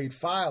can trade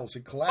files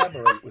and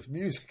collaborate with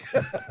music.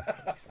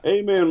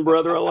 Amen,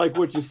 brother. I like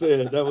what you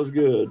said. That was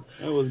good.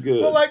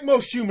 Well, like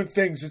most human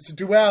things, it's a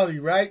duality,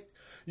 right?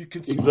 You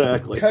can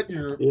cut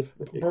your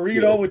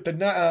burrito with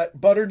the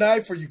butter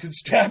knife, or you can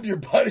stab your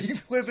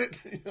buddy with it.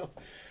 You know.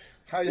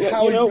 How are you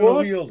going to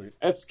wield it?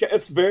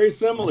 It's very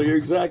similar. You're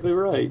exactly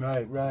right.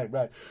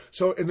 Right.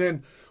 So, and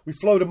then we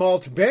flowed them all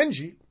to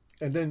Benji.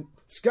 And then,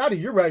 Scotty,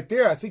 you're right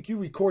there. I think you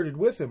recorded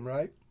with him,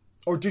 right?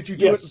 Or did you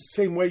do it the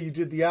same way you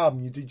did the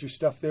album? You did your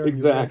stuff there?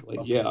 Exactly,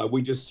 yeah.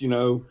 We just,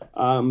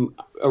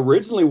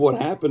 originally what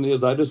happened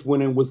is I just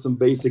went in with some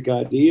basic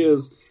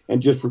ideas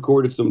and just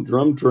recorded some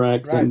drum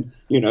tracks. Right. And,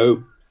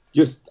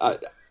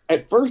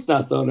 at first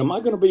I thought, am I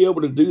going to be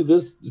able to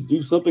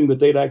do something that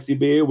they'd actually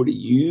be able to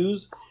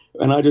use?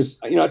 And I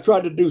just, I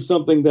tried to do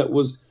something that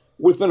was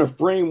within a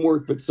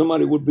framework that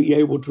somebody would be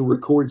able to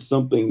record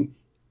something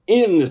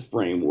in this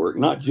framework,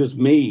 not just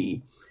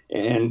me.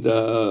 And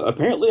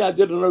apparently I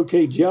did an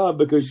okay job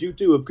because you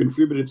two have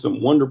contributed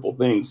some wonderful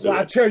things to it.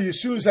 I tell you,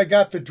 as soon as I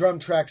got the drum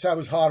tracks, I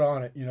was hot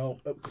on it.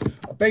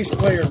 A bass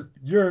player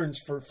yearns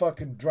for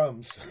fucking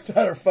drums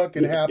that are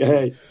fucking happy.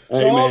 Hey,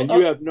 man,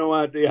 you have no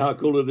idea how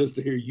cool it is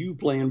to hear you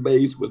playing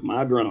bass with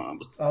my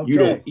drums. Okay. You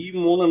don't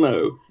even want to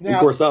know. Now,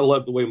 of course, I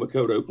love the way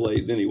Makoto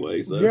plays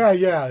anyway. So.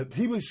 Yeah.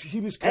 He was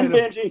kind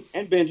of...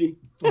 And Benji.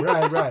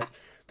 Right.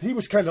 He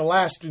was kind of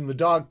last in the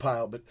dog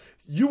pile, but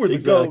you were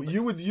the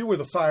you were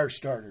the fire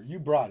starter. You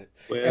brought it.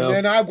 Well, and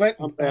then I went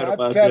and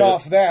I fed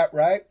off that,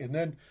 right? And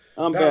then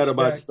I'm bad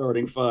about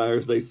starting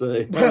fires, they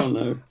say. I don't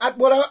know.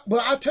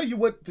 I'll tell you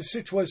what the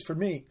situation was for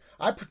me.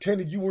 I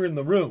pretended you were in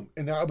the room,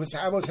 and I was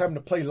having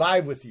to play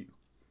live with you,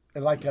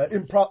 and like an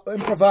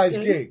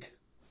improvised gig.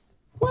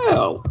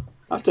 Well,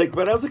 I take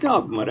that as a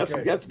compliment.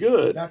 Okay. That's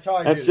good. That's how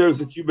I That shows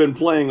that you've been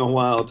playing a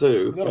while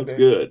too. That's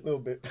good. A little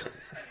bit.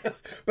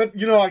 But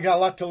I got a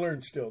lot to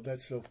learn still.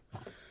 That's so.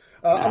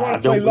 I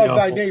want to play "Love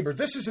Thy Neighbor."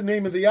 This is the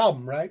name of the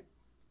album, right?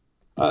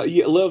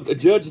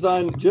 Judge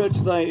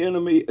thy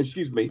enemy.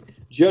 Excuse me.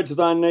 Judge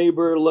thy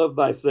neighbor. Love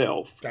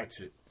thyself.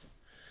 That's it.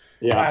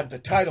 Yeah. God, the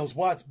title's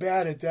what's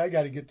bad at that. I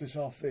got to get this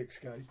all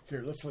fixed, guys.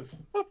 Here, let's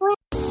listen.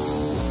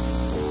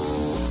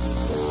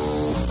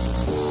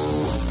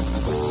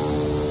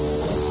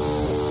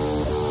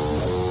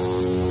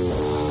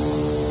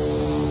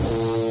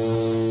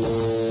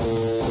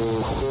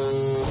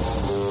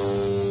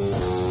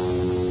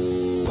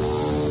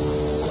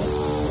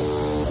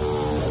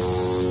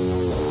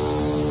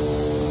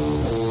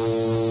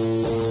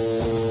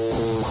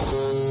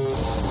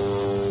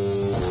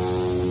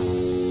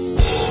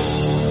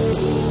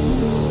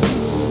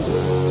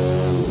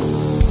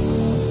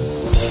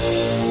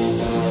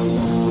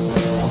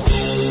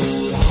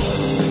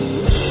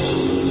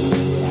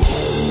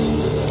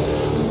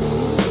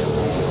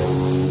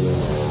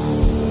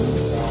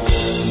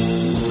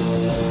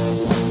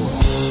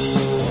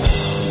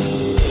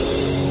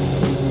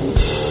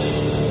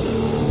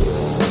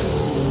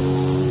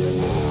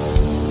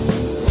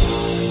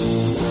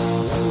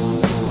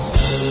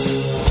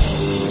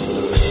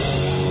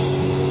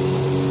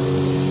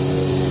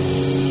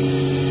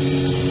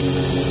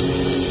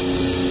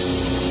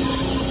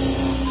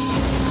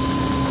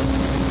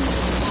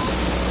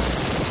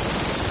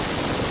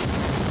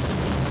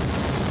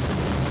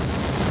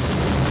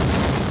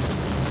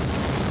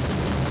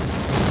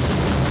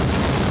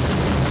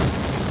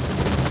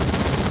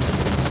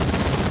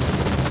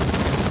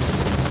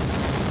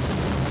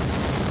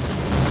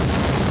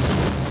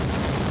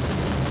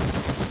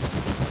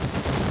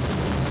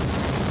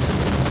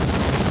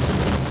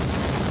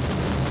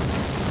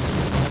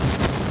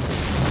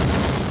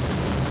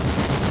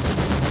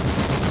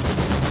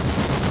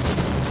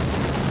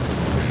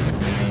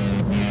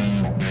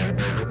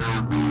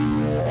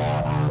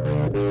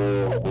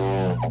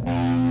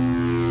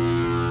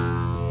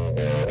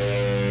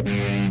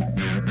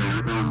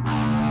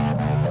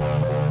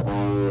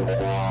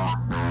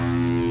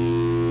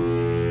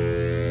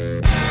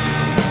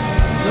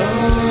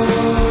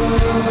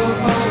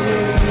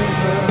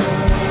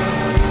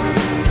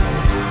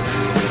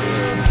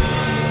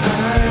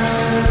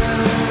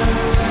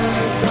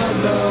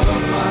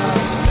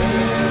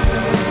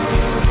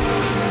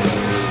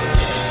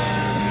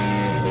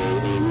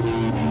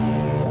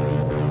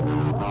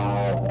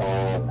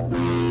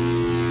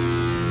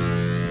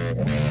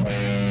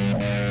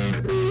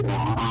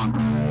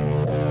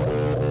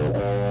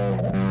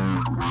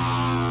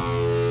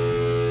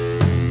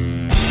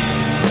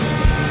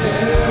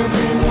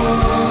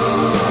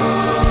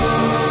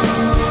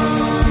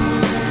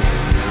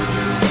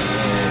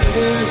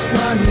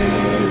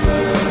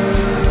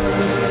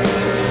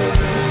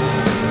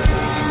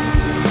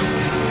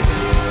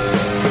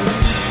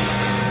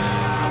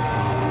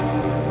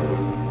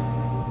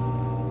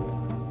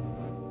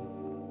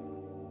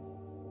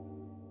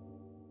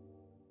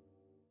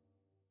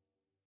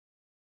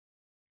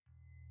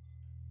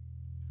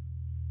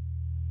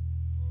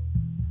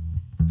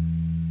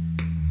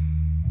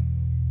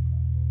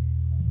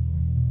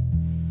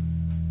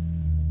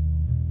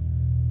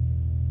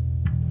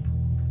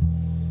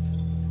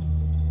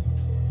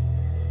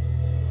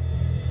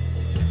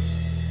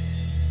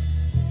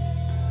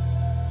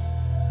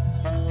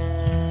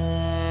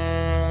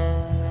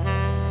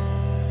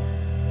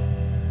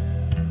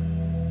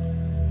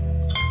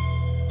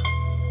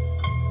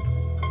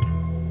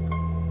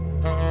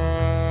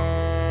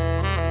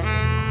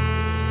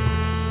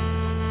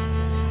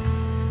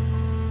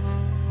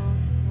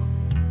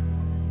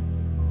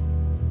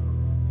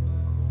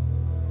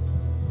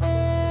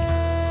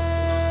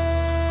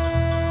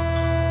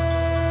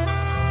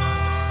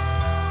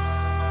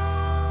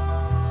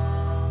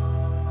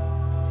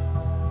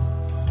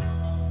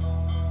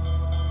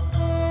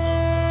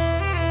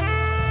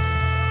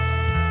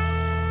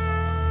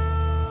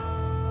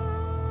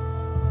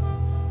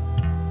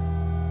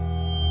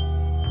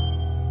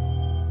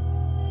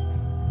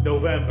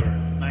 November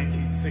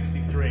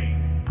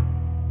 1963.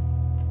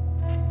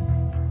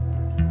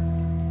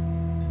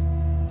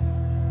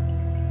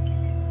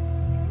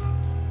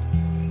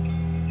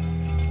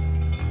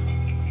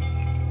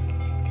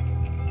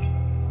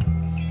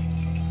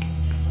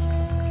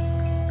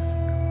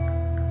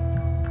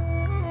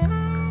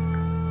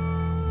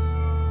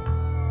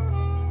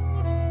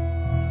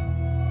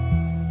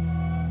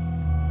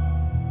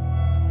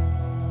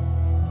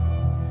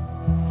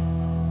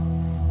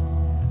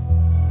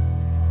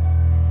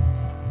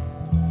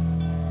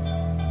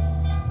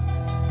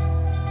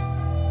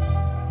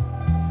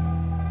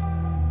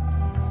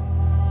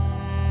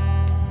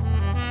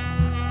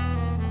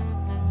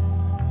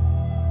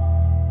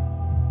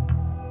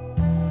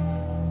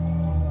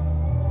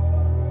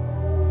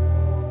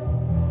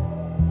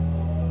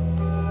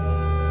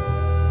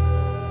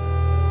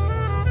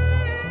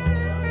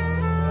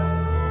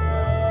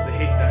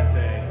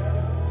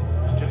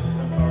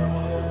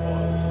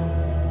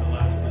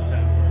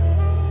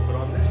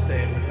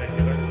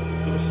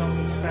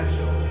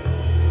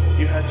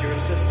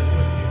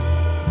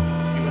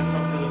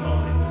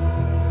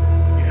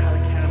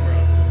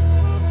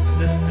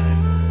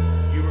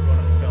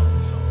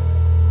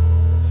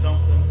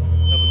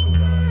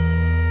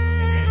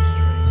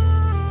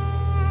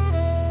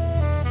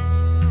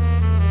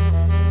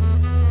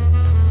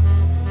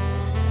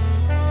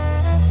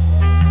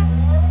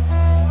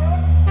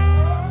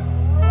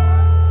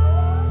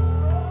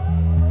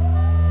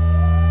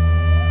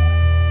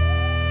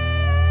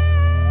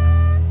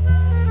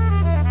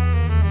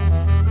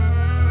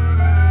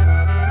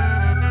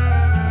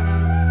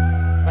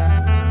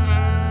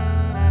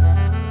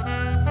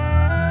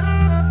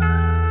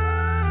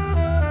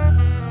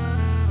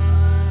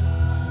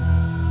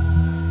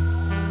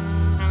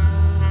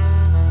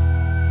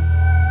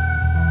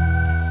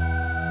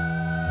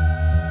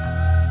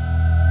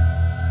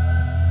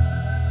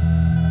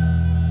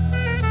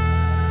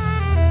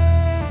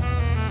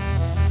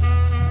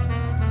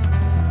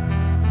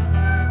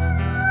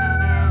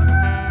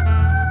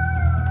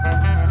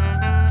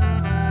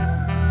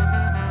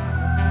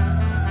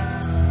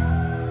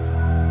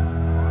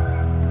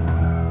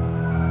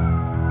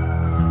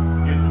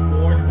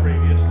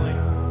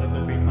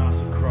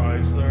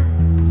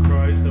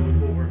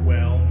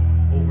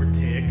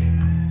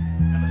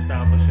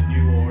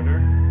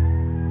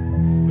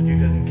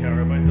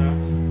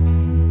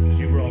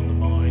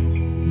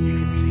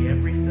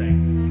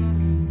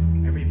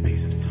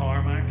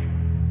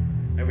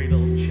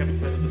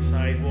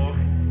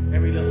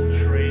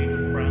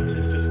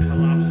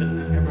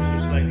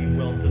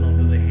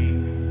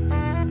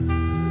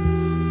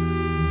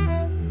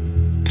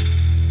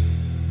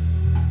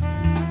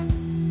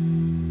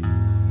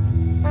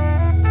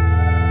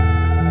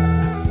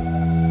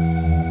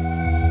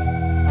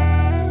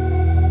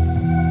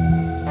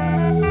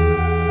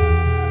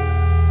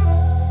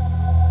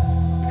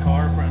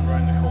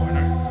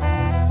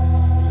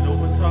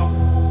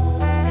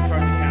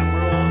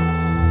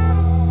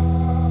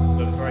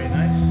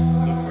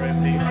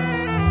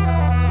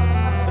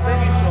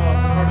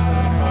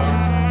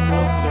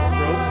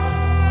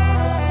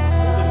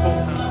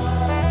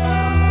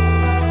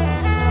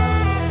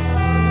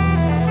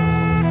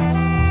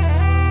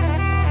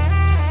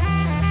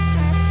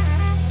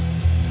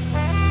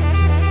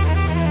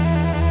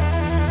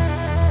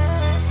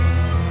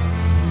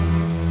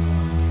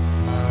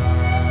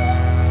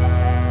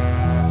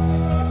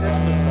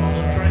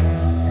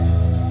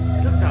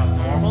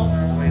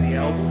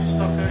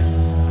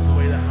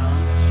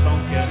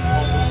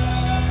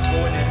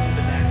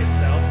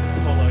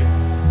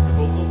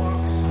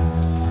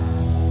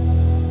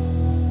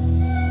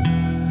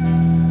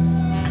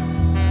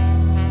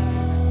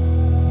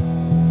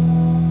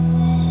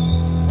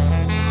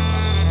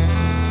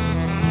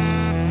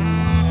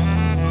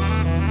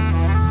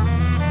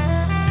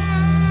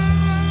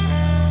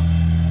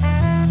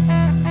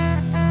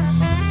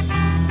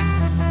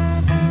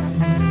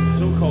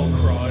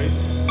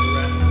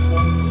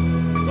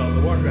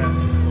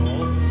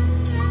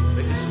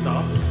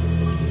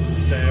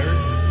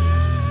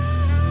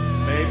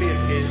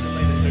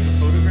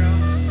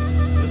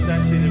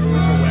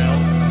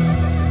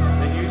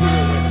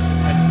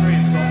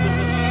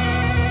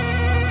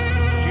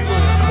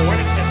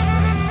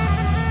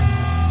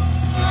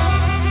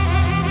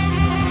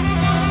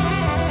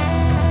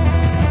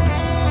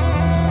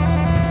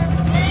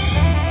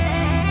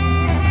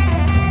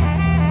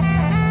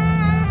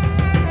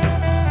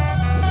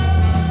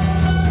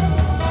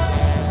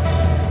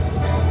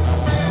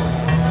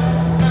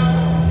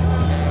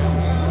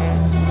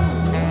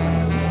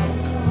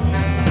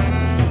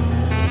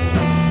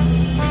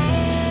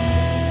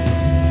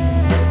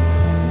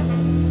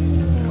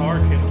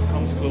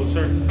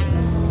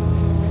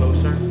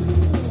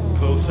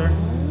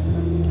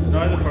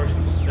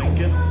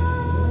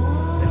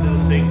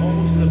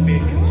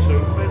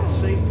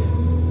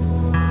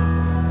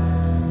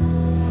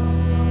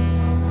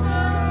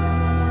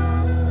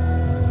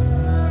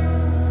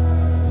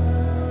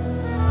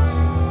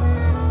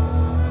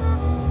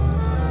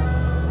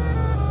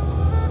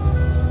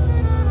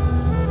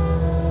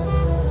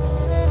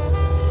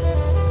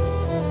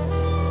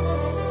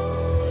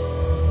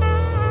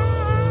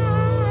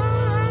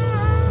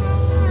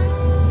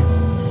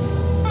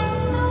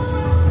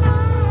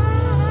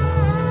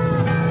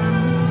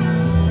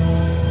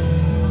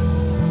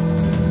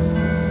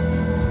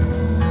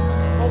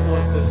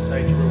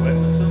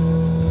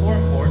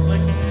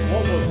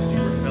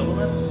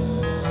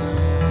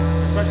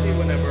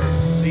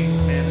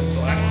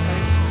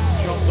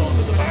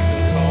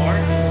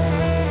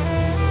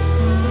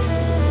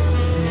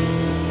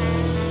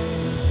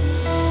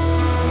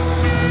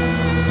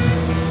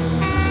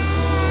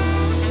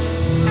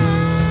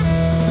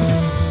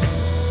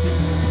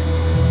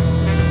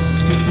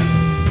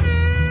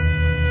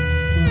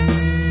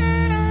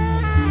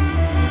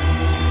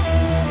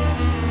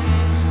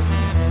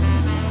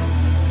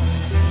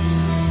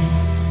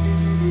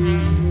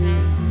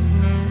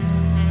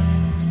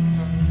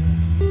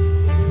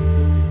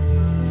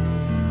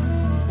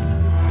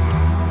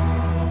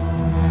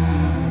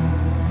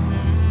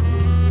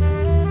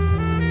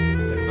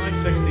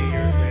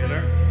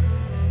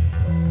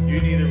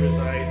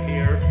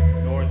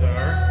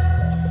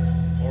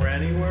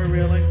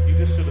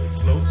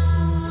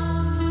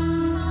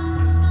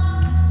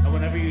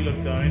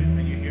 down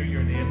and you hear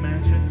your name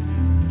mentioned,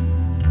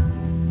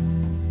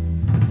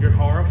 you're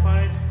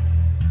horrified.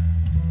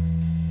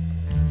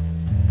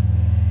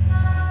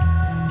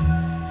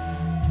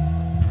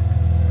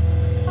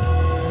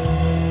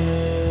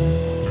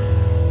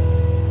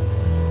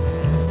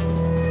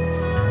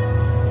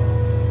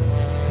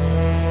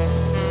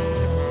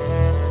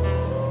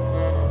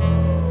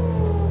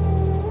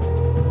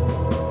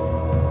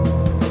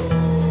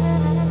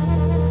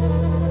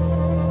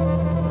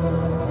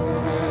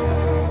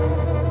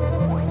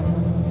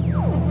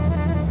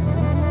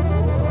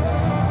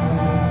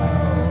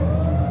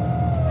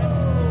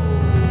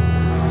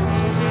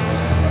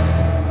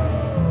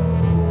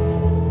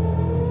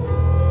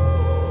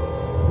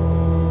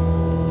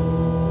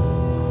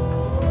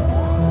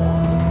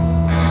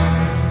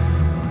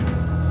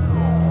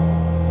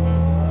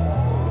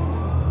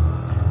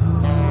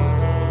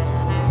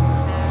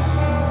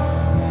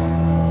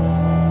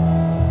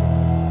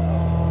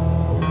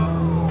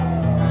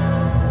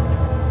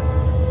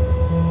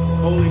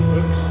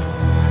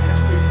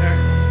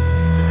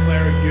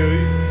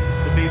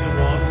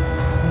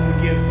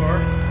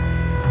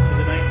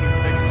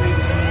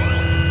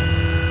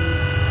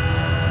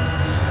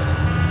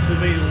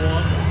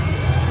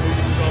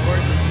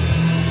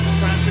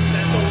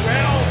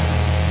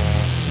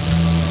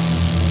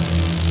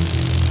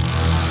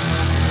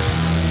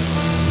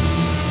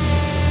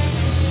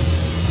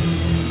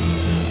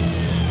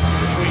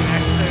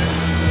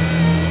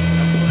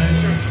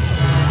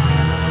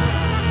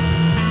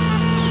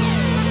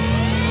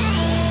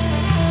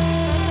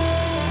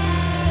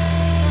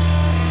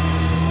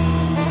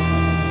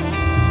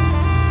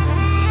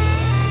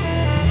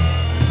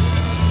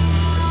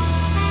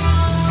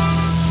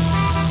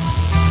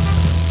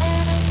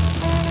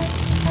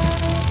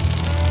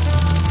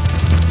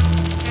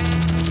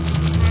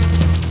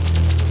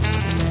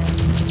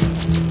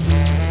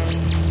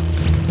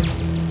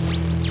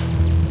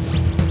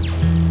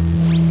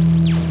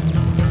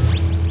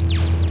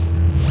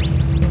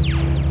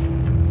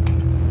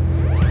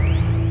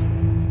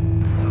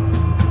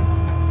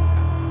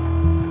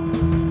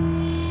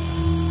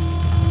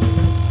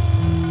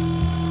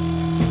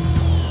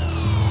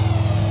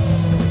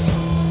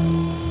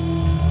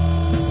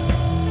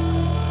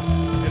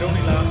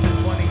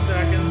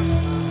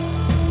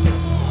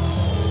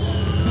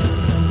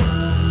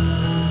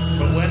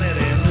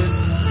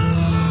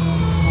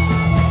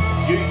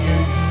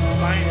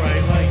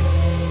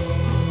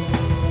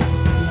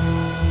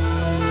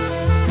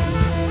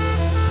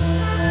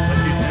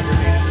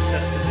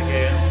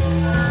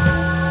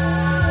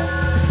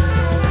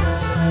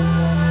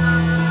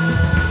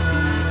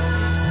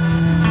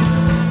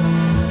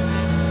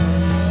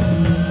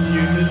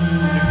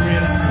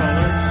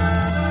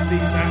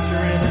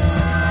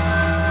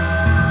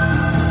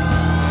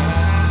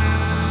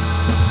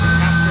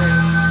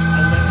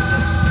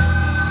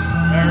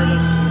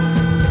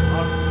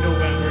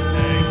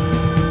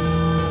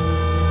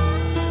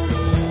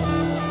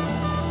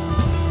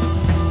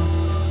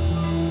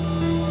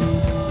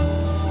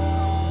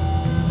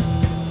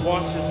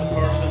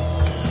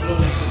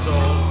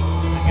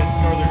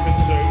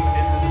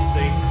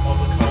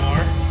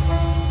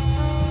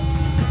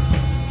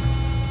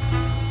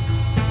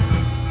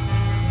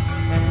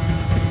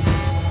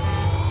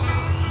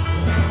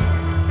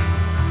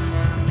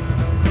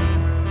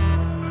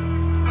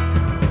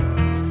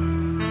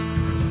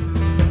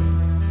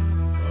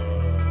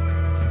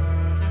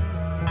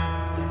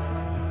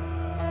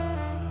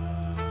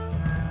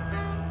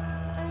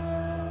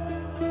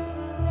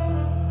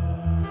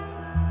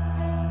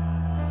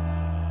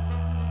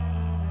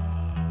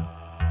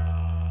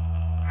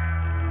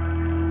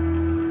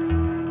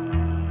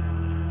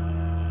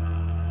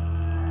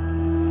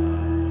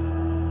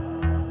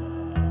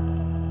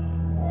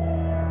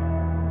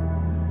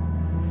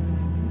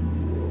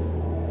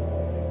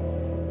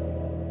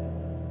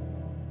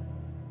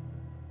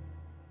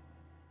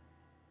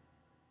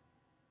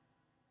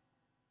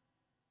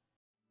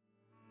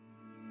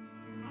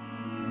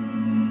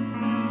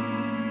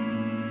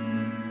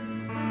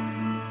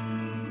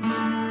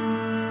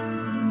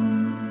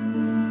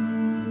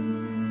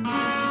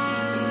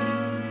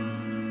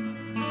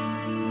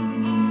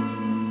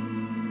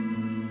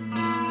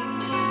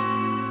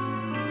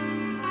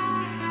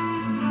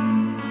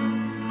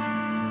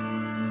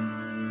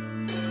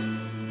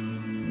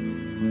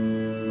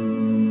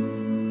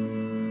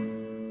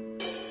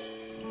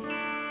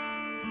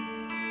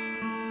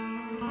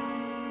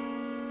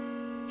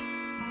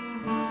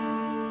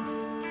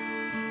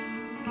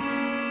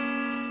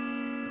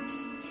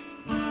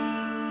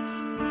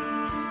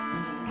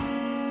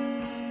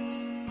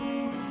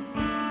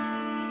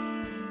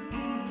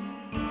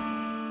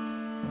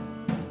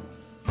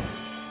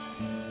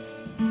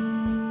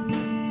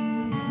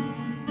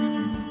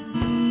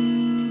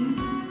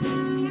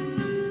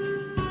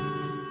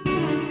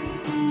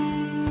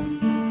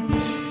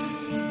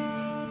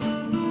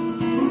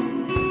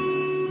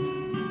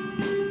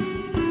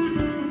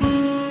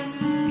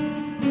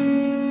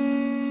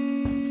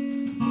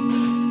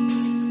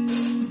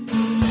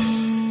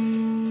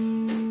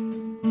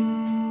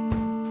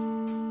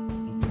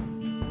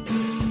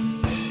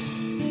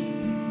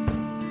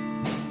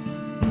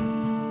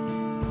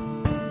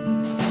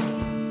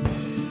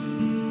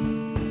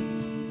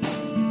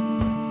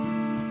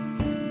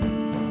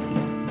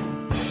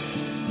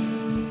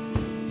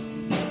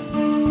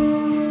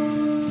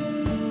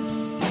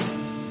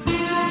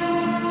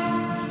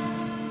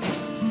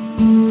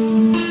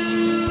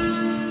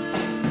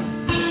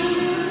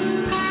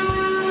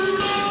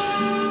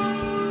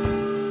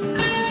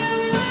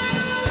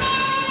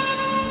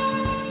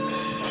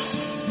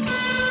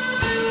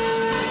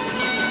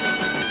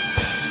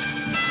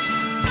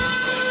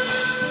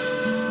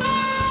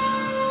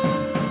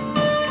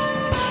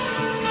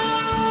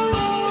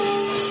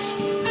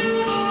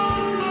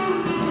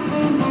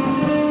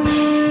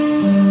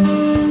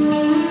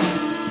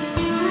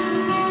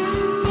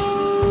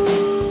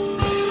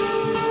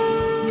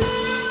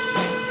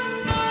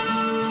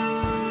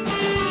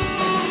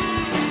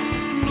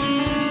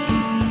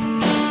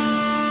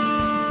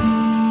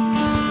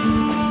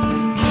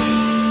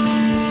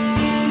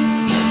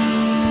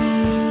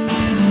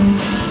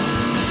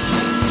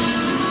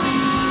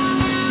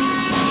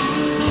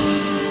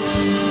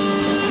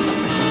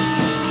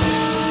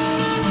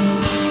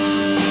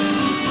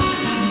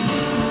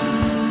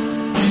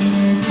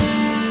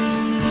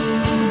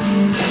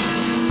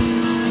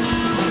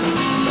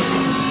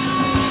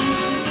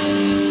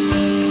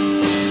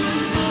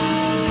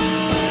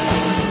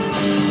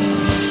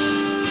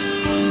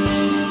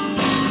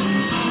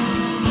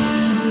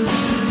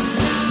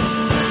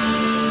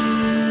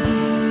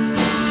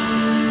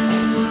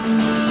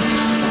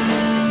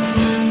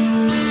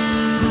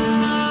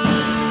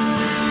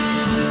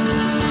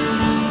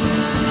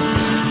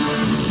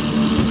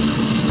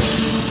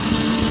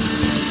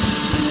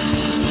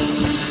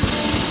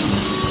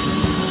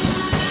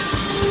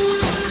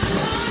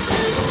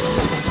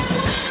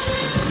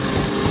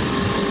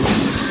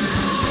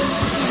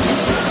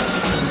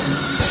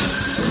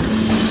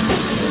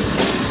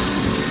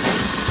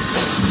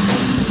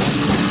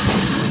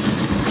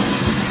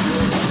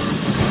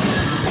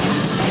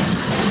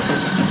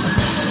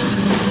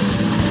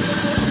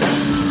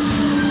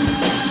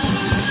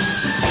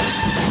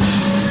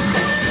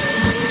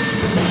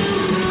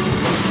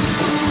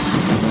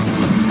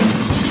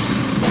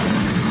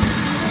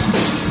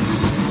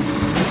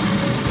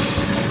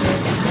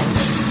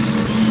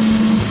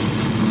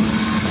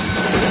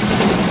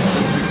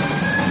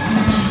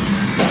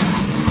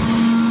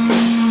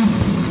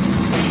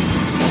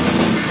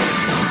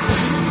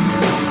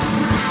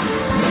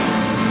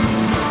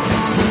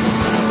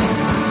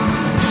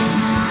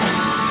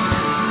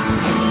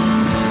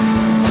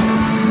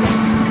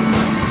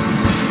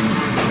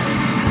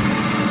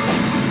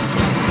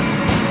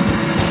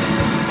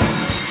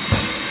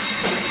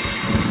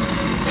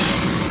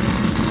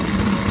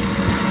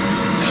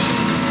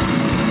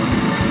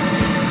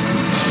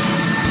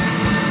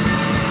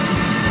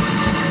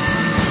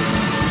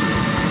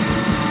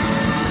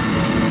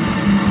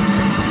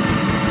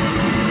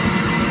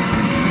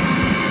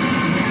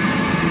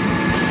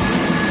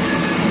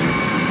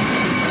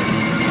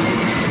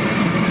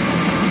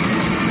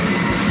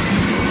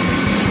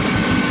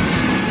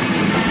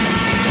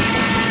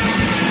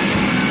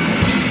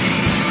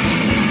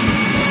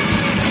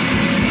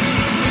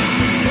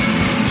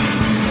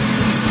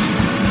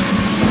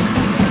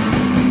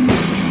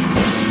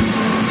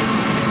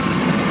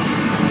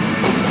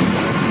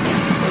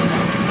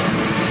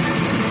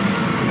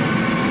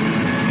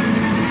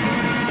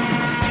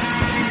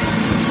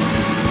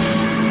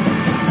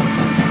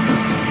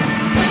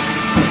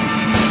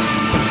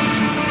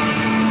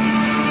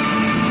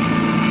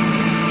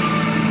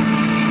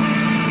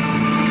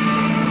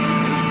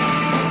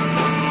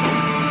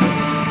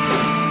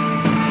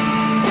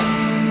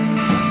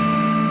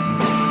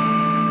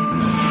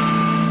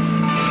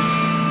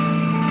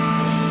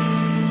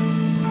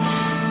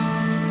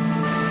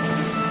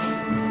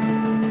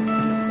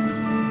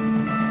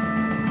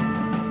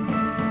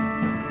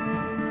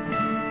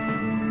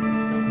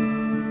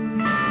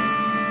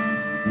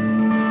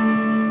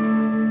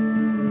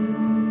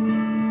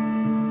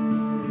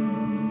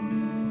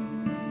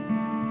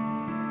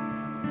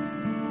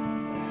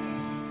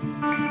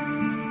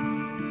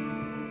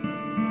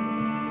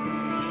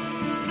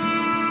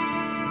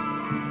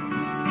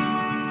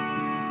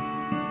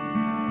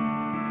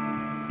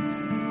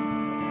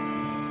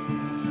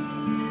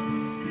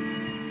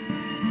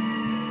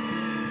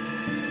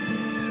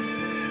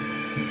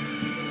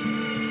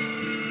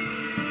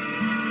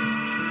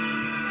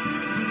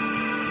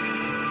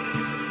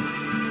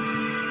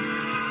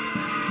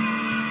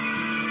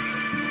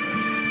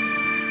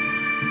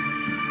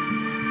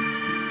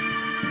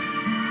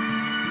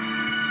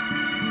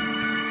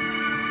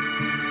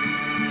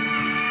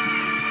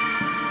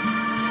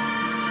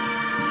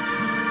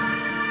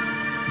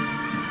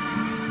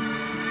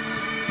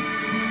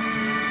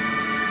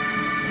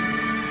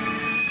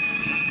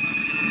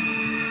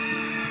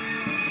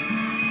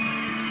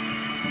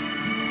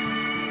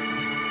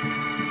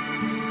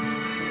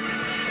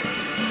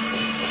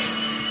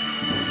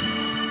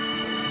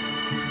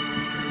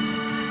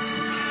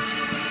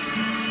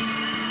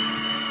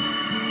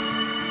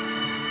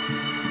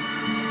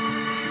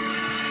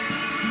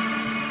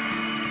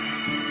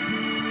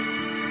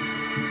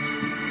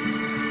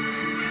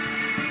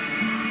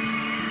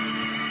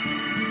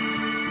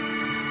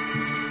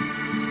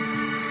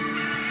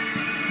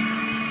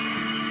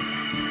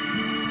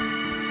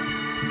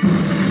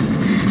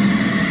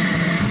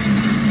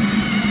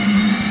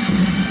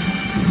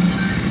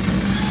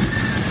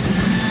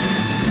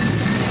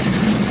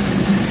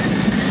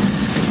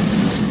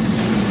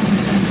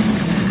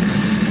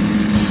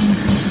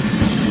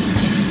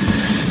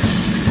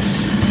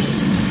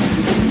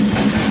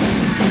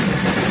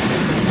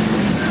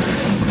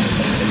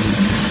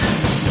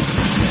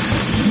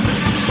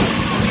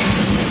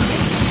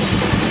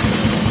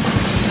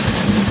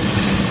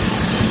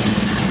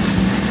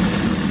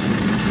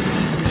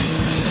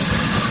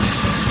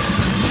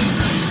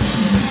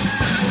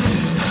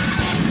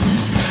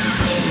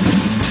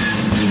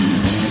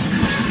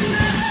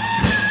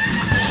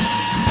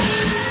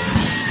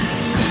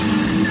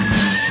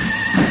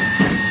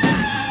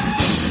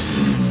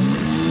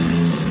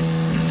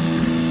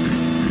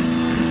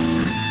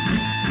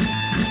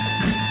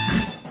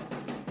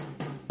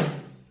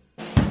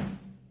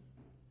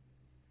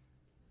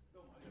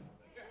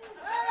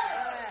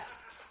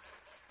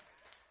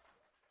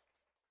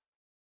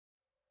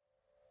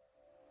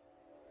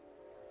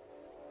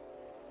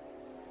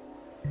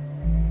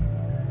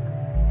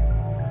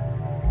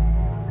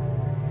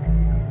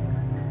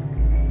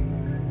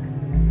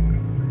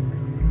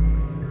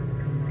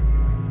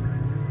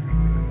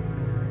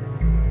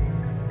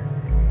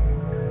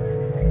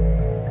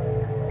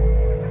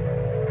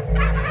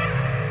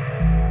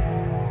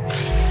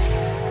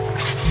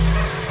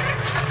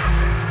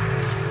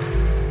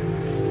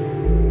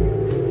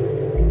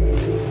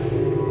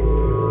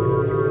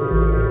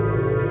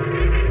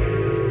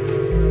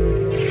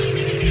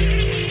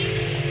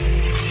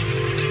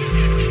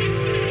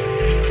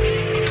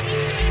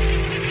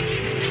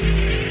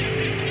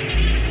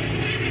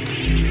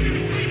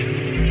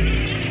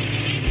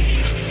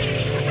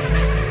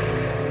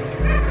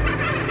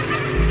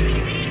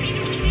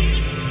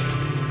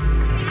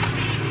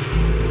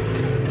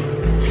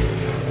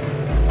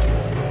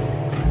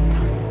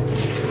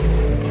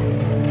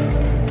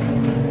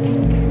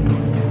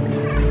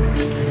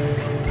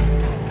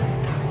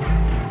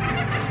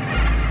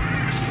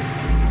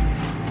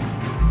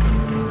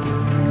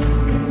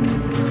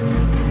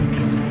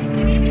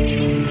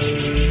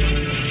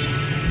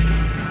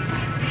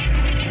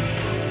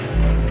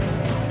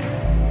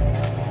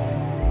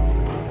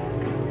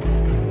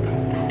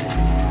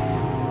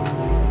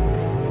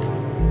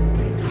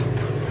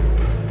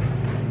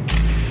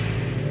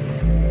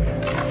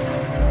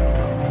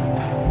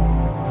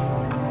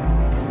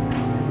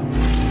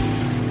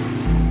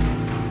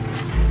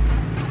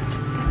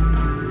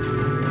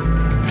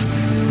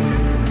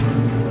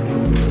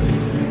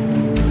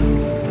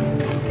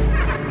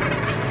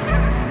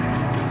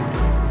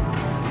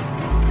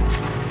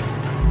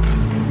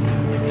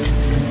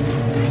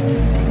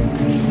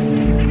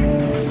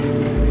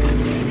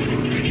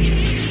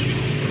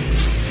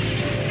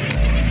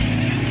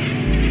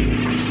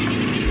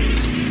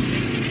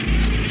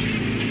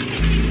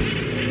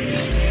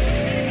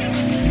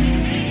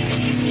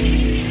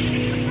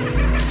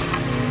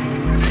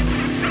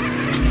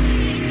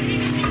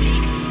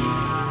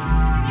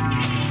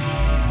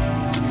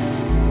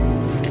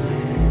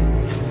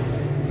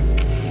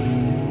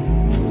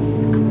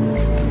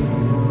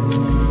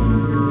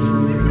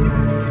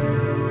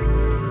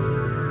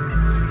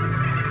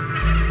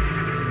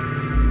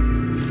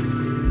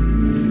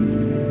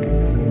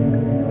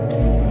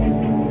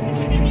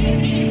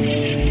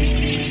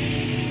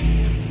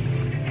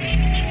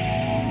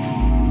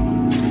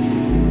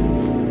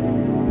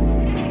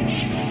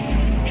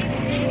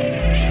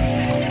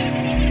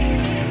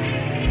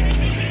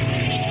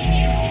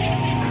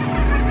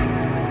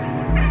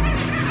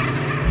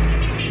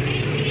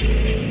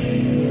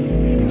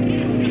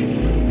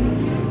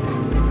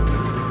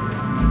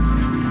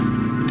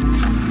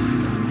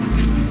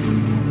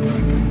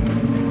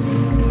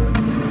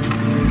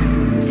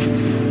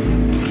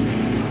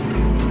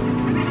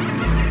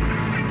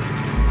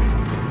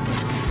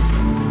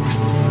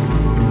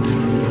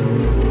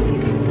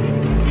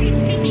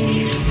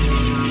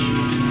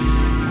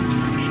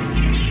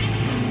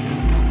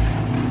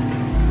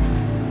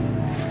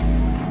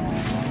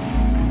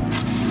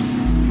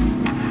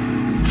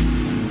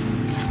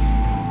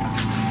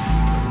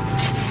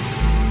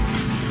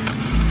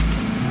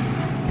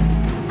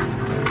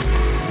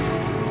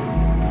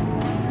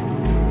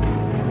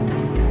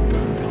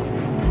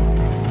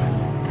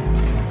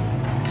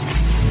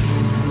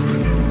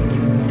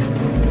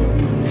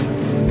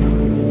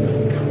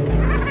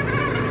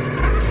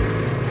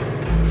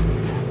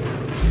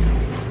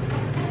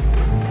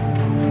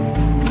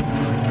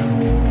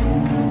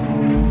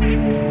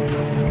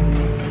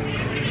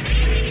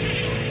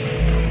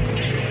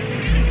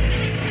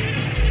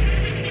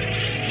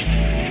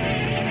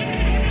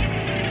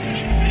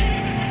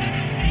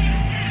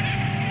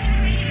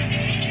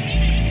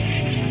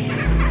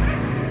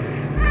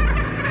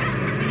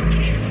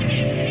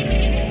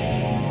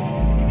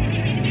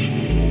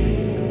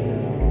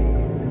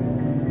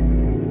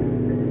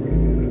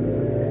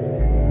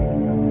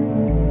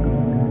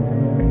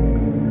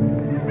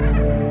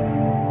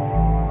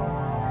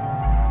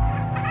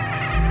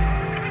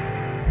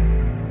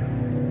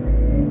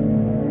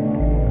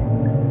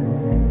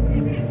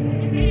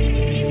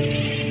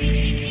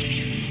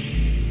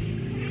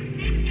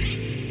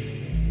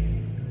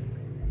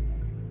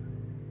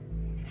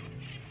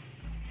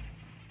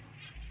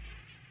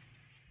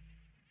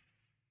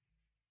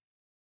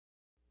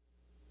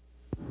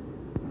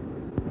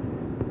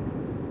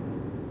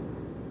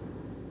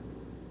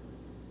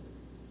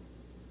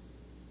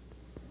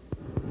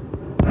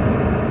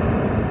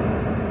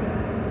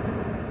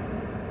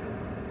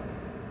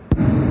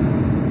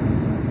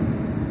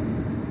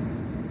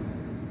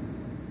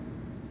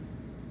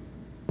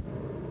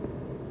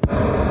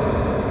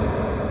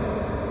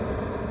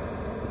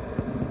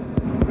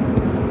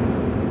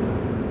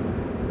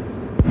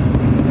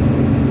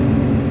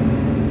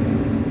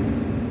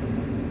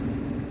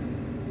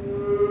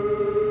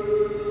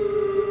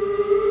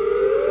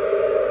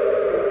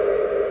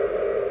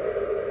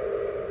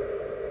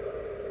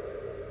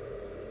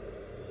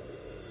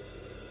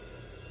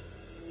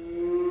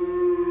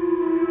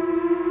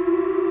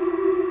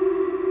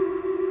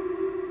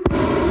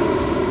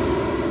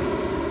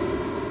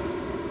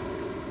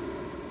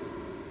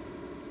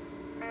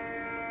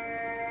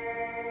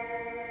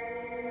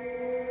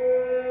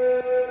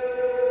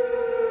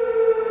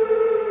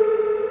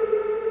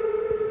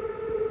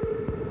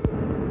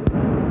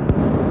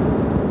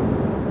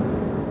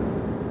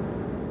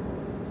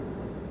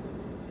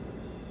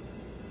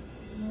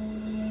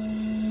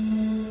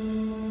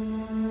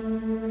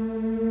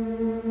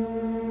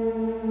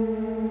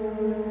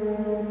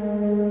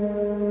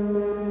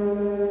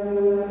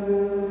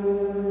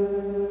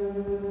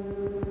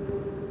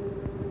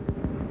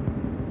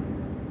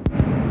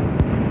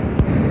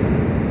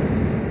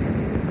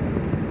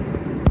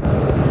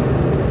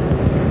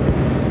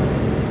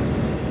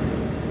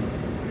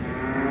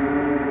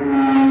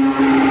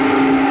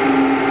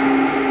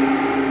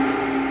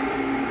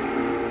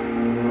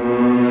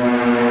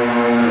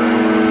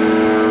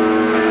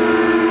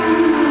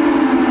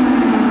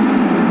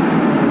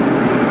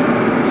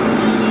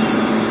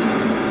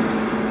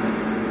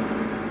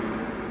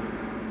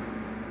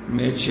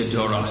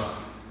 Chidora,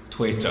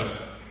 Twitter.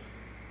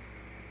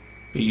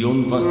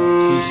 Beyond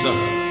Twisa,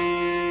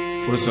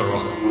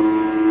 Fusara.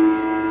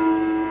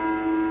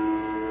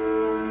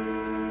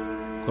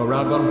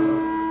 Korava,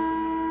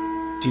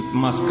 Tip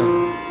Maska,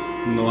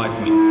 no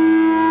admin.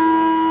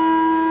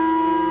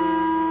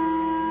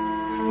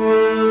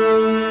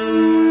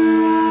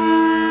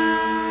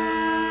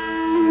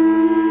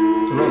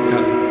 Troka,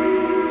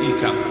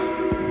 Ikaf,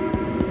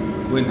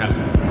 Gwynhap,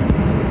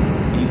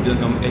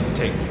 Idenum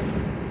Edtake.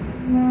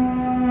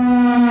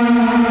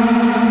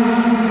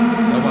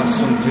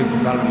 Suntit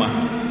Valma,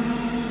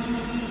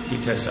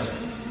 Itessa,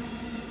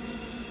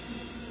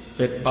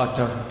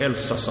 Vetbata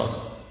Elsason,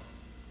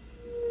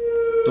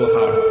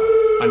 Dohar,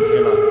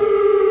 Angela,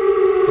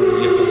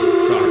 Parieta,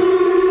 Sar.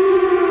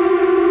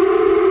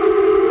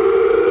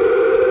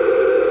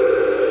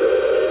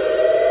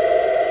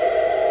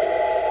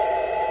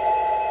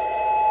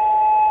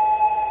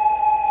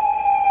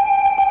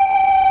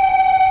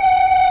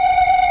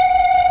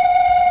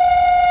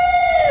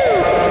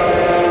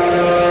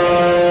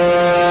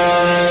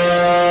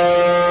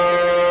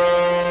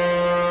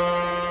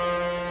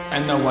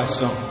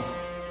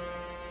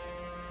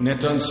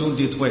 Netan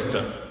sundi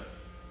Twitter,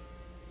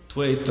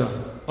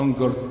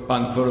 Ungur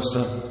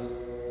Banversa,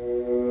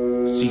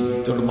 Si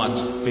Durmat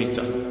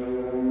Veta,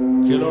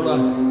 Kilora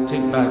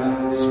Tikbat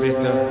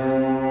Sveta,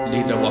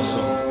 Lida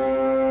Wasso,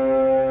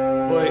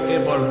 Boy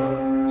Ever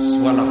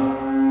Swalla,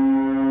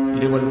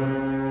 Level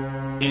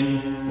In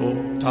O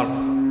Tarp,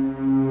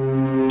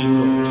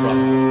 Eco Trap,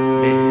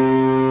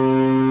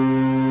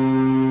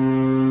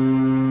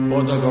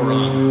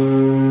 Bodagoran.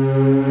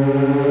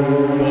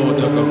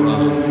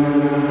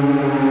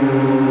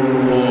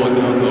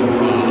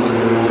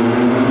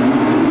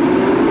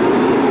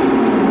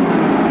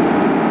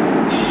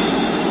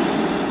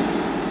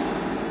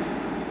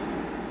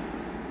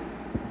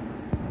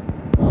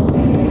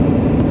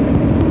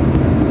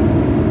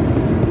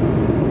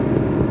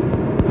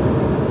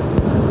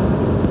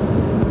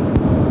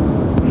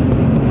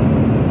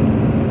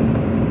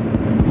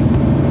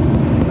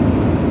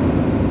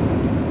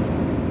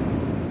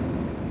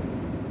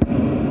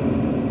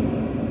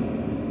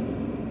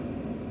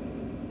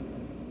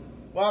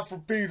 For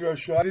Pedro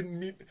Show. I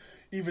didn't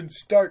even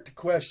start to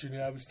question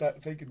it. I was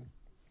thinking,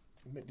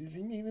 is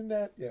he meaning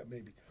that? Yeah,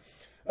 maybe.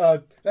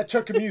 That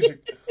chunk of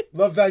music,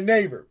 Love Thy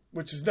Neighbor,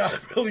 which is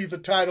not really the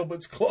title, but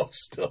it's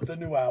close to the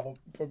new album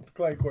from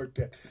Clang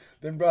Quartet.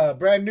 Then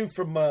brand new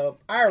from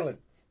Ireland,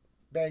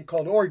 band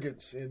called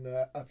Organs, and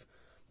I've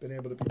been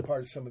able to be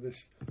part of some of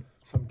this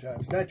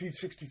sometimes.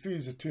 1963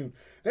 is a tune.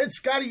 Then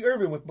Scotty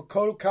Irving with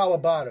Makoto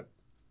Kawabata.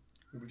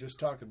 We were just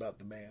talking about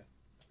the man.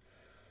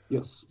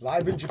 Yes.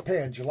 Live in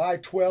Japan, July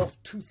 12th,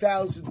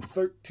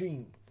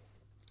 2013.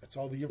 That's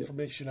all the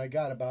information I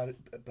got about it.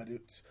 But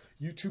it's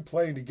you two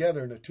playing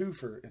together in a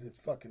twofer, and it's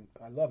fucking,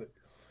 I love it.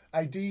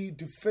 Idee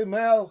du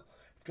Femelle,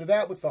 after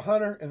that with the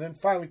Hunter, and then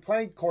finally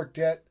Clang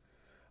Quartet,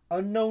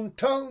 Unknown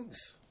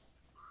Tongues.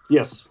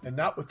 Yes. And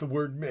not with the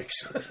word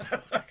mix.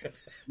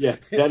 Yeah,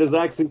 that is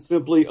actually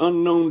simply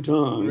Unknown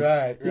Tongues.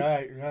 Right.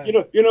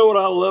 You know what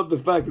I love? The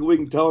fact that we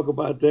can talk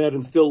about that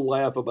and still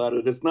laugh about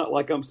it. It's not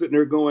like I'm sitting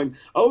there going,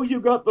 "Oh, you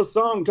got the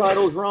song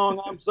titles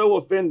wrong. I'm so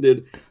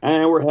offended."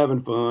 And we're having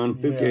fun.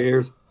 Who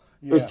cares?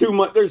 Yeah.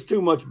 There's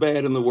too much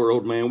bad in the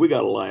world, man. We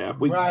got to laugh.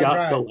 We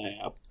got to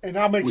laugh. And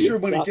I'll make sure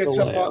when it gets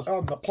up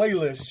on the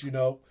playlist,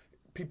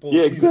 people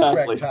see the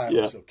correct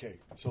titles. Okay.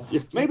 So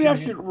maybe I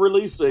should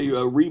release a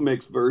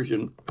remix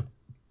version.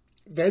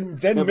 Then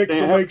mix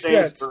will make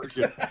sense.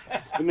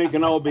 And they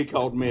can all be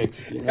called mix.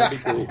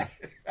 That'd be cool.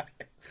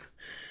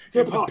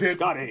 Hip hop,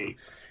 Scotty.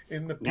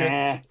 In the pit.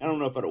 Nah, I don't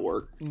know if it'll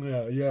work.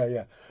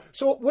 Yeah.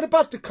 So what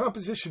about the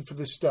composition for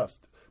this stuff?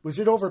 Was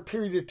it over a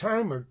period of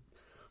time, or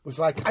was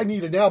like, I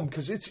need an album?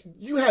 Because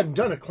you hadn't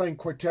done a Clang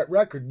Quartet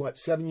record,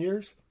 7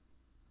 years?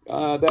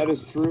 That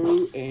is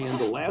true, and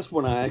the last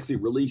one I actually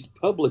released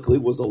publicly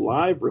was a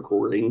live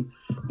recording.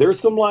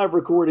 There's some live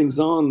recordings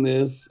on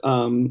this,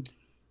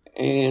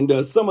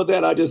 and some of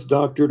that I just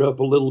doctored up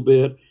a little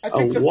bit. I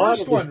think the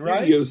first one,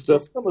 right?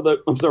 Stuff. Some of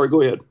the. I'm sorry.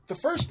 Go ahead. The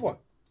first one.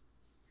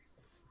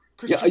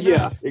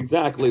 Yeah,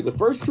 exactly. The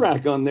first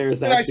track on there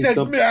is actually.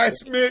 And I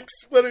said, mix.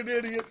 What an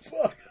idiot!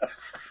 Fuck.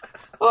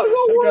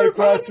 I gotta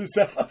cross this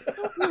out.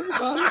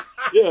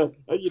 Yeah,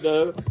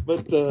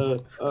 but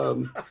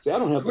see, I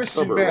don't have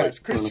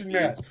Christian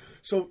Mass.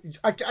 So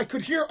I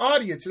could hear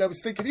audience, and I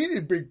was thinking he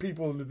didn't bring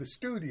people into the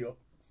studio.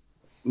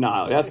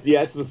 No, that's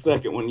the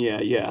second one.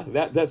 Yeah.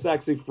 That's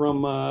actually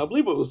from I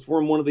believe it was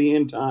from one of the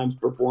End Times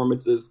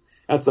performances.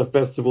 That's a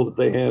festival that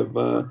they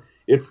have.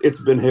 It's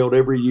been held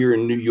every year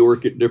in New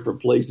York at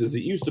different places.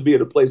 It used to be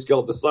at a place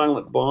called the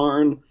Silent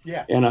Barn.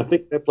 Yeah. And I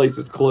think that place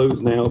is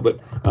closed now. But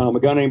a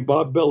guy named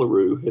Bob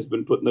Bellarue has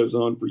been putting those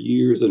on for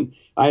years, and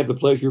I had the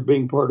pleasure of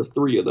being part of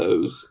 3 of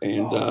those.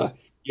 And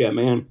yeah,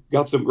 man,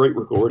 got some great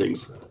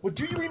recordings. Well,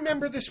 do you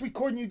remember this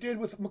recording you did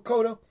with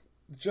Makoto?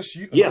 Just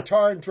you, yes.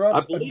 Guitar and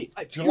drums? I believe,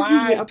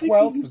 July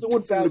 12th, the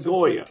one from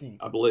Nagoya,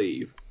 I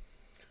believe.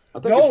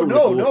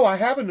 No, I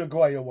have a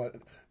Nagoya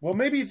one. Well,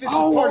 maybe this is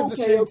part of the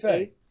same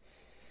thing.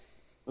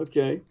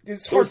 Okay.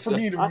 It's hard for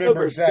me to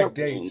remember exact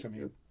dates. I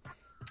mean,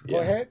 go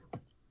ahead.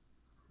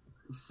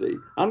 Let's see.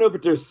 I know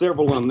that there's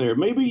several on there.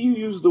 Maybe you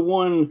use the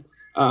one.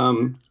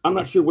 I'm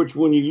not sure which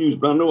one you use,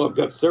 but I know I've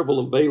got several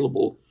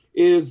available.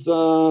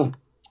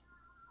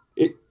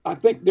 I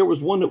think there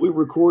was one that we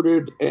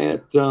recorded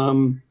at.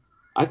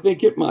 I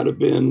think it might have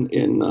been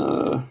in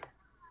a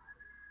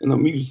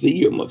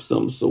museum of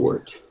some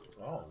sort.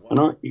 Oh, wow. An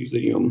art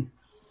museum.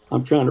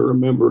 I'm trying to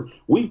remember.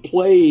 We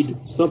played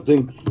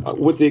something,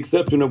 with the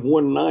exception of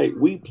one night.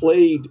 We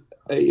played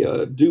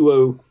a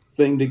duo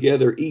thing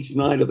together each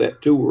night of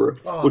that tour,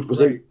 which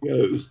was 8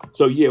 shows.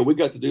 So yeah, we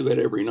got to do that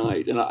every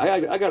night. And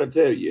I got to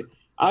tell you,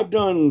 I've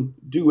done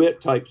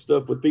duet type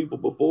stuff with people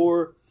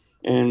before,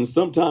 and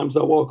sometimes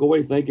I walk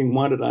away thinking,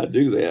 why did I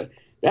do that?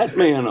 That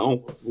man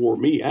almost wore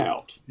me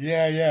out.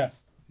 Yeah.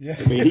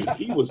 I mean,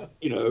 he was,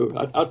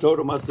 I told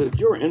him, I said,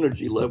 your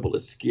energy level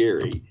is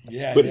scary.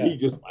 Yeah. But he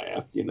just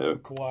laughed,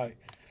 Why?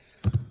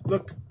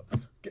 Look,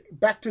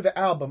 back to the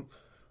album.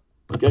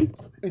 Okay.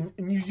 And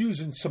you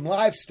using some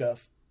live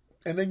stuff,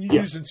 and then you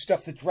using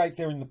stuff that's right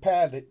there in the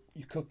pad that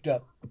you cooked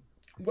up.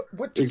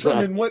 What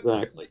determined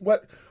exactly.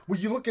 What were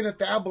you looking at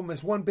the album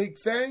as one big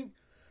thing?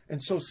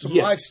 And so some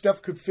live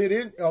stuff could fit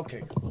in?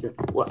 Okay.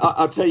 Well,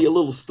 I'll tell you a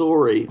little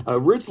story.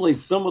 Originally,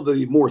 some of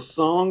the more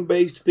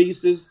song-based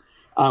pieces,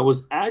 I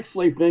was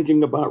actually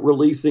thinking about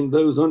releasing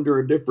those under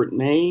a different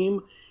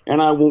name,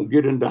 and I won't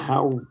get into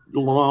how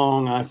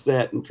long I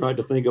sat and tried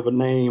to think of a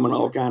name and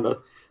all kind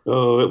of,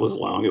 it was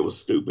long, it was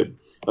stupid.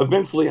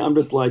 Eventually, I'm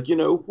just like,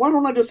 why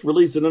don't I just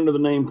release it under the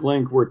name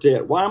Clang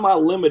Quartet? Why am I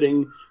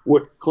limiting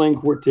what Clang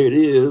Quartet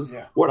is?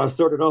 Yeah. What I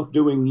started off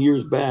doing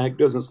years back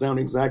doesn't sound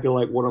exactly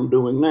like what I'm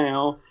doing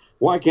now.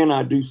 Why can't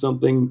I do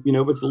something,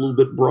 that's a little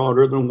bit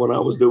broader than what I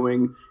was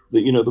doing,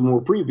 the more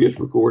previous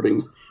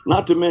recordings?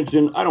 Not to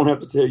mention, I don't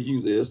have to tell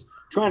you this,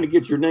 trying to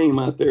get your name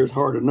out there is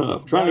hard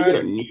enough. Trying to get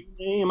a new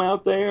name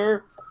out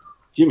there,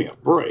 give me a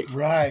break.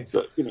 Right.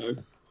 So,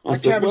 I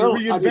said, having to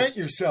reinvent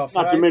yourself,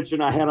 Not to mention,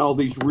 I had all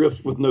these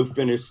riffs with no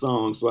finished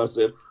songs. So I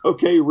said,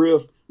 okay,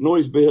 riff,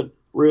 noise bit,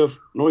 riff,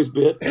 noise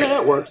bit. Yeah,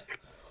 that works.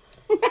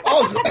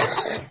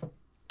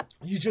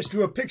 You just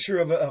drew a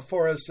picture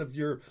for us of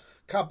your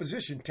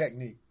composition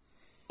technique.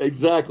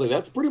 Exactly.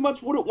 That's pretty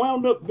much what it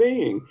wound up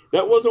being.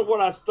 That wasn't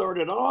what I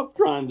started off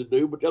trying to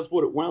do, but that's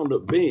what it wound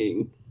up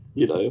being,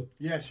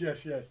 Yes.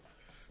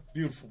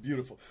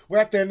 Beautiful. We're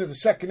at the end of the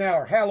second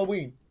hour.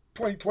 Halloween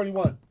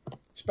 2021.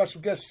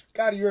 Special guest,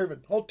 Scotty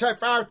Irving. Hold tight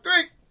for hour 3.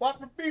 Watch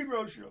the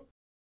Pedro Show.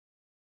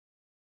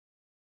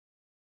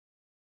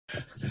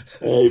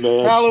 Hey,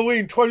 man.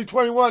 Halloween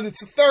 2021.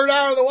 It's the third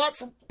hour of the Watt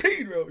from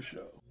Pedro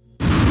Show.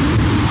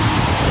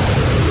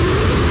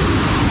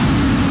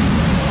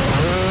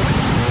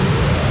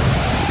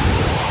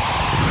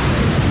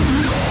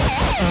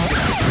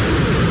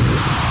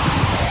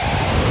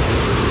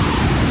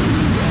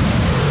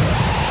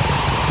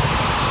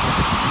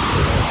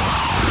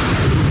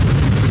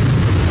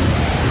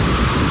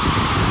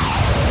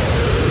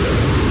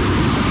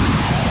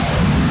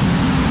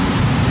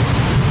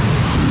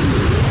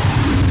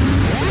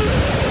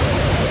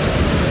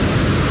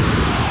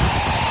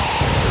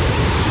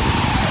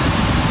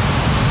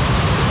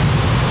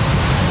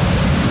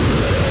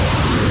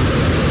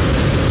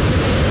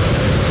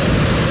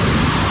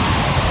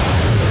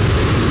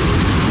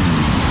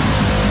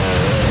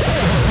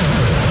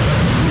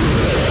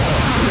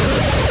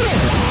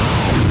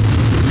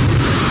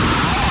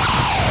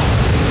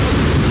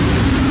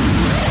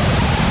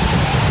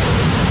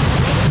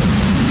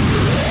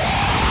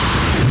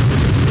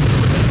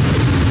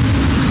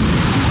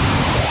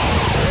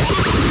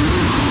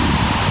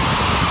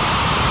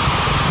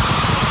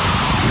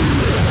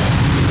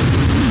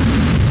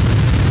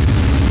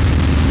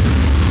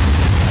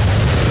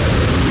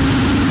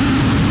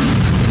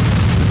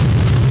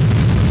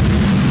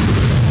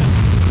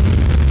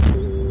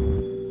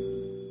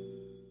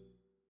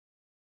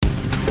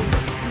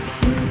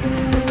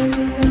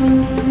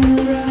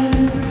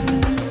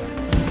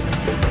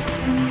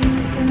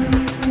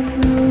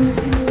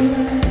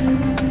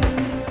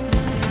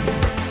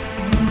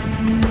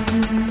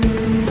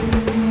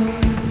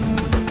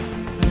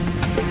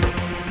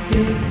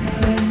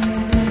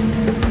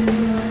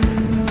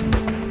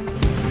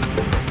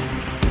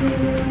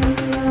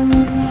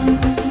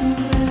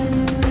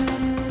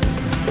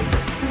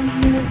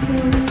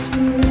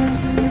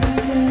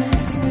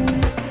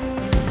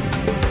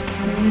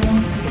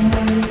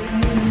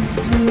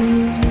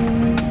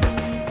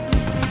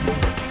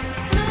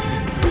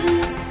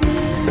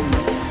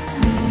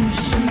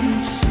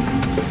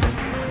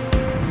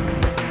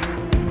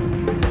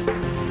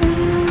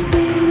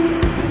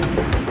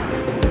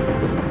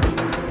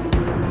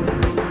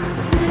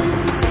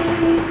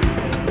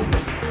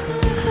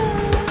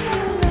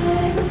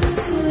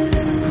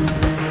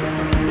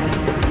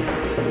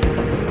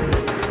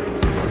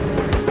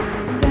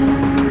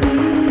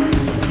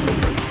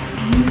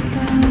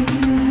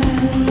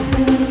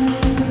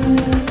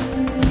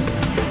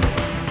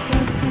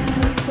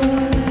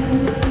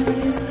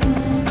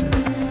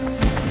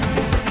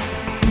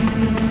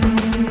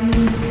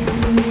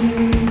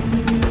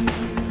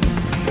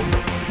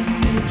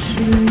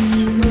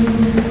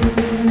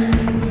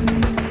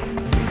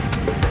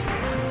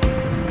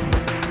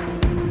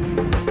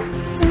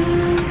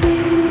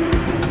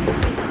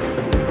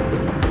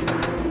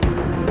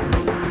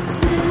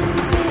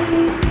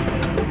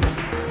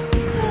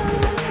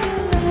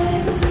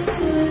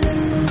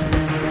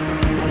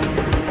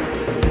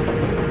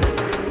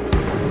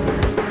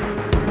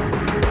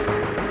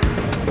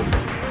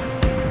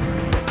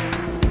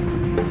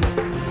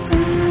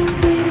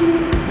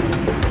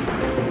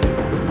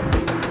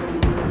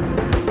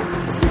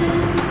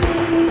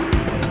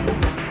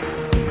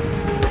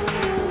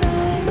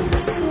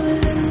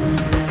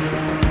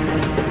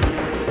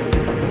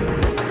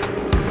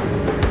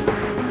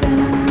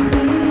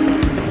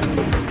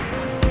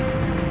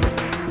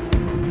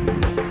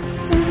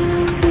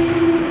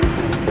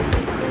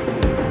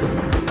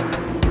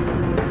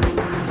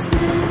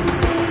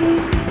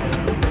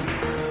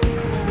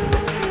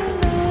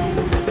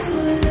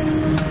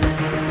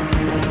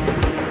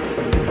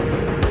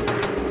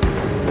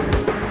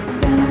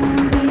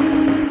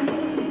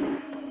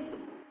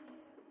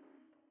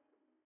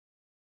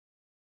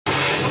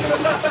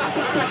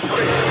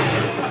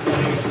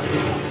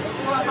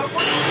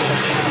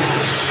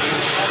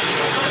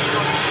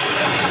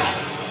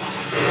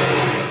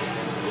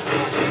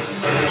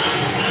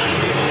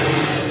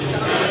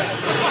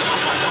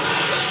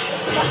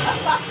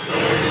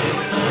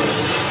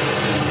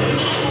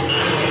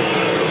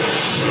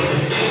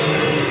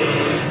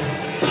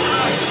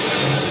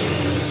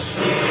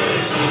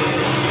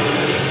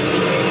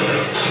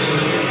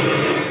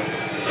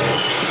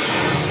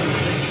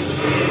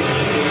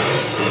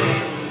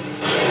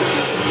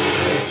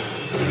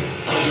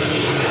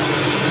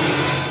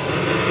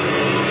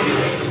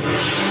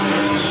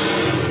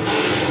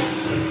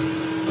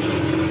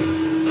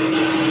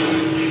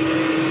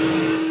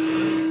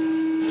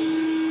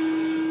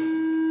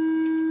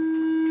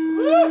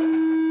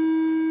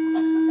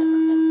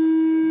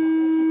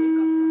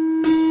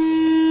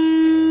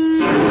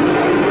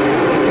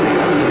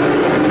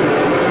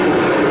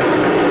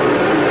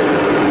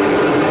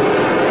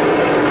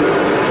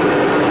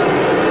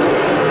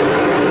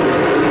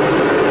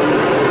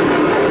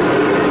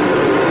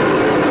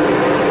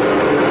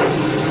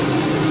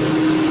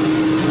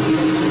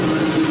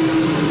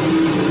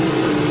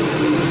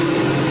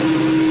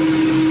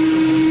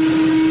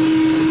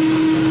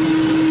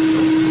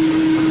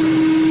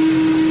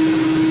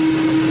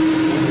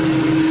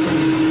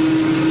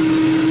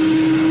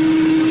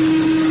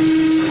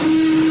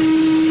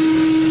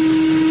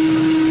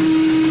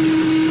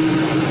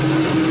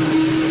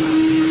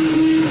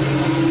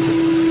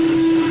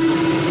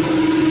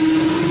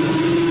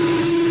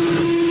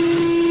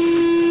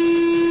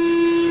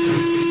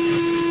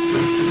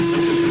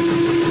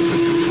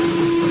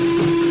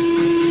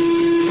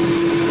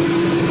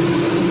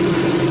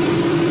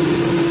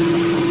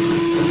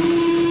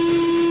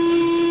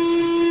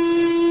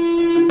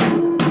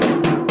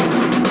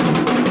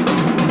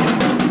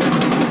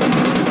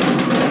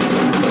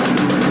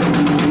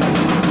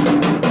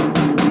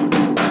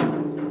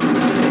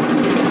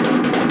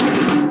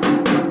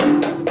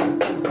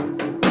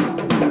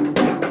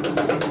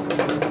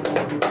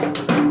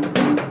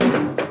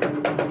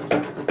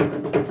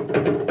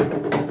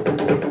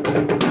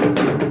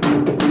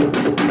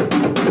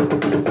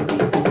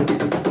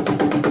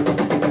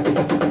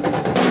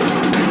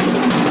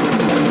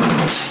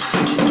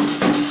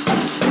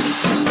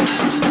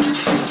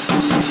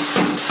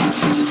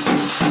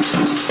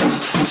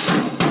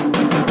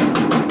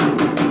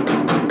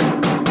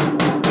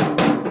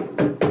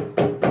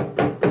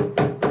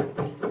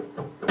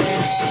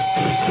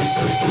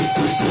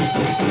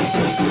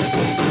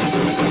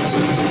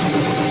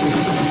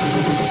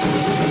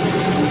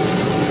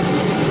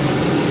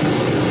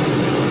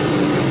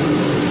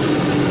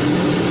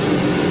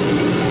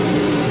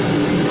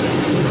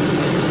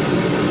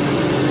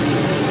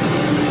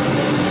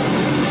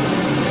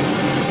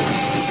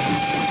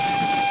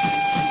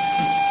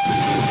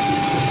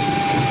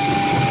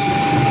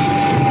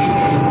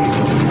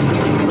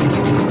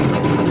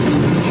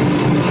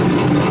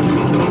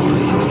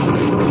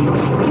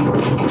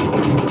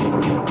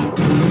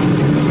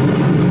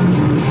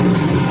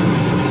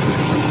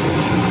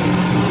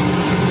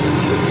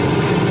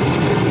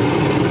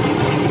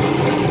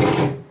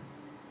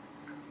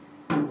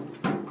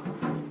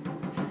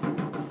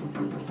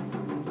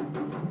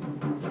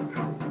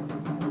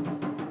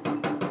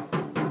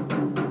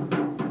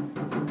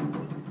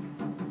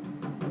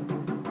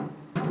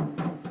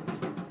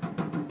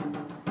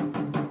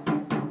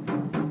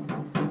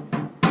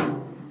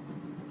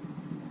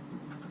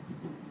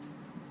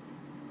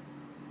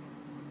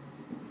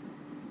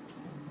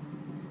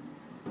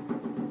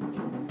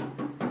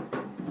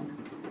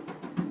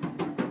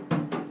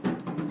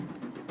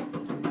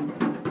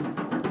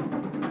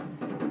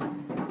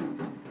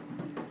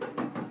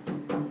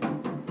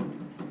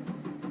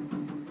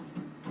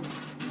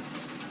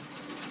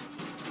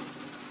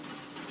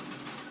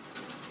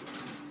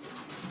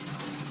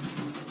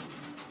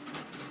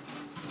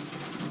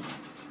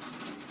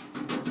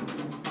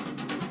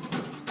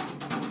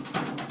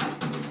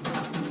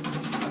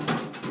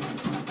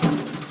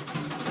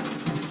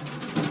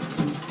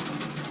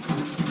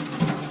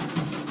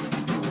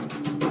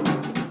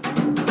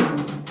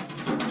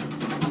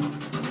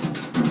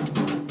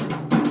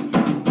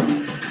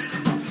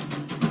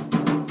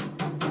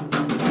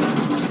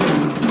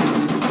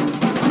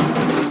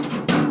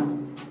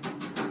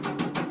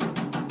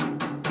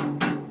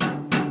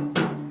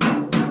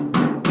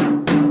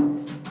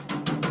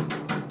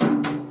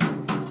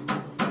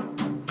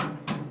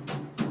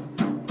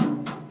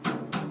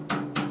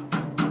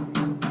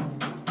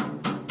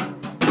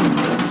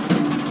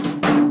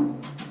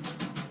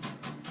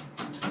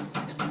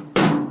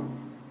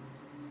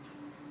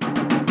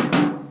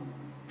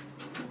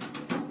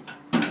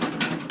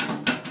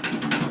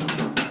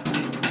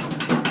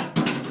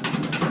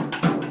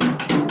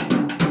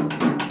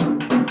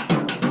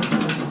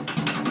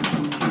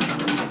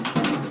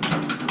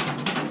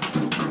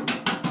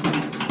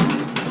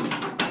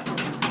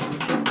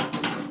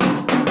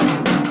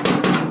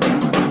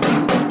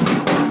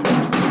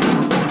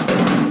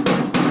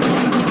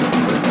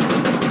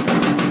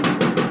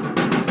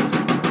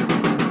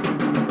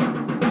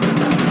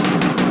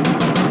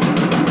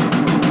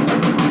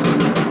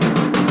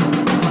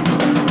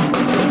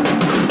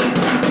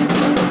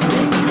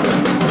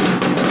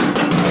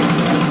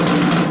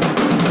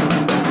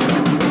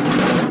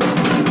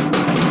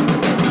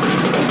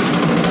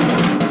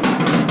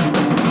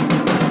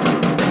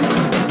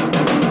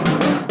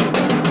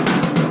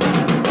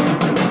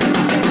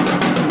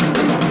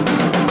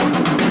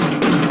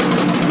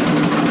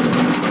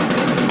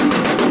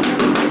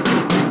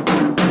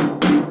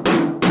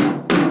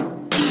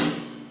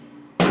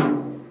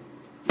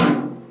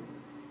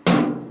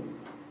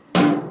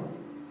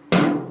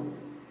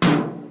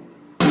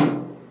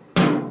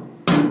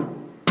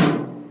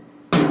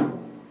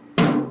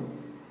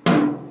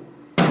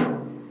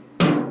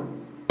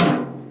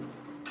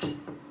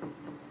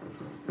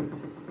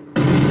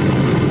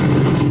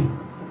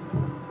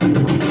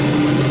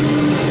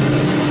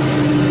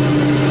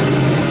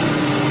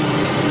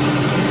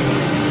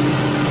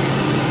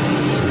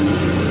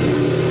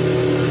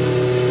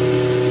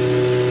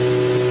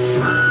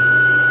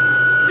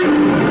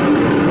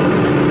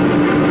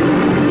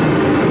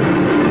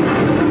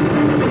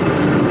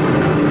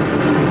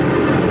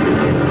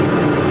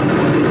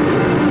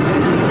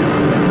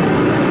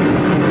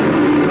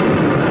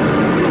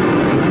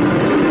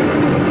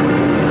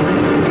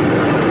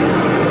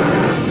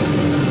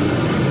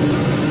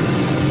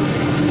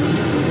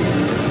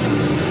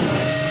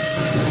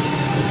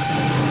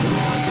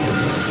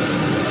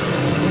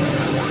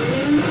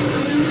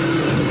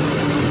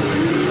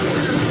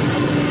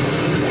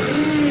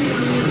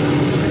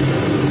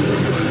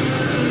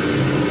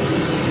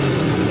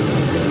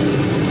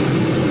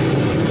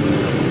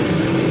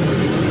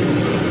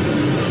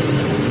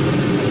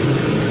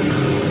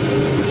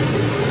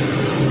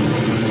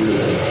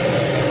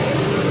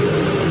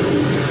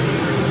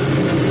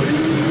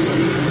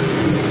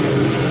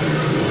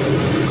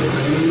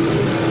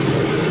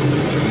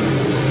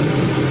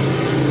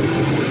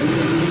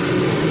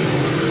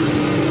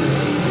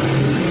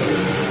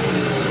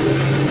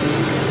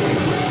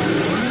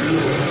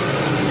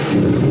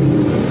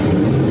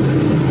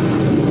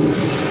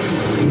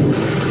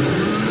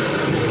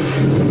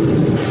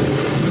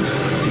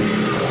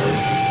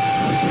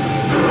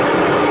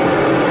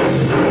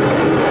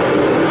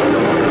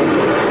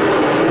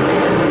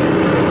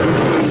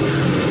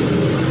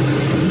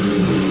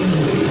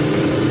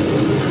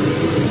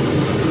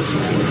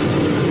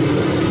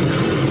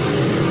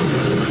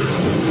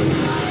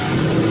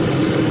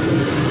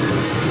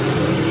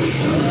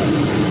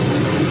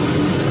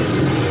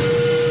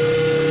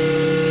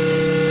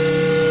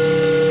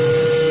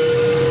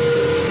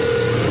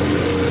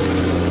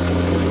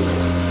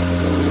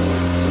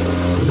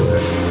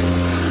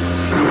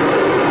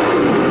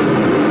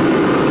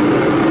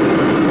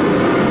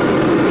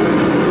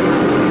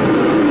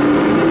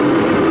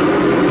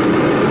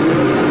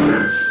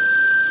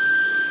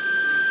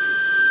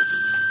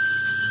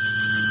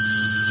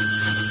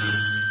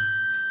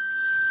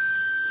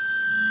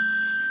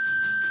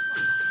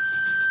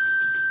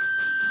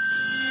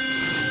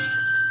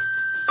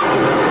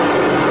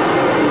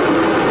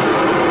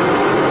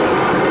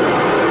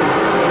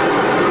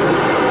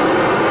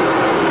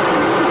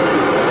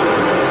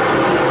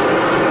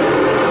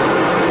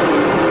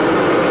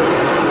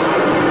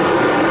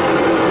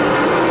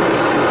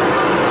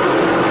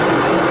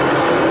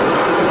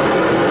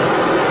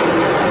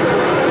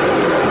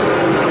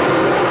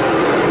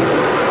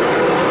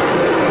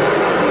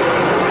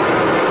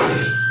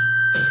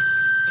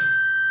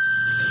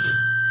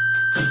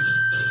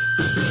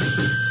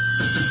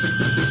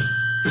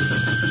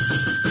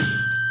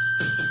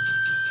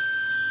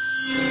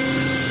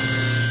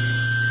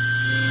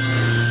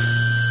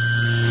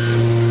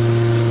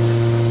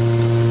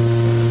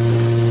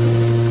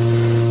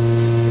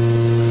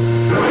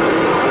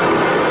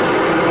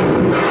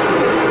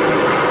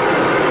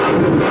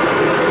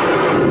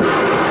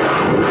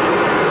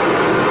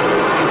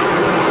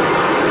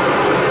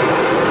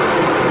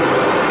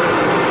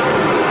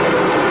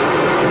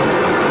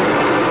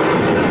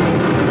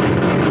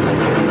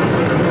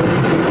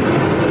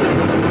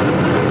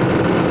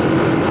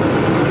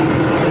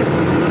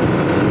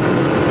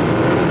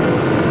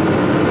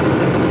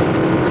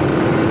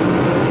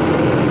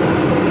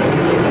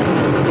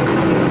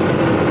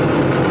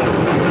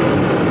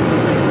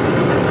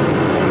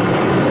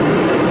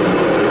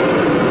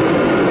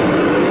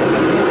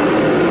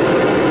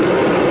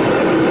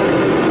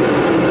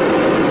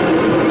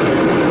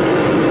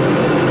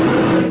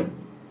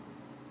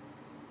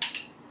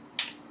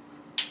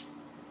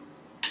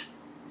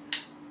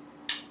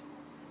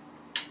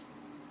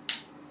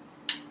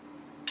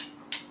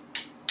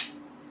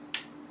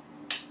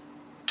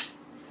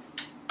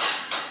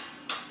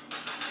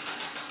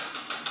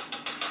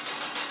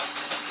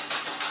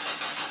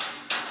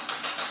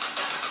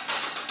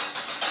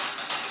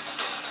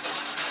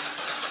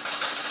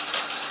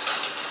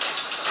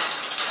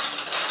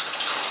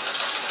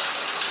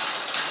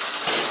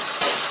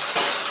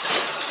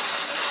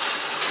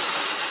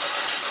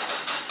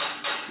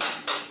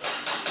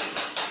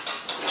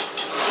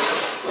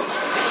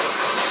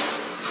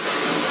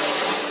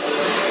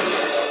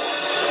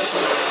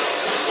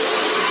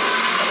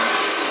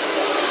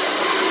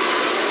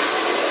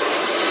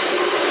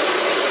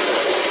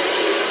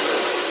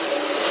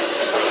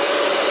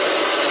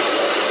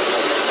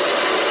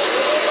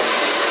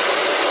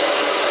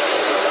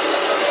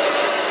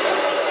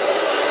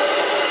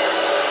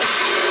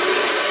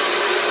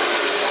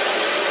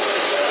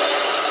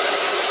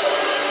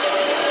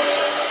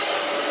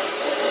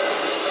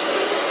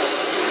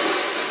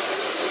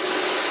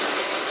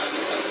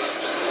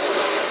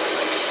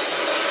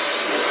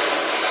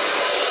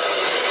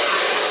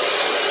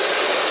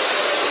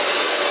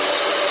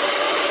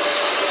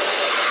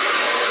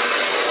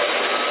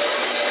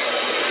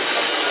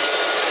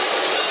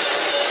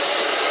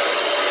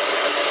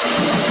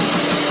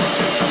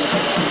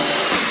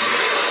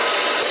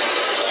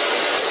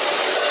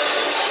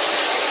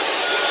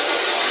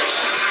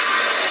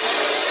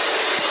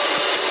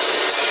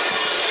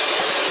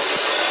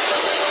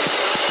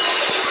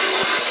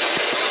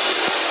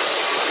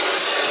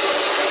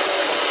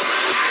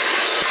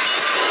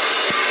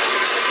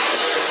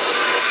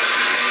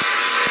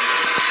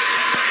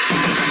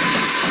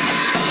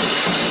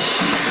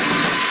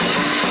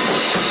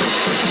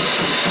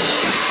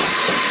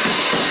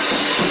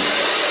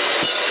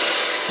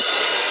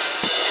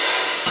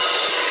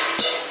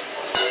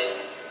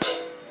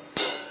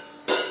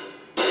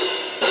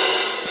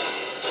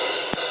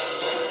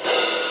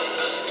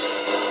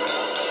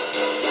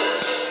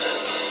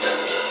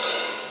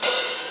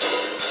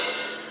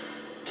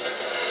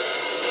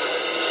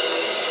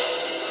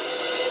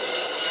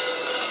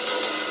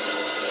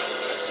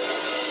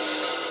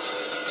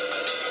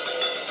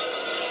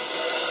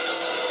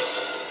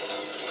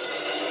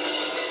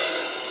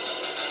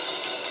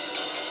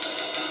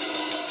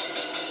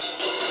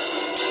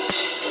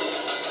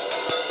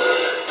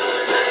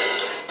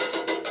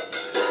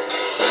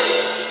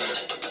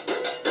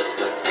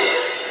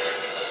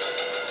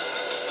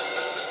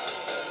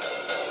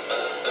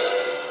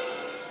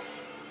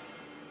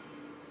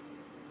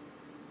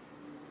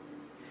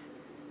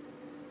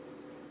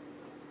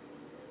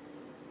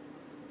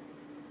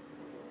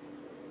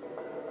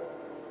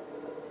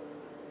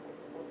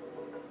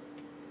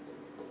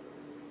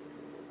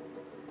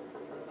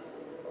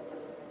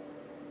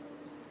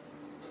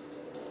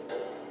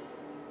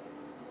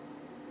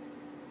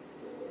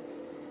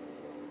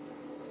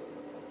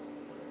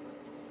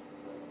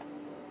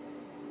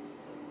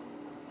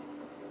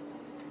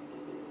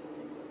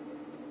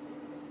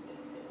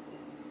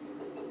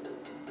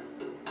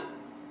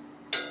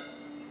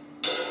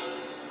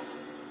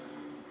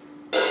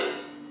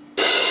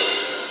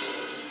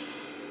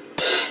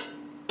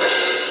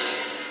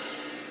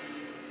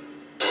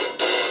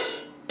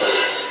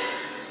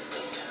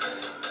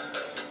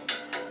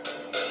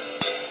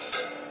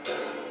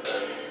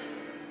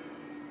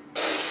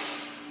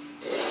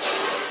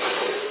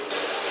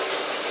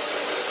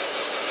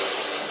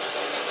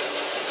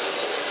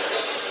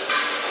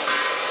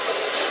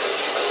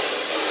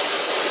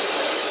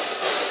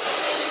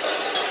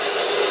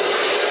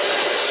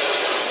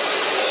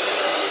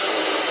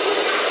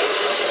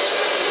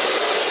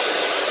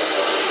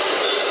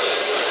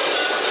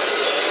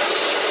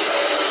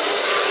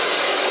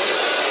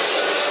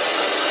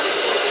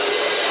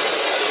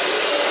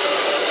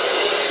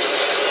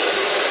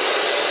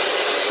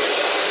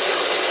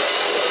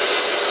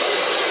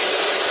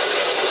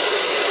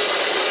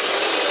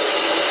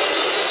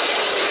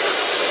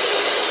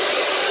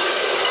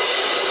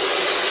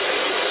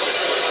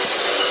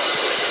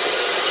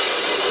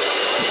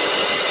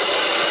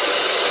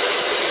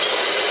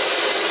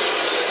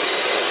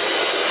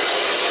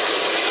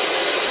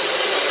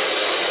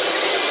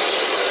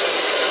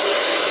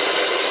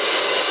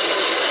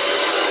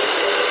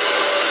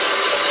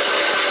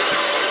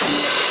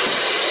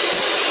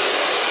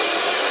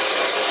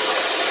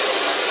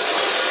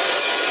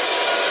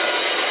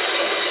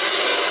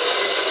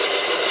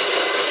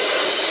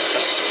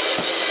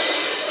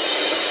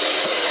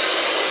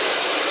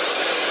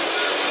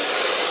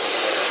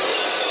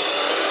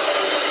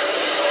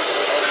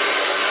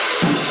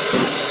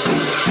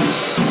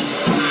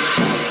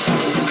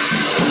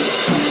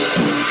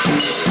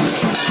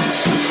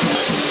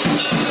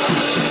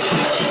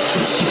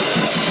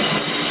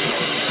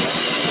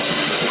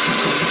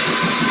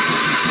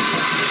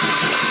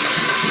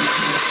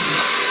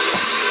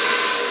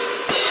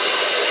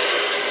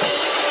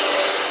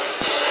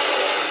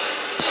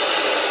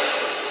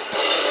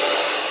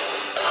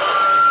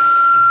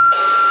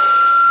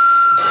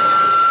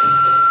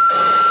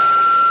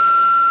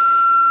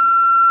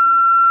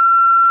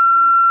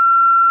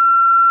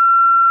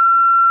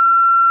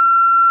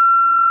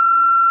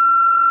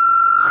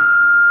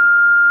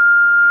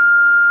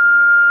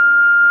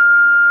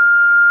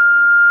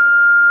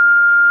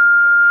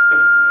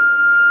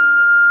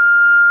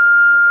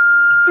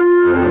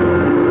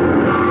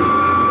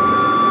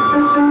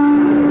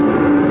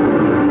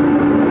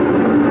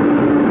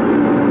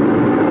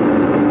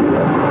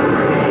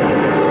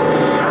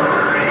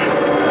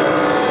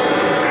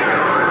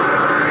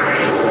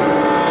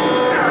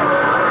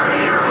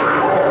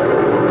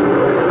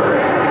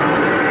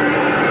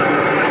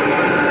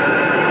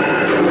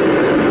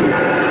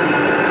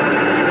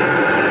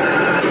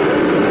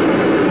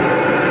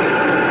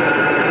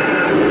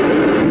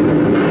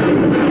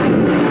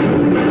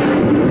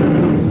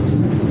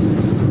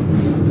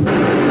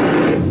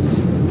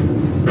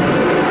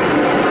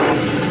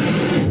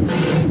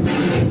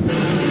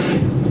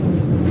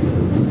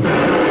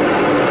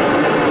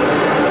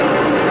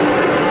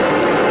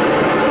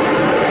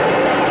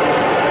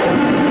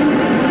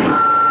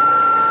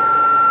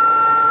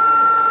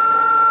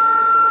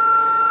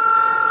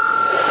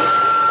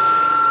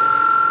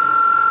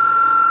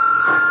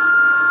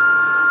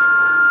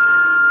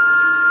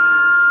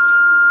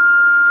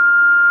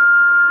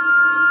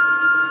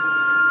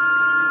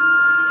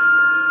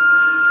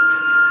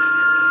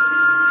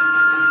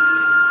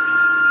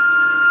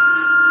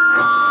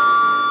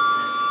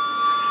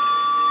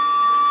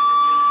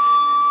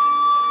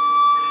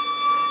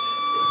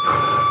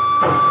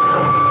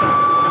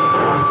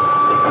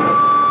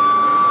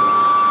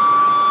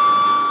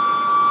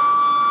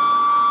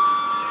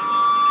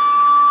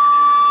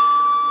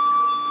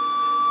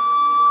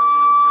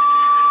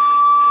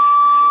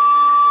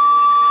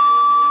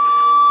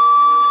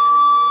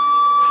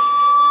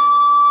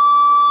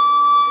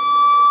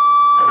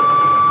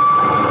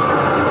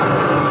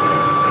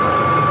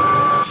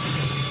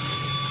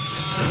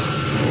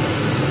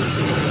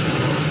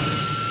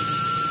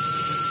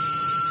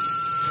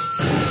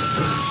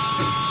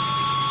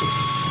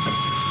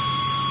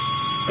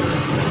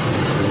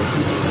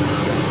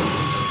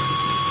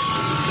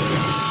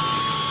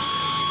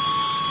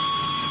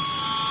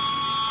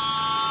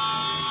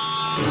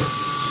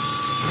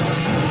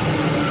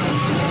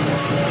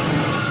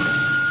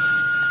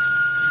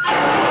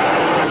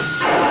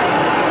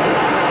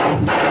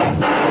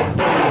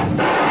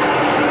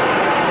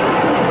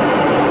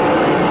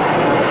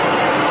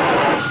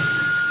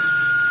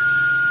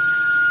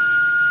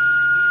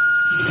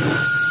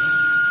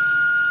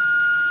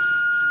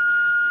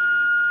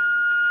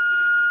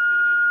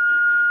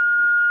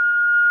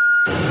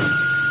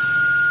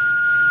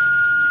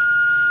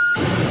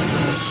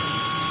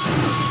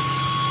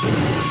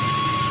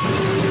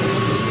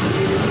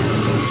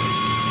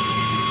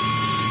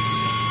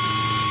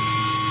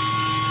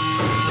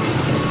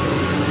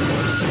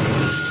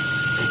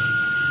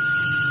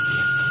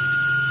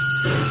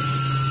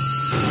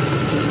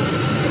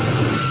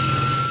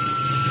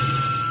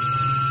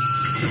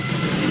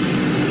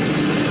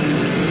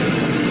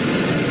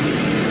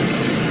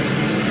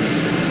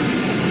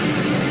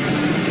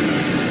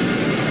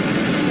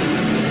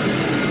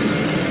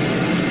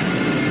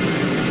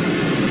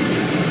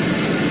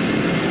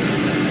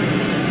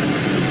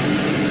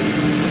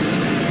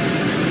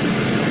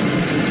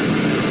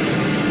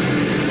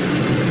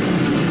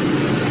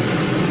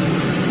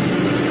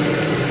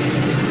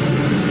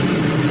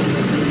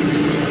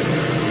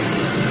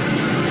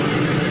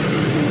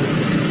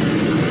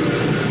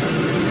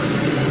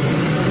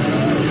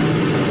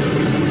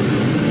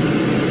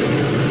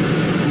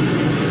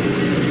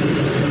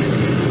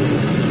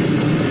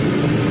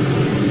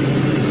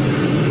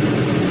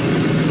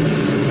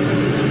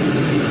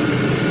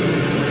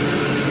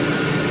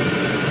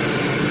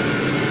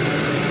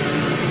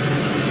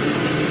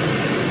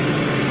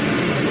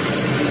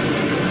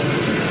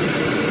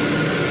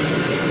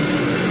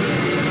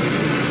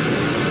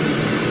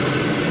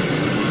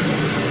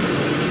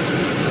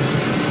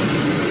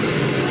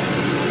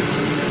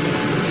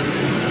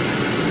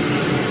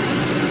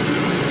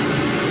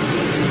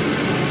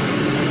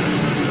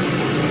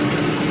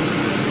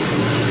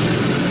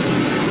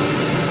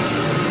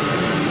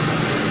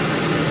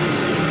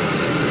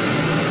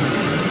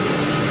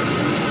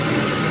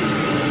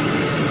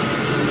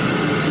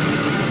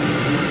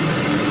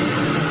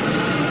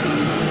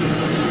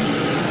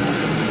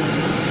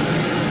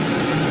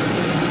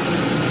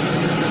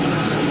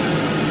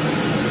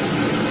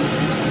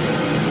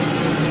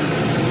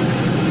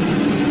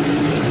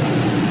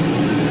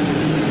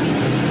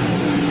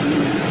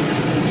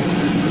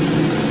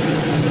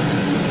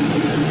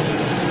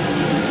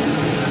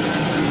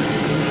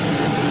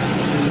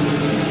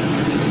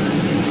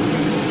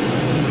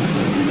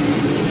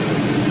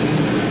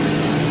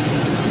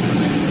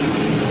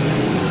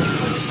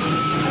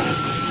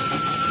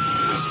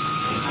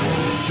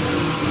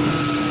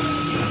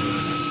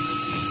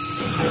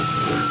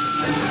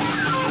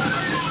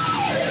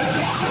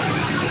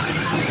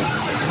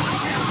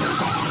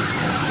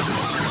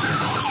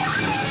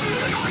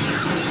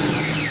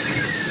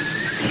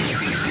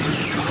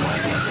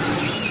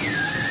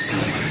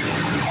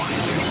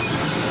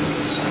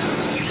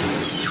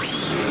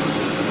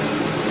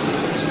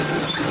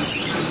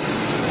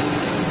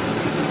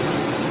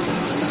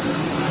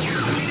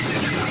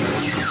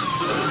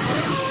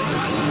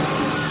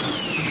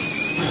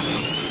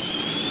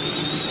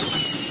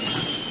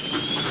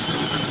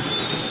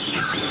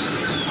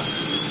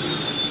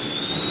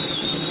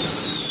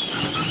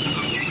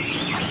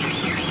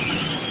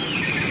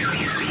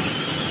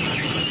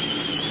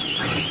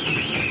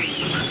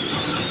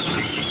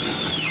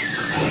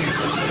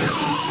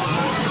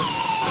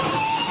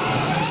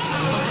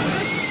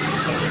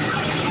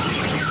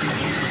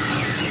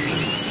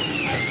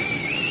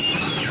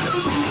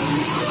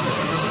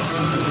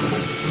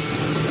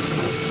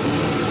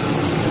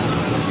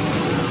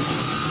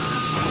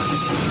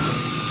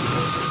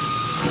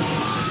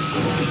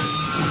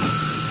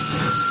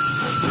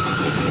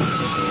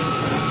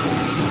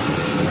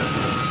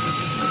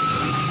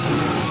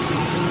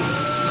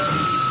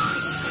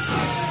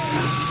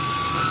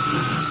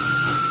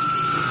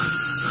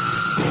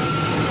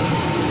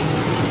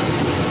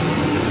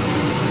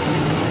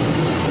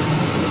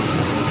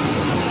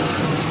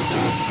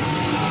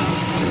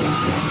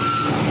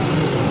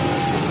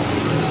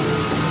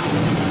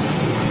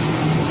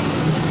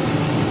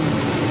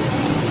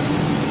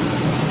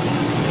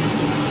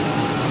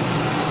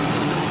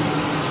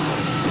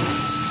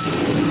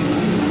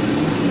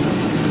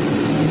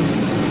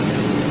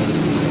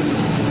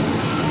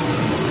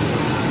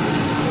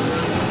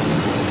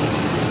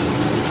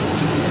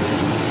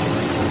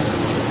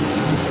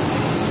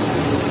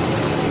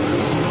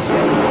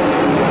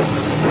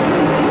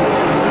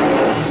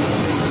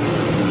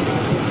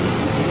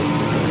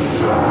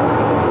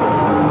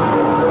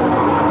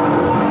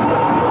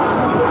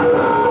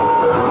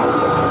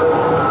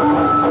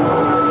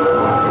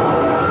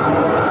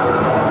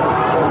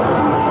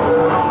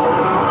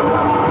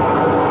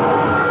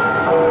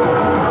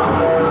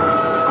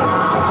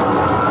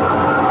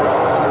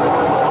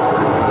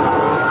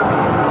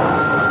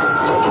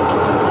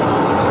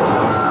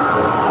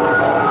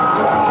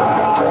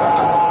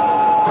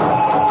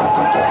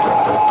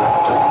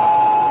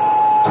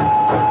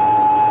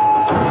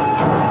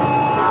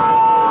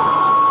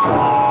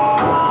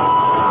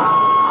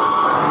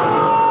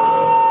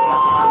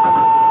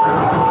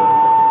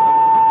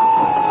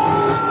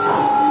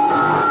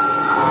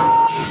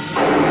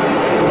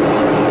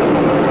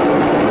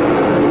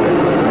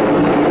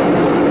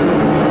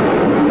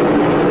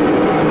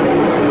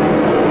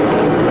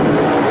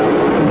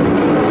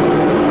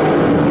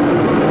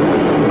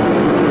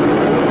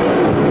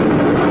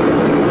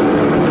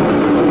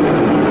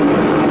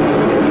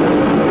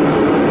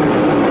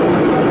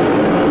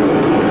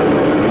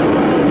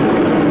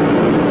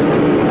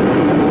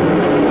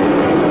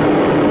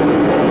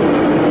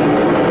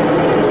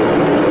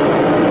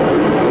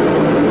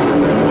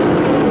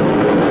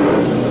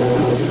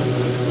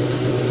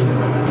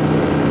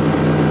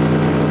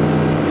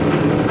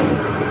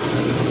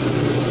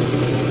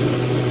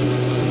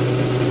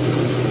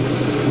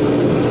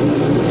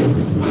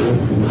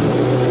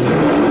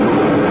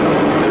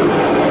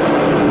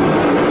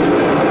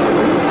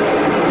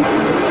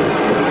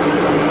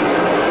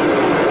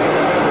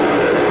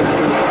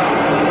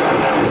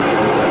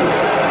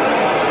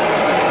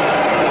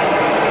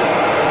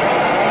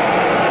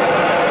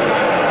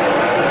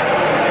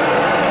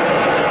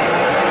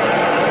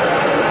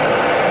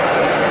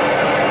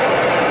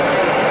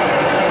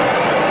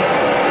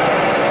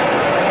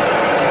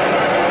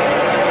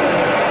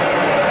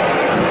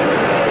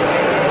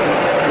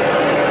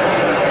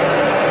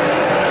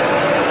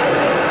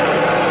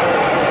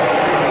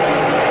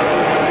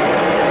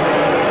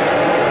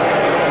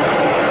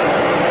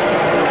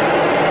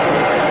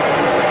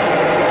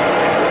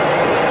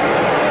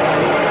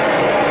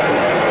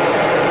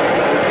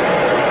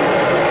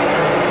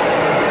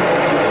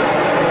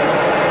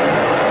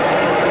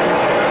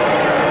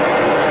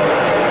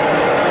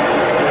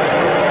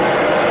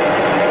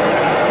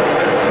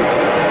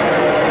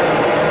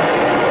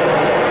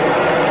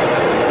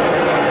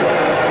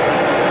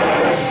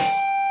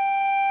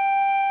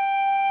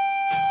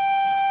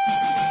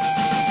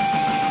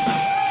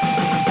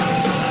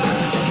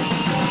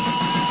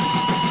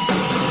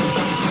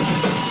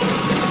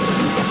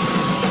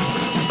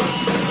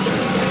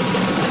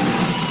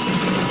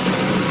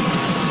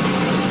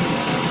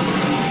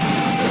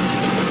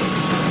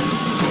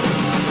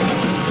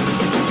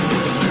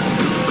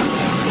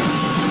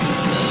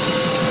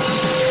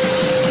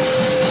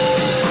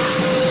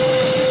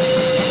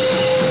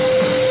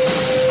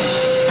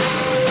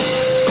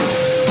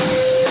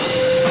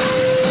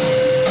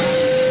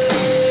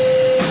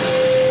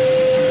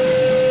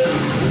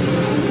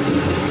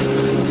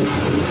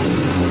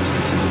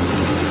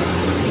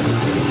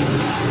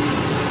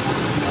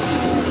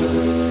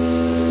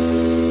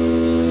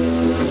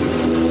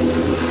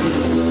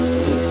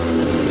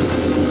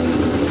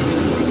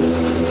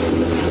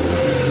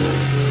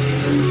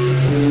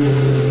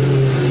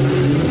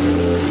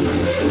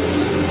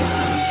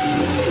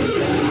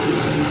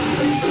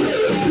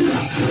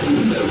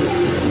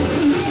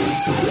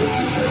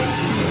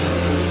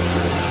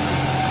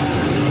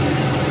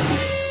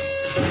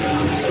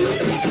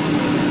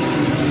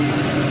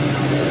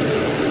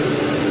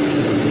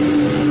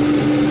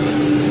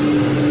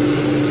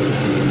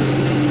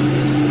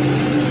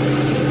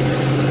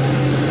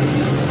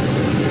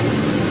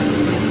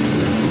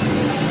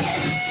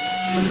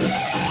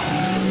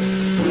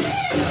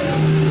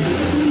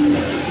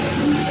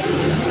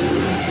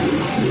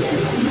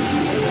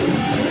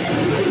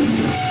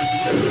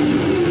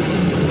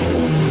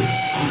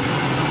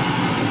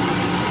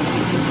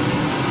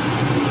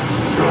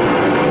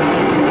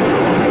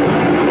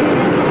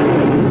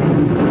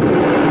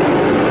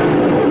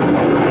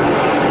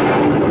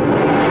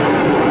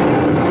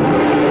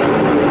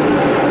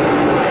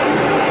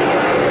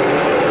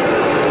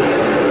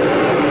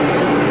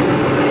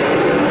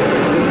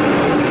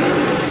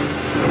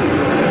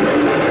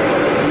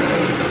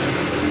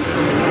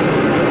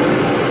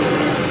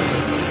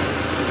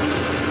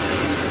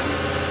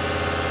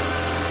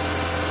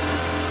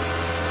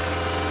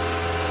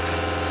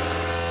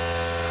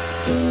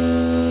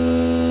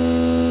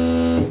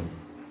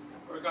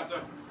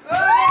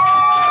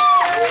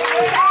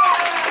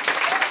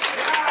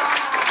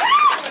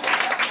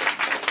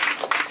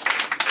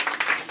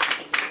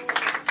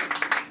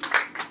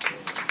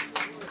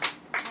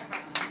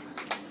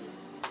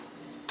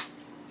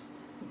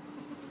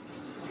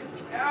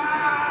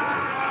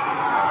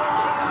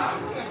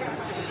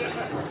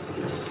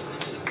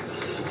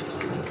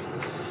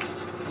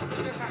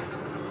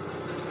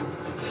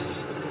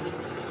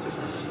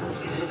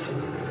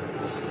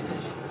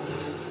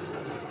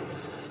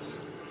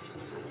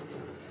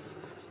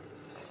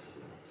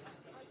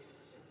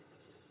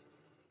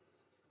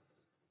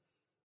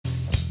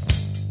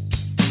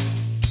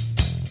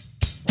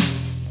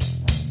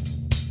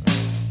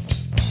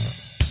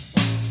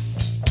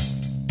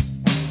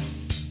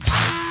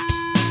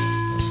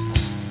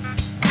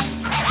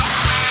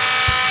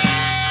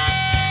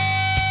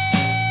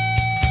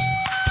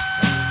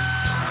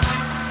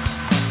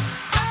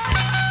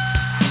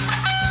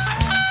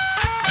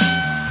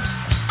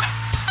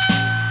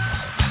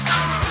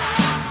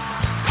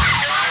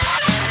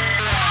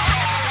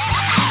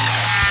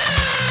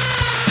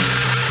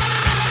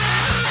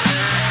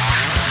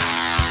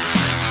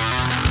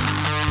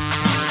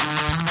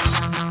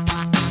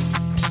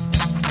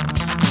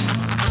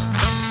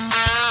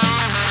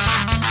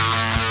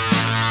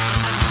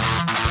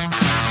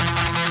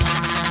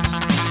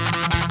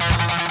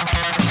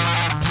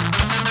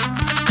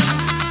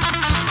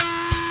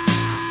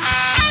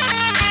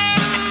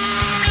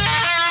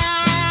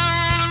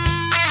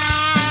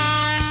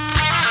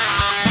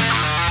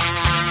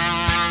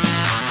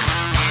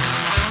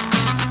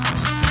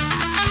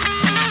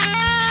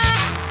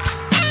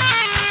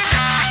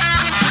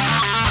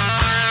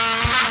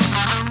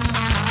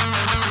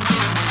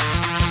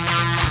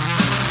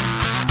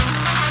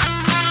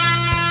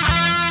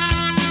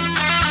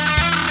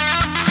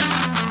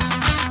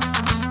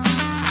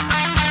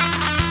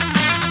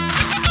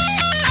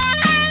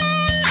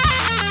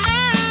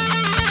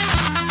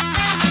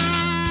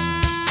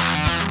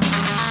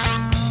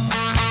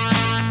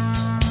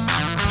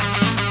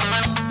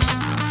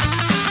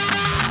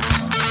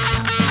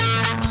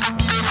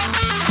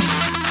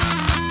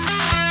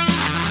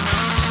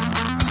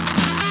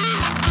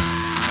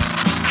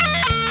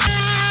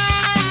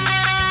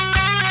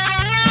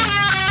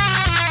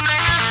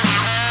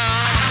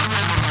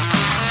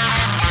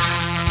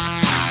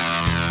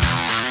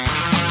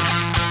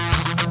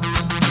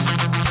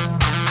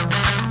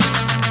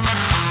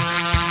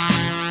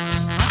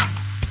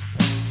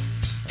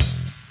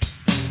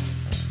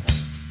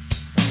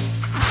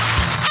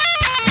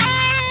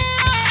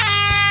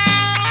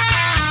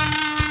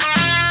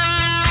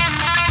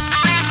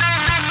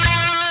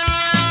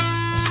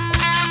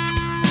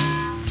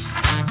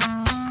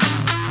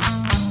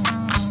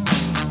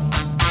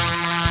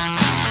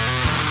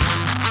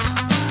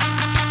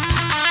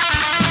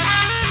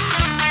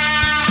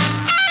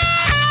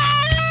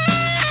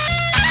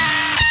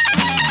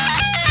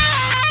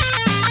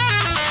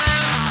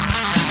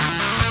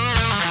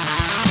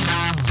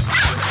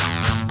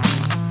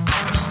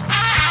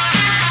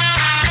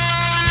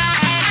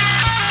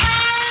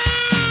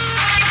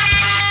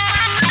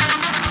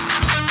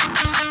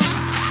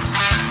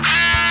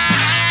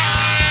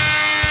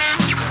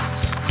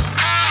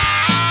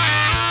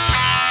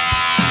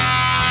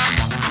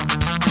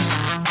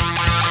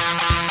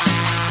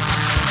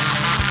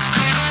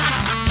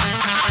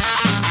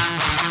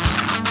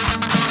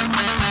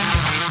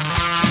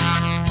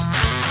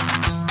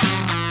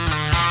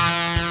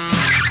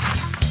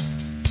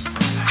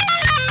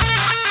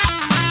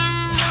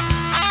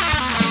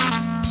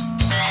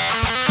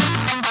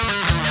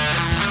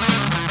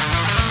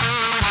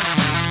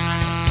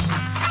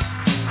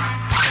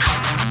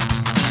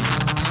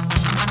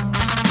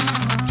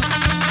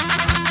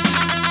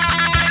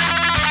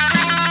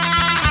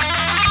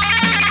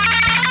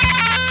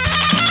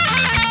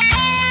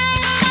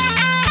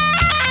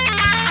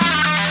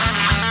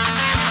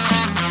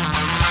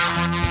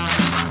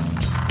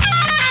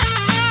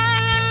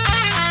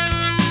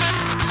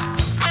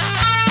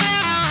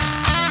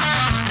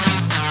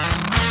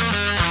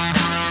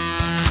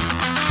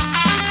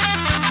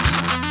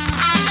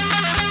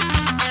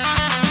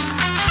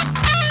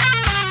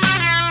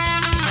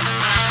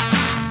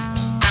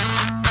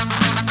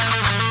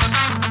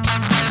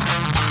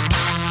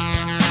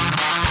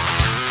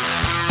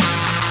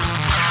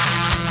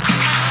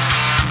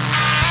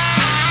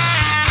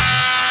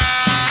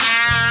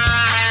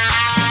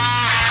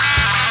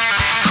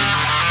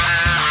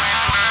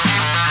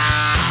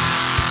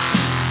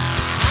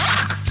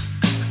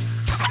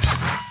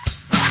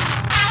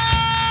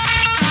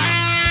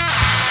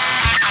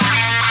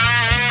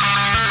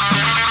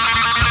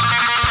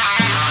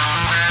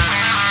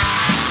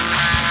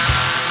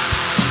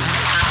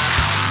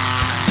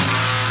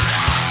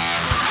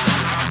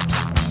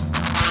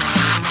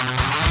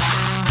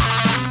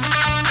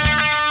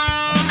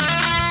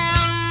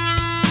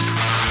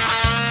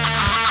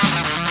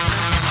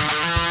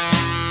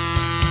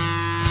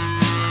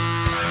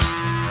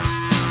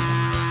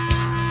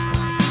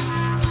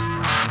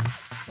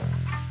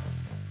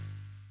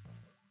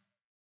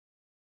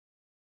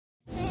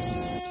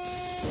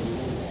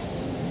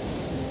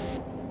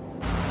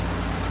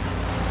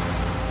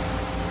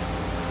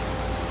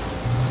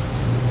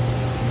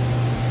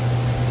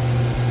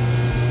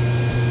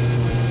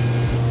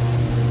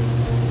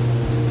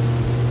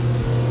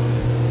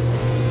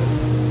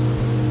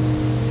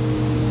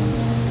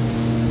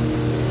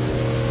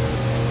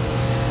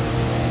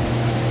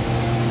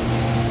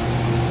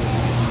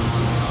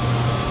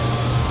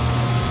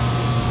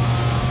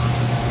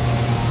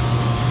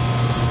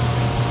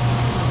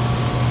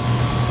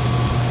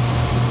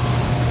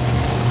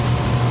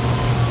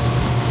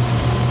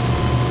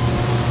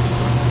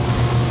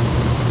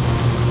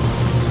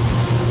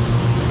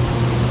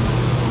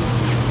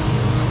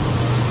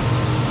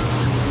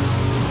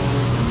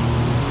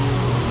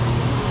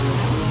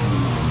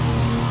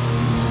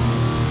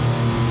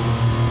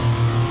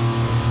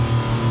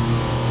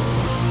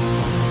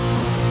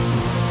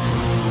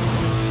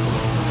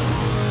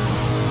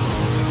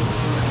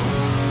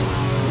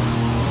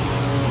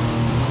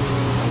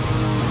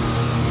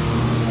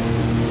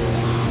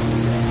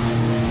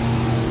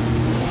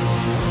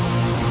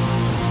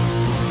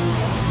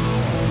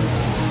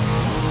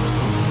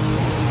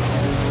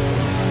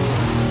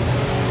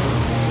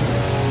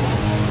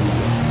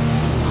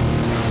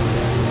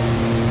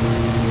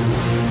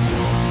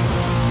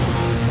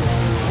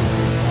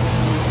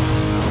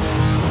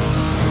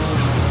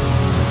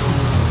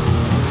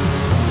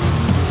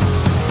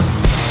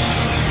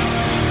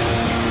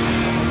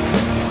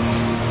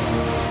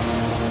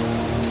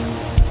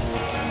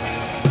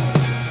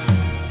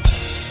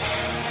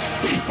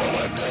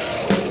 in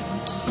hell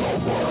know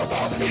more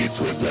about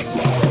hatred than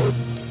love.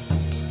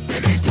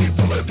 Many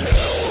people in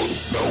hell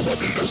know what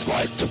it is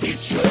like to be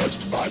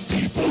judged by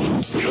people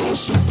who feel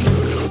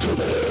superior to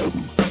them.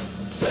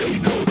 They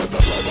know that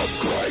the love of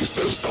Christ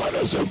is not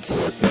as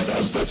important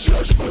as the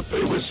judgment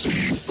they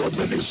receive from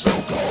many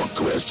so-called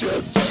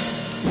Christians.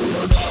 We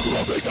are not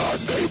loving our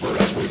neighbor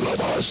as we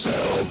love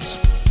ourselves.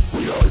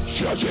 We are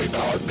judging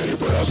our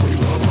neighbor as we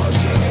love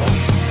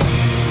ourselves.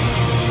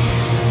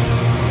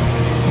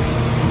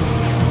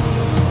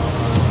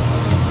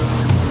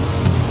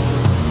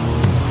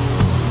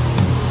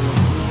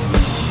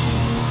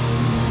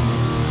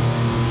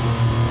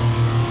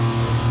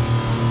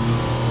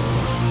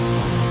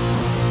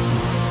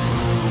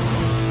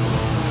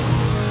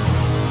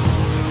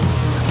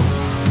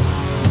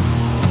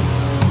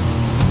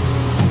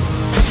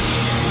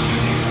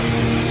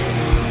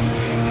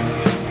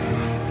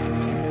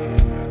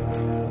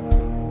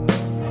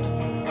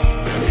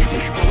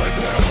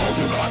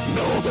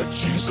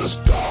 Jesus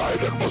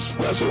died and was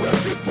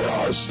resurrected for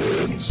our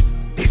sins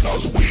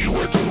because we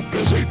were too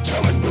busy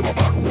telling them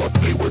about what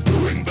they were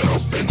doing that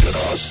offended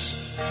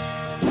us.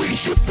 We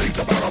should think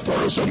about a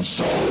person's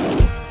soul,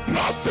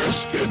 not their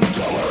skin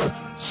color,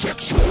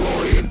 sexual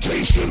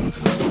orientation,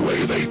 the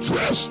way they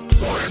dress,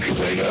 or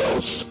anything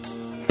else.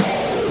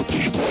 All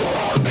people are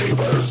our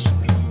neighbors.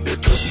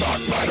 It does not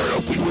matter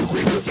if we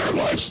agree with their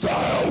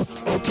lifestyle,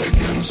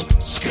 opinions,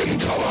 skin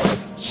color,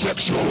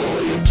 sexual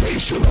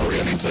orientation, or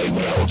anything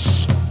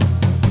else.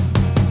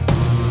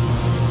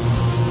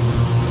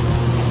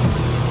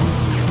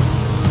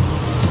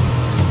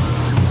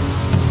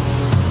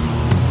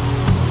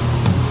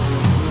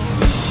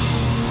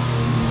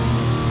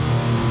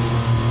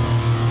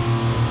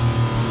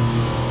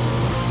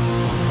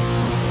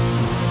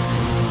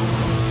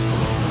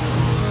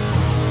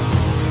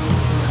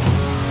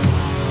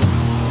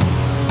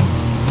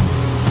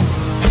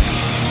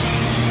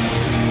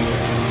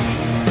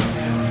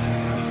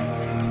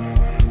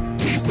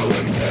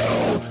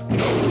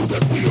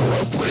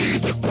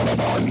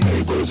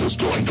 Is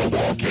going to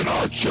walk in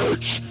our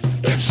church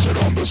and sit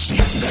on the seat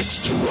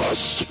next to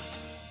us.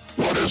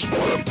 What is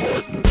more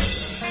important,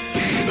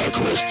 being a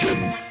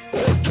Christian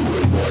or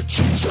doing what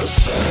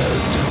Jesus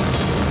said?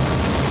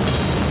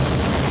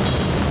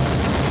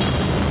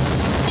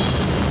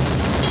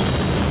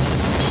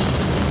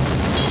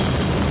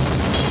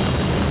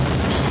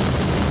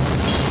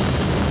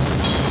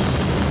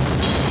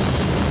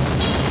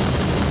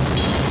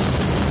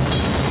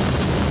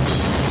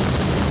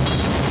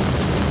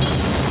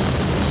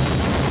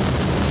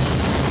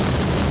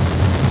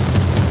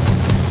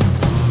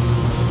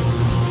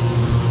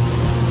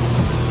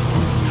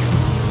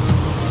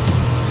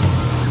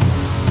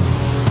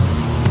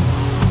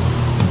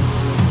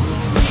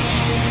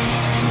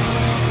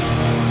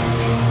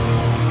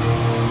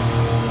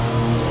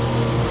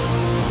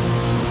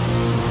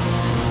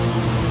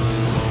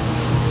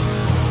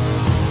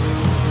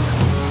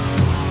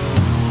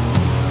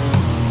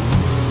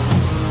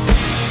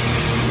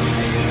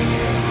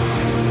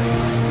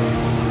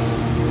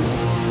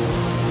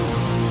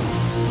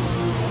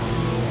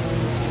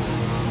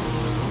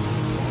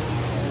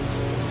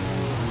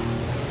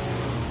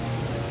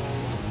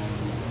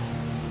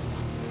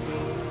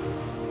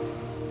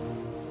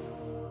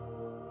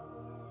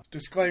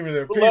 Disclaimer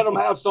there. Let them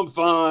have some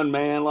fun,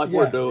 man, like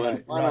we're doing.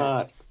 Right, Why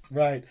not?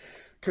 Right.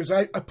 Because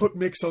I put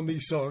mix on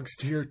these songs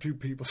to hear two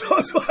people. So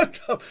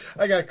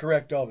I got to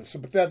correct all this. So,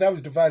 but that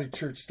was Divided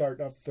Church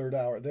starting off the third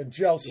hour. Then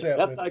Gel set.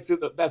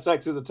 That's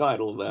actually the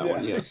title of that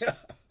one, yes.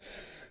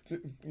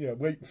 Yeah,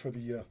 waiting for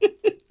the...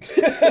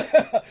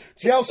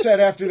 Gel set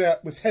after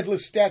that with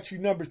Headless Statue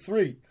number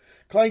 3.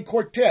 Clang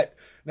Quartet.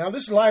 Now,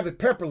 this is live at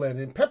Pepperland.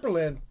 In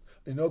Pepperland,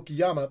 in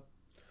Okayama,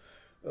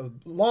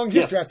 long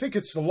history. Yes. I think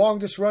it's the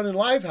longest running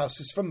live house.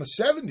 It's from the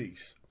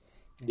 70s.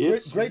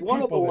 It's great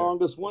one of the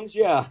longest ones.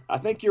 Yeah, I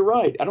think you're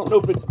right. I don't know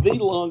if it's the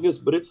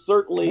longest, but it's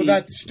certainly... Well,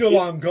 that's still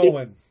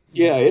ongoing.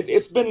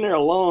 It's been there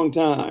a long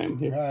time.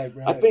 Right.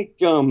 I think,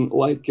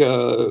 what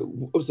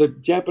was a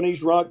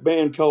Japanese rock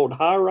band called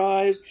High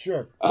Rise?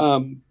 Sure.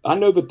 I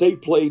know that they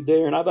played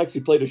there, and I've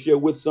actually played a show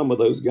with some of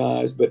those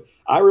guys, but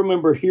I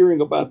remember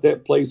hearing about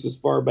that place as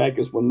far back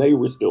as when they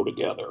were still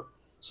together.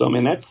 So, I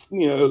mean, that's,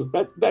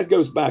 that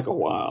goes back a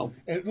while.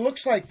 And it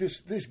looks like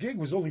this gig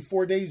was only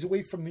 4 days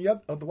away from the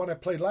one I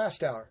played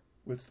last hour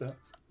with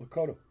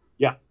Makoto.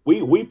 Yeah,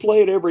 we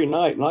played every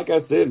night. And like I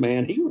said,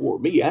 man, he wore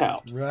me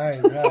out.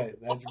 Right.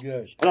 That's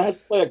good. And I had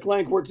to play a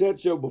Clang Quartet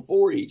show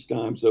before each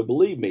time. So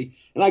believe me.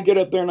 And I get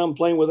up there and I'm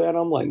playing with that.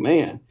 I'm like,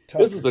 man,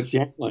 This is a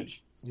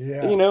challenge.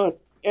 Yeah.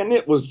 And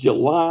it was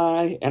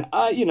July. And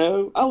I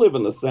live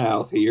in the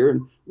South here.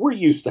 And we're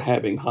used to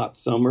having hot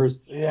summers.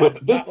 Yeah,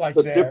 but this like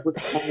is a different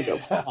kind of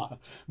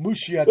hot.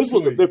 Mushiatsui. This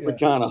was a different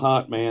kind of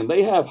hot, man.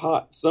 They have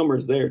hot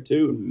summers there,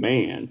 too,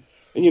 man.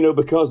 And,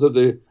 because of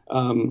the,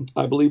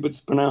 I believe it's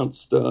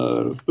pronounced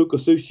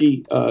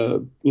Fukusushi,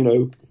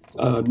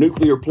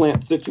 nuclear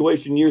plant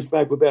situation years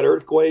back with that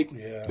earthquake.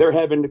 Yeah. They're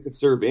having to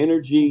conserve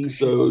energy,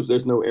 so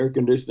there's no air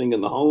conditioning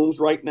in the homes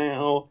right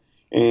now.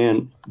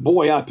 And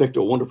boy, I picked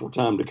a wonderful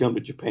time to come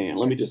to Japan.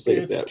 Let me just say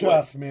it that way. It's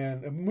tough,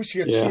 man.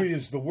 Mushi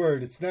is the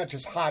word. It's not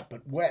just hot,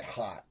 but wet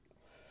hot.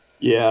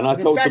 Yeah, and I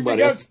told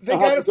somebody, they're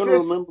going to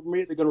remember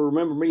me. They're going to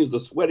remember me as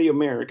the sweaty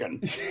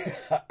American.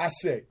 I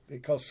say. They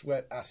call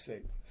sweat, I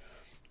say.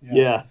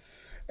 Yeah.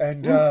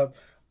 And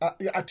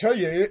I tell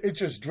you, it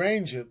just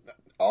drains you.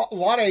 A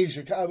lot of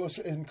Asia. I was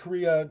in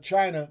Korea,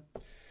 China,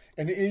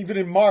 and even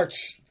in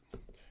March,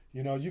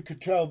 you know, you could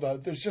tell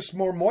there's just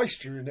more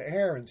moisture in the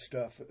air and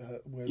stuff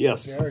where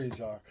those areas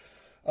are.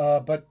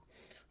 But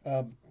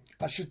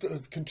I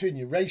should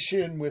continue.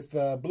 Shinn with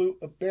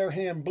bare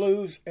hand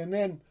blues, and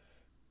then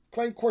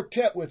playing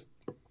quartet with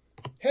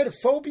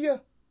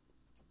hadephobia.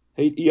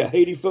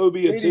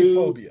 Hadephobia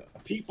too.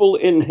 People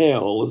in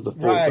Hell is the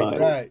full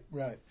title.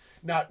 Right.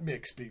 Not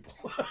mixed people.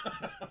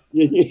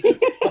 Yeah,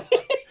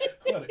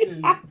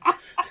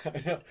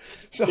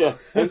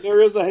 and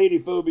there is a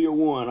Hadephobia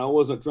 1. I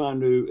wasn't trying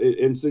to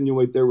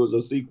insinuate there was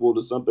a sequel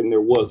to something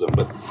there wasn't,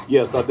 but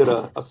yes, I did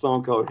a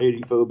song called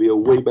Hadephobia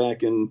way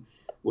back in,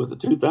 was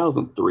it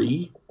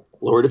 2003?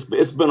 Lord,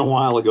 it's been a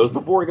while ago. It's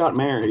before I got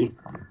married.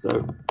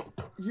 So,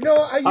 you know,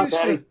 I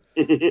used to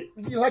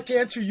you like to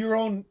answer your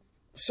own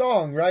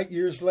song, right?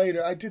 Years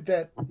later, I did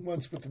that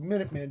once with the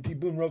Minutemen. T.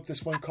 Boone wrote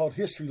this one called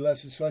History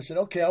Lesson, so I said,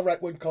 okay, I'll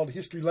write one called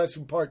History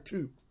Lesson Part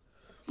 2.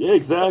 Yeah,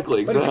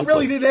 exactly. But it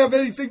really didn't have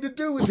anything to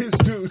do with his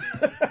tune.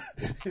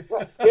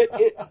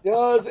 It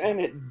does and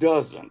it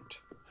doesn't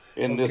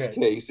in this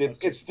case.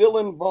 It's still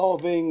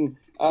involving,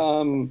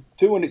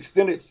 to an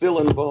extent, it still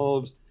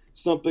involves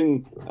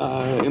something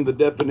in the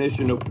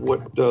definition of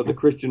what the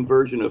Christian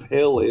version of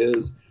hell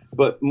is.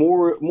 But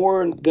more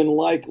than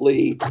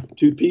likely,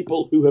 to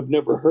people who have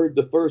never heard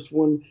the first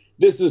one,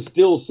 this is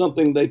still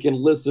something they can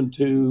listen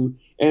to,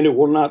 and it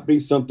will not be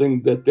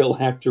something that they'll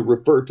have to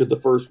refer to the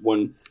first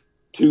one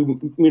to,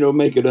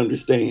 make it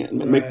understand,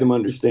 make them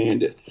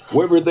understand it.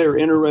 Whether they're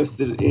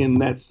interested in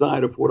that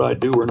side of what I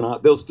do or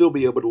not, they'll still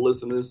be able to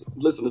listen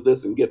to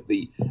this and get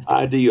the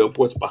idea of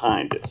what's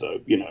behind it. So,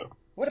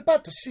 What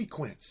about the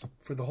sequence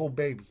for the whole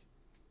baby?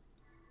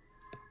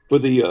 For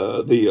the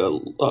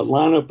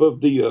lineup of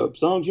the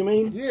songs, you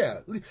mean? Yeah,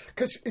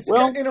 because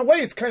in a way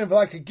it's kind of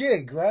like a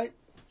gig, right?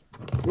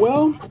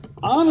 Well,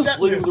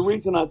 honestly, the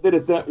reason I did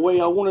it that way,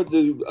 I wanted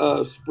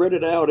to spread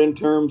it out in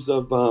terms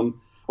of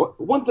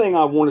one thing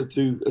I wanted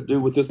to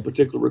do with this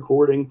particular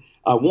recording.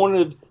 I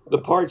wanted the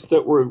parts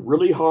that were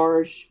really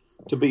harsh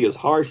to be as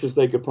harsh as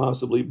they could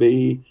possibly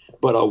be,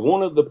 but I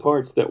wanted the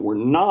parts that were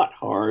not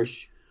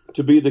harsh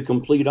to be the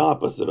complete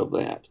opposite of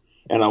that.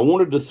 And I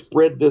wanted to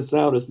spread this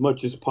out as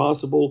much as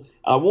possible.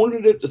 I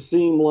wanted it to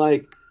seem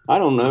like, I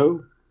don't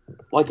know,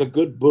 like a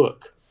good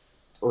book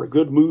or a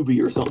good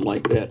movie or something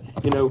like that,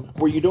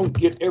 where you don't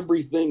get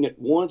everything at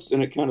once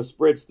and it kind of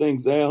spreads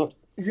things out.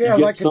 Yeah,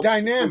 like a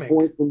dynamic.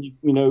 Point when you,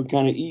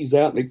 kind of ease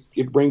out and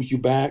it brings you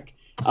back.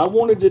 I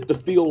wanted it to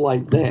feel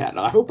like that.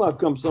 I hope I've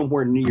come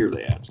somewhere near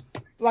that.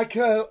 Like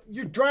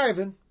you're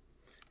driving.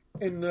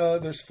 And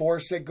there's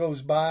forest that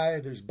goes by,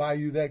 there's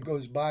bayou that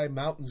goes by,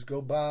 mountains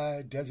go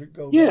by, desert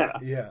go by.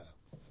 Yeah.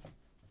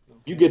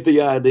 You get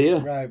the idea.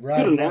 Right.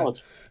 Good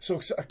analogy. So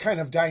it's a kind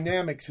of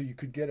dynamic so you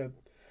could get a...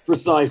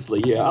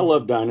 Precisely, yeah. I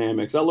love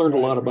dynamics. I learned a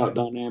lot about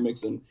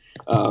dynamics. And,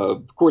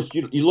 of course,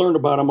 you learned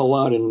about them a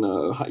lot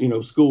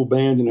in, school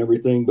band and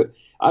everything. But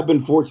I've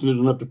been fortunate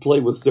enough to play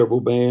with several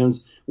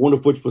bands, one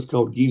of which was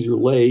called Geezer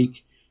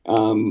Lake.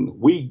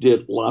 We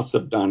did lots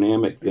of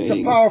dynamic things.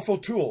 It's a powerful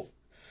tool.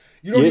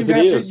 You don't even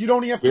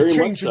have to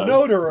change a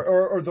note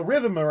or the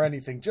rhythm or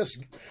anything.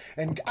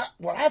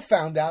 What I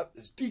found out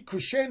is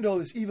decrescendo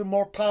is even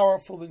more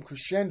powerful than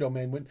crescendo,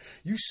 man. When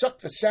you suck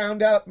the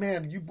sound out,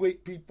 man, you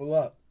wake people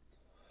up.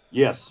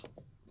 Yes.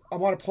 I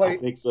want to play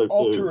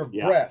Altar of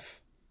Breath,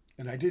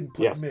 and I didn't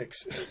put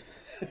mix.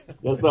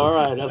 That's all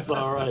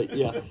right.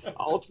 Yeah.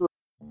 Altar.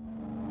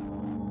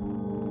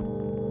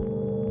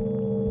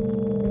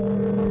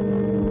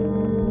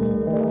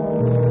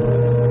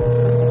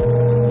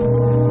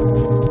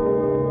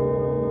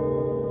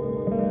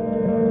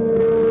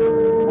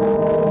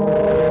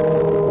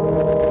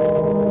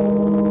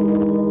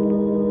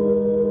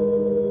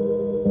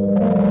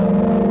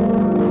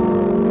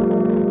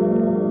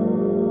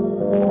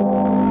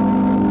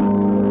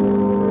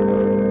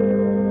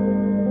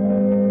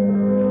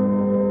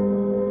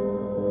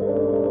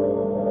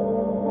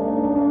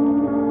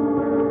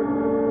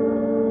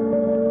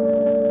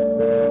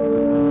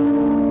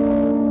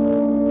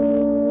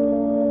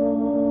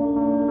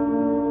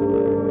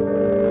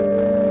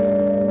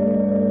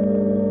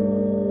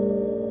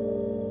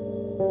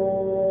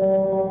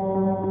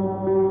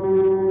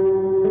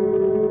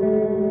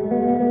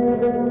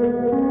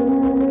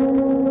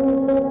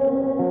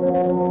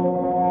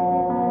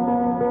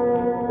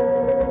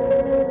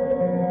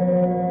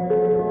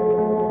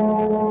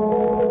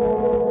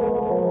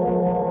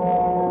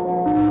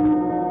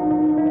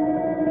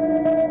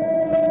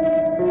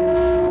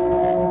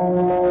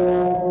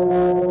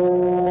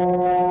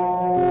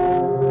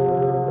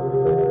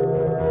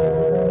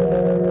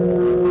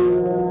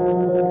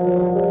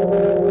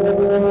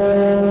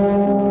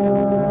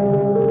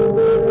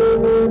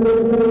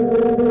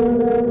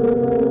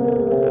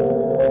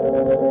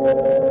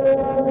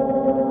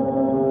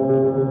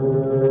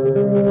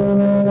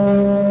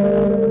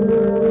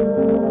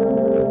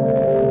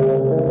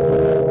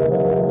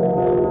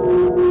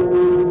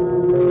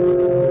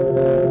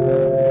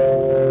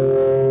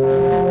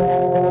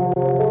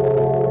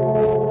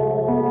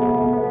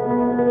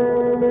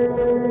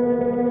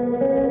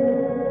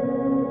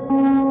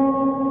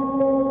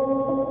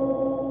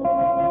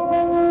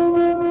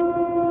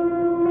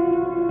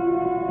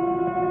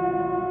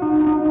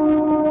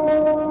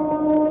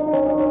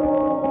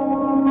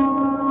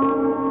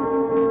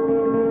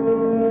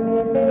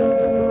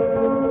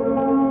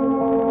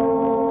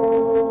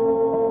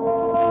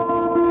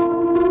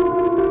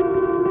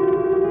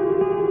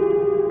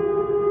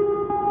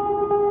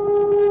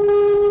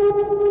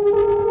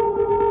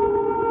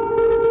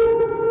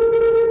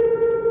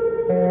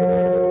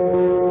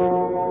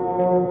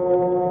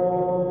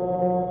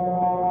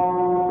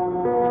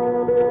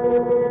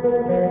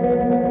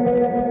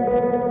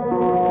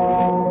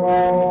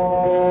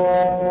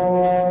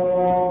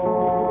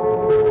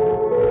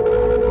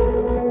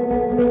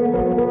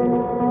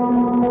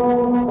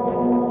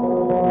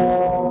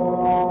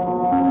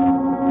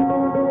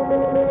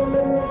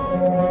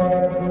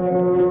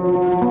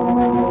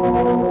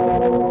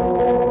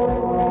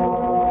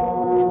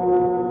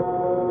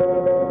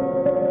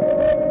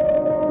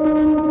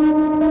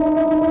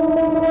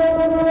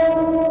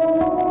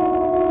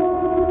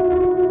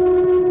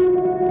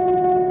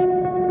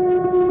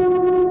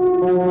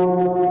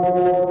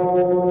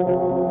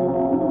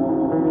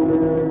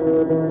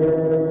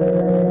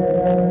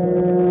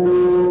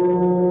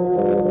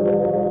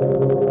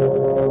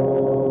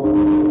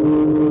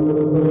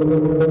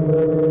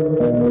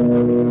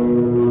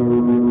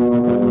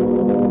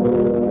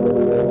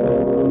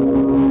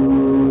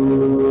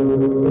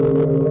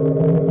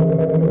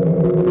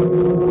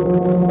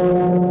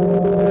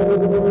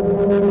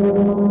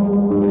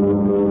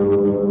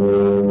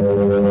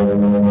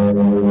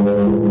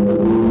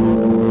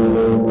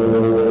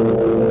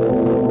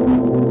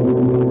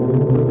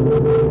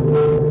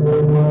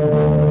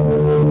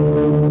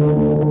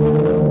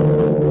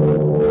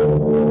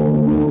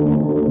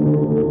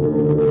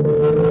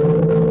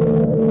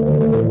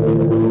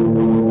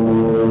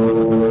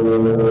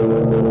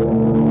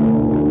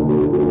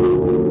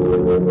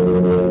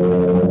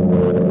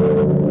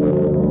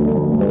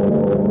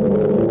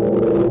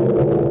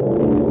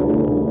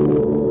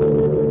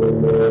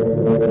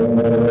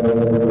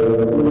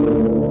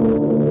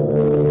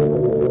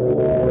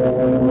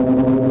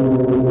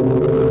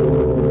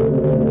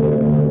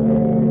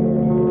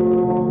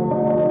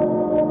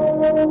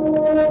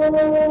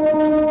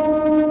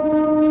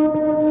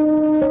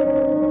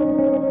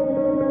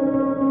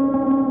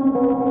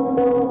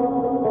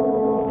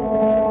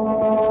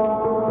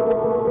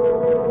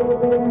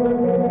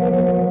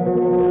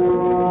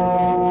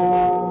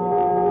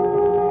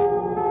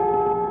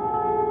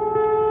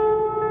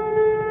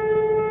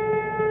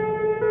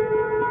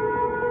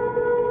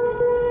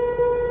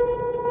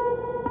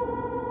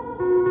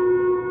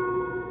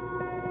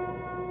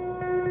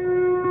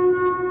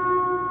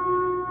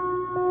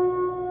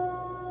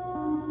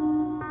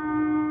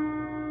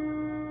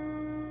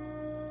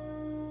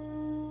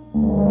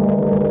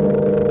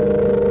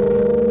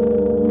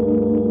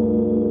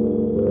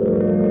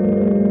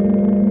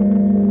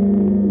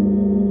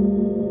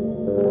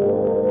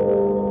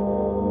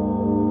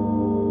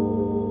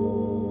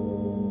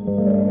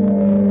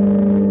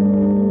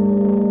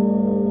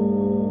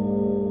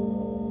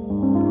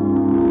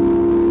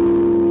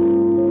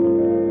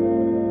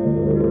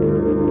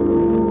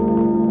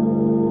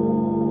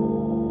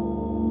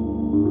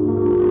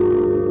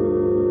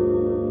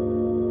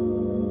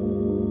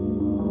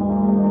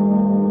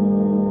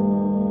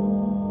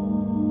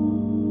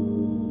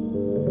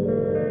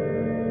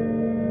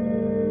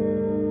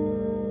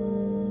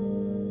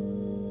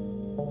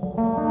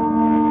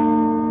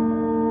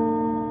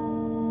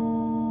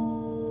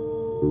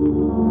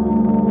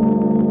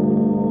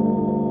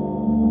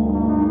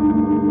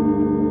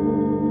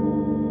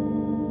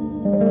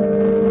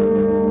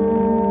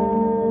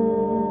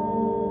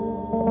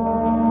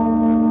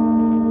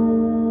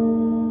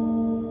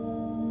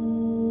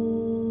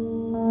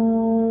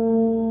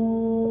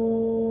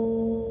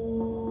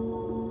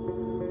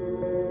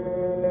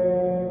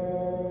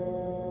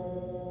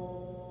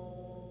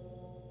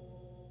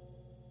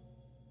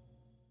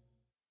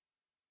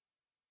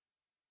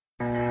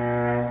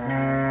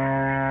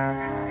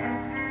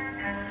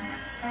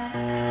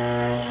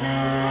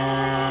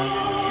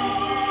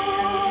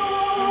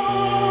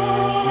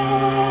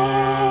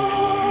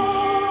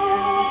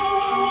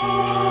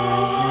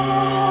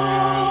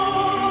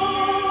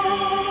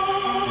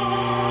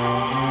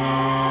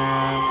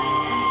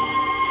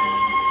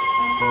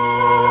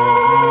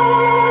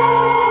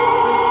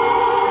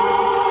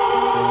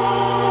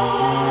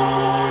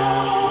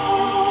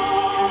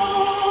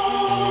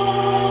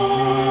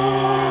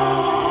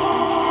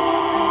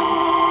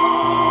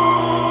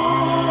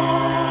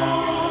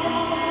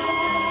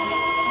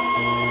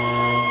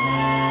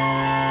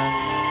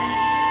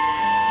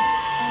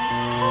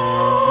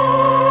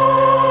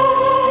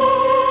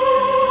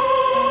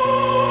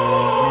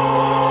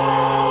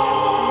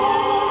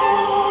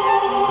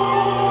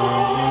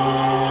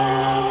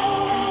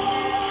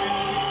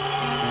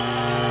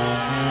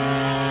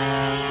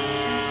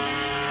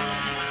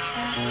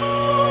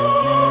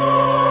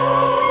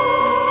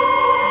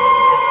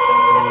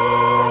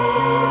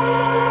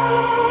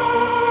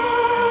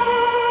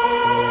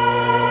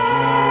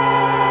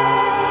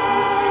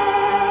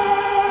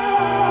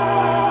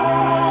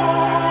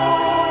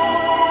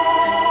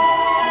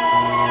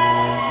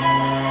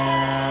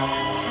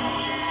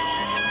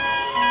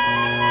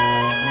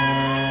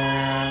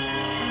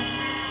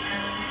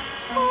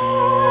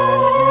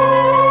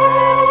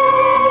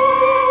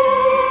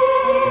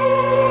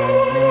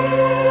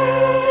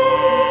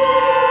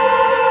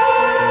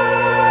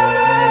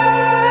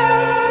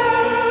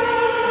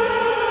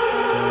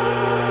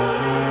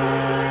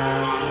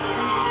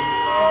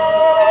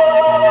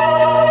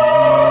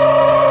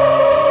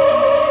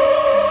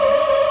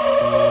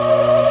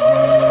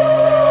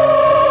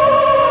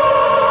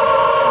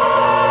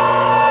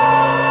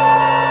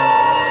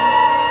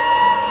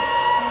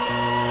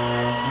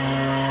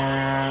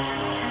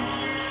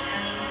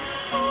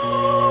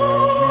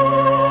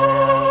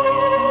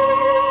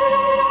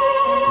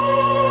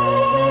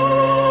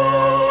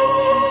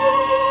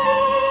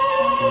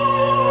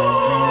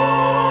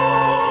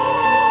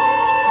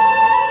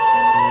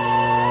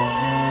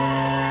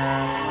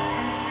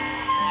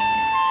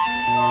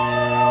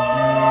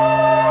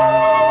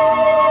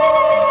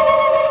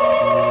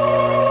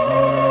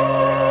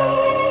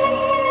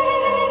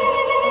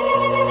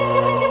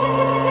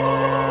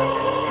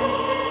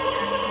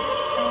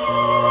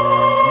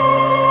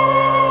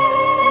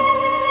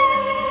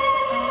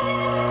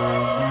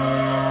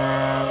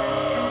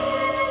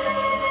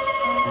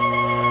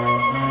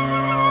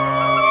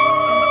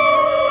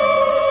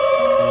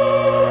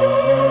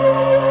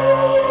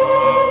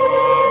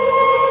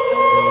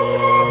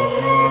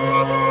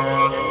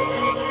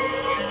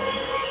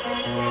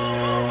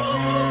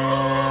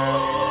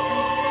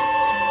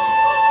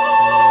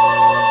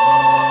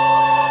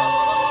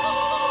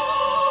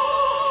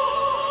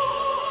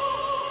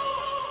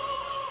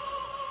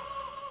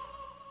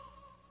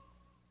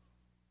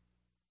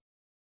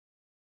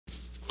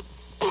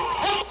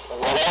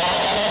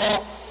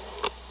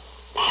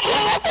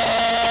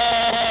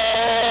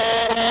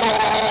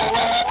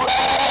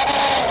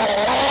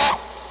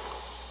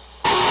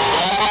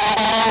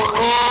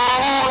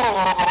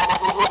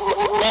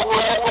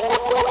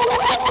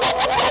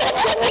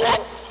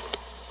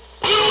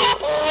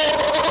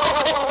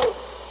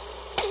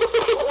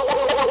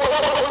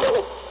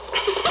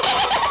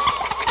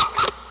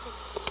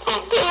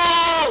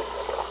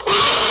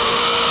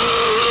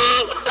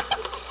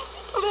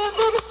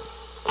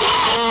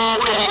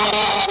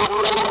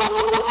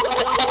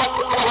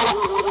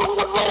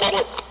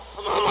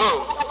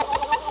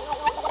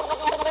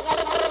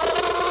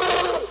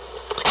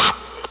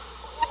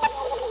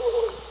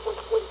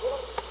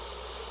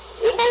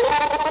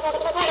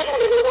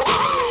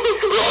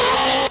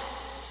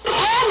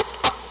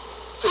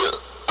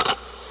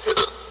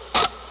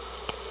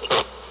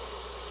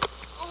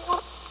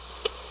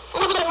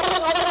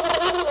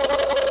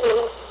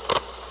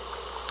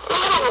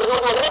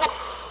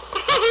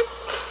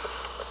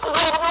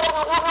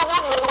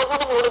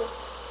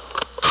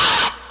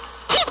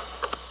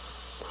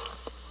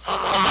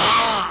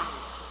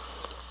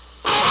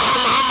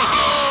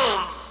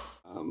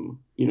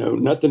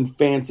 nothing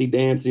fancy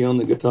dancy on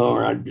the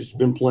guitar. I'd just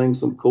been playing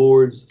some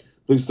chords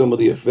through some of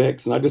the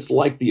effects, and I just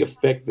liked the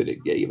effect that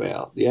it gave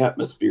out, the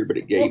atmosphere that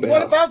it gave out.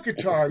 What about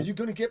guitar? Are you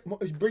going to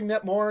bring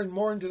that more and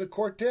more into the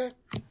quartet?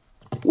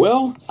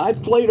 Well, I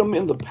played them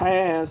in the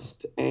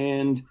past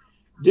and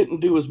didn't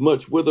do as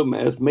much with them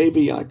as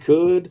maybe I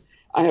could.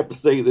 I have to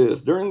say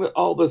this, during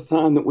all this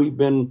time that we've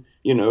been,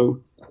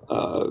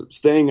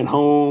 staying at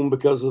home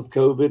because of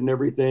COVID and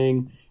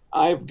everything,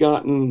 I've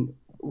gotten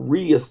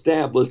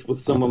reestablished with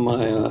some of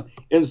my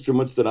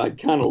instruments that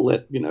I'd kind of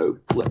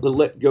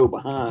let go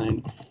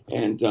behind.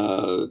 And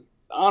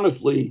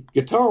honestly,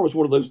 guitar was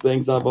one of those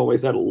things I've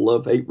always had a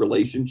love-hate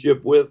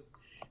relationship with.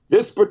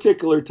 This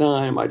particular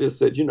time, I just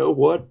said, you know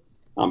what?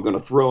 I'm going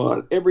to throw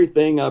out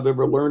everything I've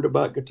ever learned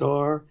about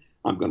guitar.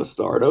 I'm going to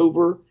start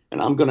over,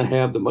 and I'm going to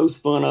have the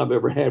most fun I've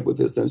ever had with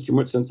this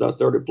instrument since I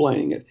started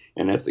playing it.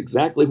 And that's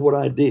exactly what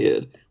I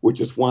did, which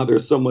is why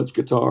there's so much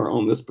guitar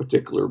on this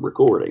particular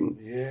recording.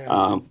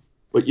 Yeah.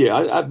 But yeah,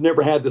 I've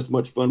never had this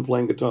much fun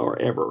playing guitar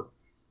ever.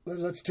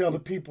 Let's tell the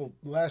people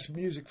the last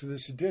music for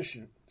this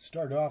edition.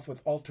 Start off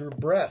with Alter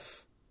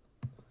Breath,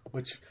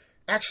 which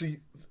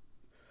actually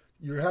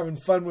you're having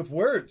fun with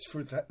words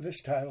for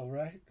this title,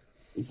 right?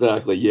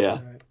 Exactly, yeah.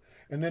 Right.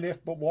 And then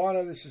If But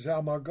Bwana, this is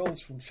Al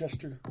Margolis from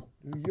Chester,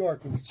 New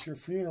York, with It's Your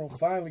Funeral.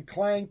 Finally,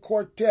 Clang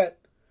Quartet.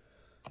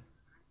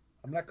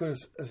 I'm not going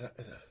to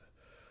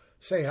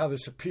say how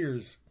this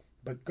appears,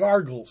 but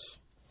Gargles.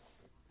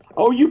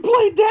 Oh, you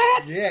played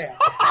that? Yeah.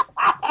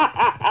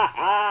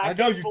 I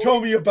know you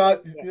told me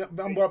about.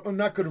 I'm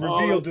not going to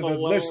reveal to the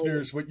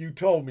listeners what you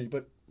told me,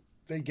 but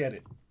they get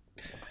it.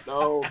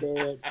 No,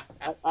 man.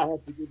 I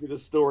have to give you the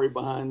story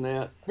behind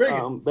that.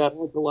 Bring that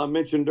uncle I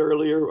mentioned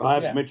earlier, I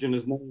have to mention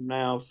his name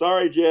now.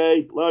 Sorry,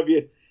 Jay. Love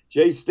you.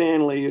 Jay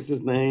Stanley is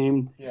his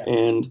name. Yeah.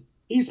 And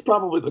he's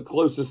probably the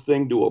closest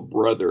thing to a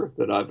brother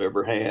that I've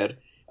ever had.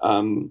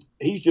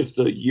 He's just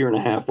a year and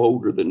a half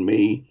older than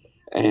me.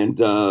 And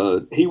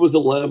he was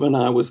 11.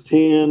 I was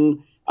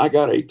 10. I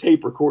got a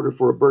tape recorder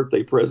for a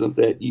birthday present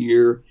that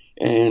year.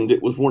 And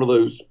it was one of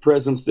those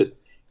presents that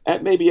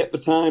maybe at the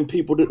time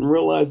people didn't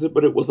realize it,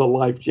 but it was a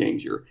life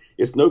changer.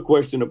 It's no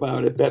question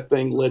about it. That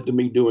thing led to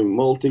me doing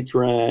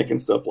multi-track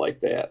and stuff like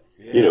that.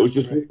 Yeah, it was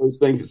just one of those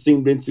things that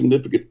seemed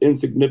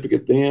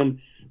insignificant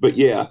then. But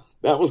yeah,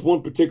 that was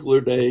one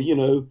particular day,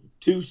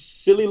 two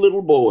silly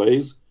little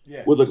boys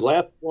with a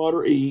glass of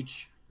water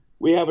each.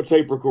 We have a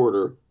tape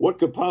recorder. What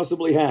could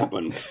possibly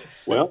happen?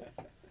 Well,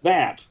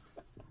 that.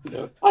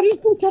 I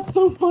just think that's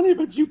so funny,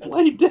 but you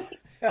played that.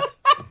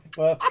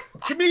 Well,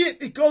 to me,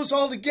 it goes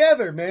all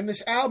together, man.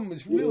 This album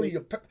is really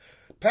a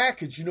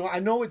package. I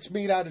know it's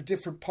made out of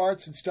different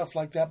parts and stuff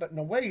like that, but in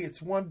a way,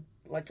 it's one,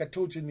 like I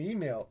told you in the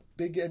email,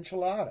 big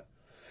enchilada.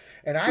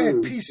 And I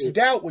had pieced it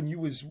out when you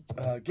was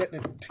getting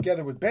it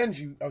together with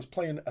Benji. I was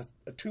playing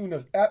a tune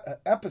of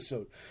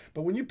episode.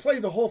 But when you play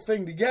the whole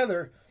thing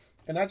together,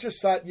 and I just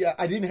thought,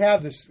 I didn't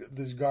have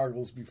this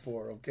Gargles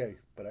before, okay,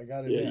 but I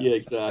got it now. Yeah,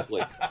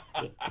 exactly.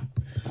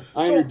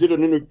 I did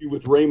an interview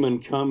with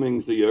Raymond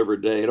Cummings the other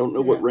day. I don't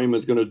know what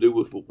Raymond's going to do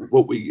with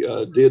what we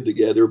did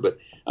together, but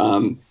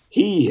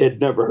he had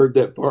never heard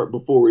that part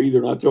before either,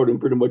 and I told him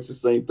pretty much the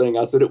same thing.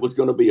 I said it was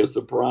going to be a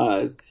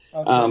surprise.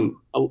 Okay.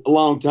 A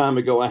long time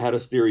ago, I had a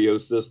stereo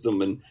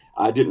system, and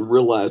I didn't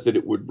realize that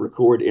it would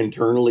record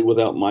internally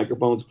without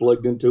microphones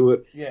plugged into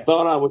it. Yeah.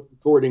 Thought I was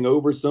recording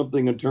over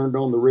something and turned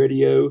on the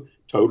radio.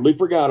 Totally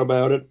forgot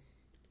about it.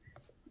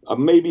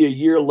 Maybe a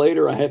year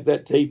later, I had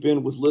that tape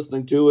in, was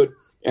listening to it,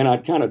 and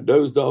I'd kind of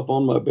dozed off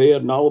on my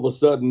bed, and all of a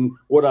sudden,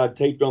 what I'd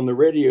taped on the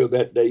radio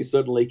that day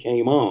suddenly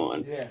came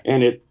on,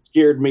 and it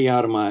scared me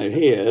out of my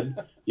head,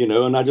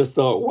 and I just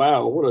thought,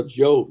 wow, what a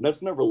joke.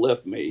 That's never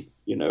left me,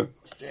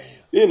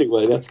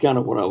 Anyway, that's kind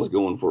of what I was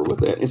going for with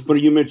that. It's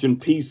funny you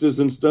mentioned pieces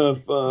and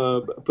stuff,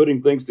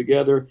 putting things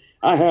together.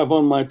 I have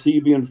on my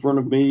TV in front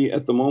of me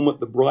at the moment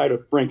The Bride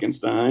of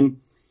Frankenstein.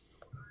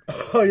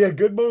 Oh, yeah,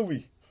 good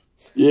movie.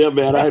 Yeah,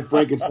 man, I had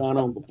Frankenstein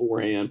on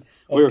beforehand.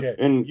 Okay.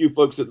 And you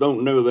folks that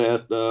don't know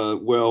that,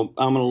 well,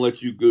 I'm going to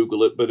let you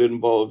Google it, but it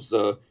involves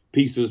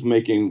pieces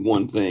making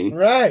one thing.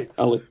 Right.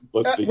 I'll let you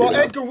folks figure it out.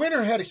 Edgar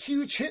Winter had a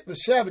huge hit in the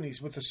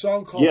 70s with a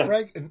song called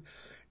Frank, and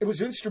it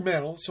was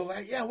instrumental. So,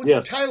 what's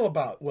the title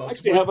about? Well, I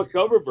actually have a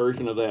cover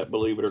version of that,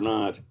 believe it or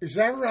not. Is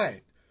that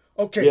right?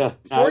 Okay. Yeah.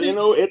 Now, it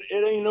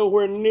ain't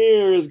nowhere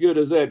near as good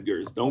as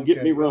Edgar's. Don't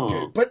get me wrong.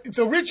 Okay. But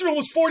the original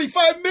was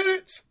 45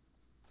 minutes.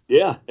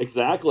 Yeah,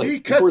 exactly. He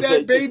cut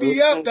that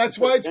baby up. That's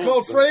why it's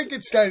called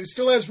Frankenstein. It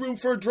still has room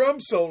for a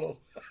drum solo.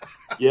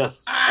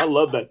 Yes. I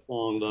love that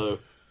song, though.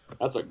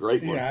 That's a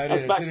great one. Yeah,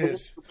 That's back when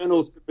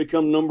instrumentals could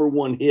become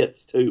number-1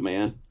 hits, too,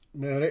 man.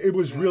 Man, it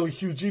was really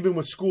huge, even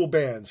with school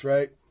bands,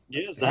 right?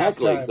 Yeah,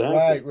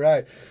 exactly.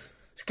 Right.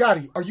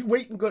 Scotty, are you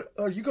going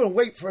to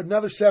wait for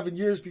another 7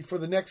 years before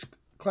the next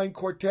Clang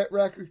Quartet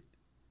record?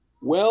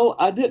 Well,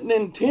 I didn't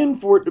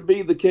intend for it to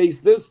be the case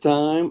this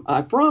time.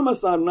 I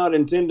promise I'm not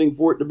intending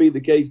for it to be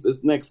the case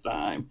this next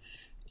time.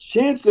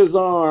 Chances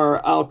are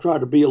I'll try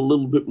to be a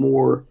little bit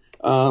more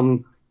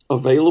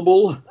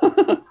available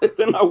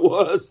than I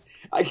was.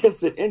 I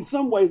guess in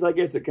some ways, I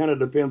guess it kind of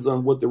depends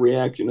on what the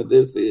reaction of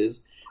this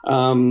is.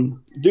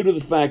 Due to the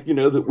fact,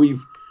 that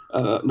we've,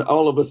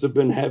 all of us have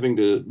been having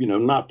to,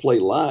 not play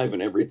live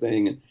and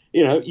everything. And,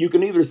 you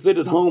can either sit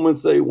at home and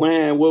say,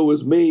 "Wah, woe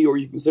is me," or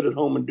you can sit at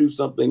home and do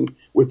something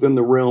within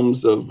the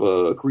realms of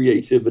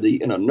creativity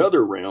in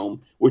another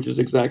realm, which is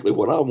exactly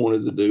what I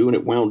wanted to do. And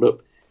it wound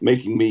up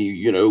making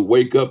me,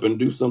 wake up and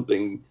do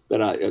something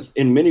that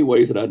in many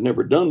ways that I'd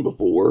never done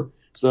before.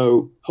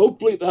 So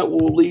hopefully that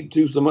will lead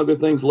to some other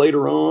things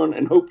later on,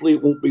 and hopefully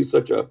it won't be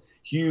such a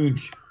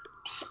huge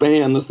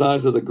span the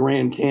size of the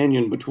Grand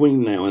Canyon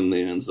between now and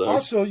then. So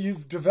also,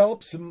 you've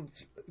developed some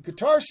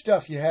guitar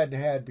stuff you hadn't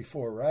had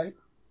before, right?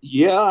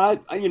 Yeah, I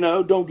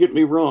don't get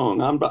me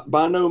wrong. I'm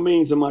by no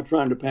means am I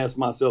trying to pass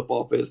myself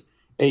off as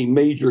a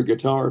major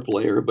guitar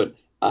player, but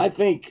I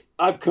think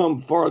I've come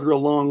farther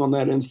along on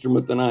that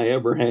instrument than I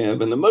ever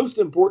have. And the most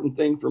important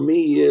thing for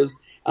me is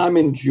I'm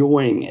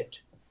enjoying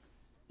it.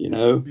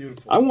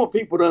 Beautiful. I want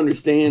people to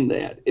understand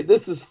that.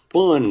 This is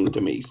fun to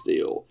me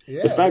still.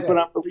 Yeah, the fact that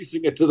I'm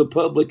releasing it to the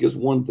public is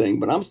one thing,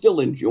 but I'm still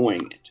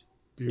enjoying it.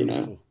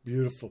 Beautiful,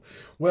 beautiful.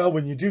 Well,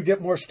 when you do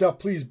get more stuff,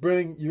 please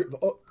bring your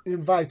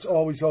invites.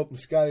 Always open.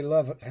 Scotty,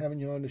 love having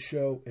you on the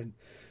show, and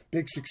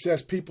big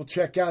success. People,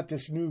 check out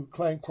this new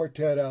Clang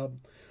Quartet album.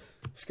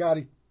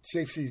 Scotty,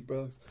 safe seas,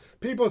 brother.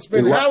 People, it's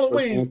been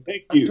Halloween,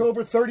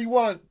 October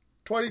 31,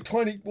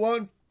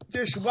 2021.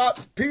 Dish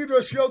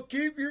Pedro Show.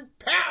 Keep your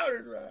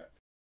powder dry.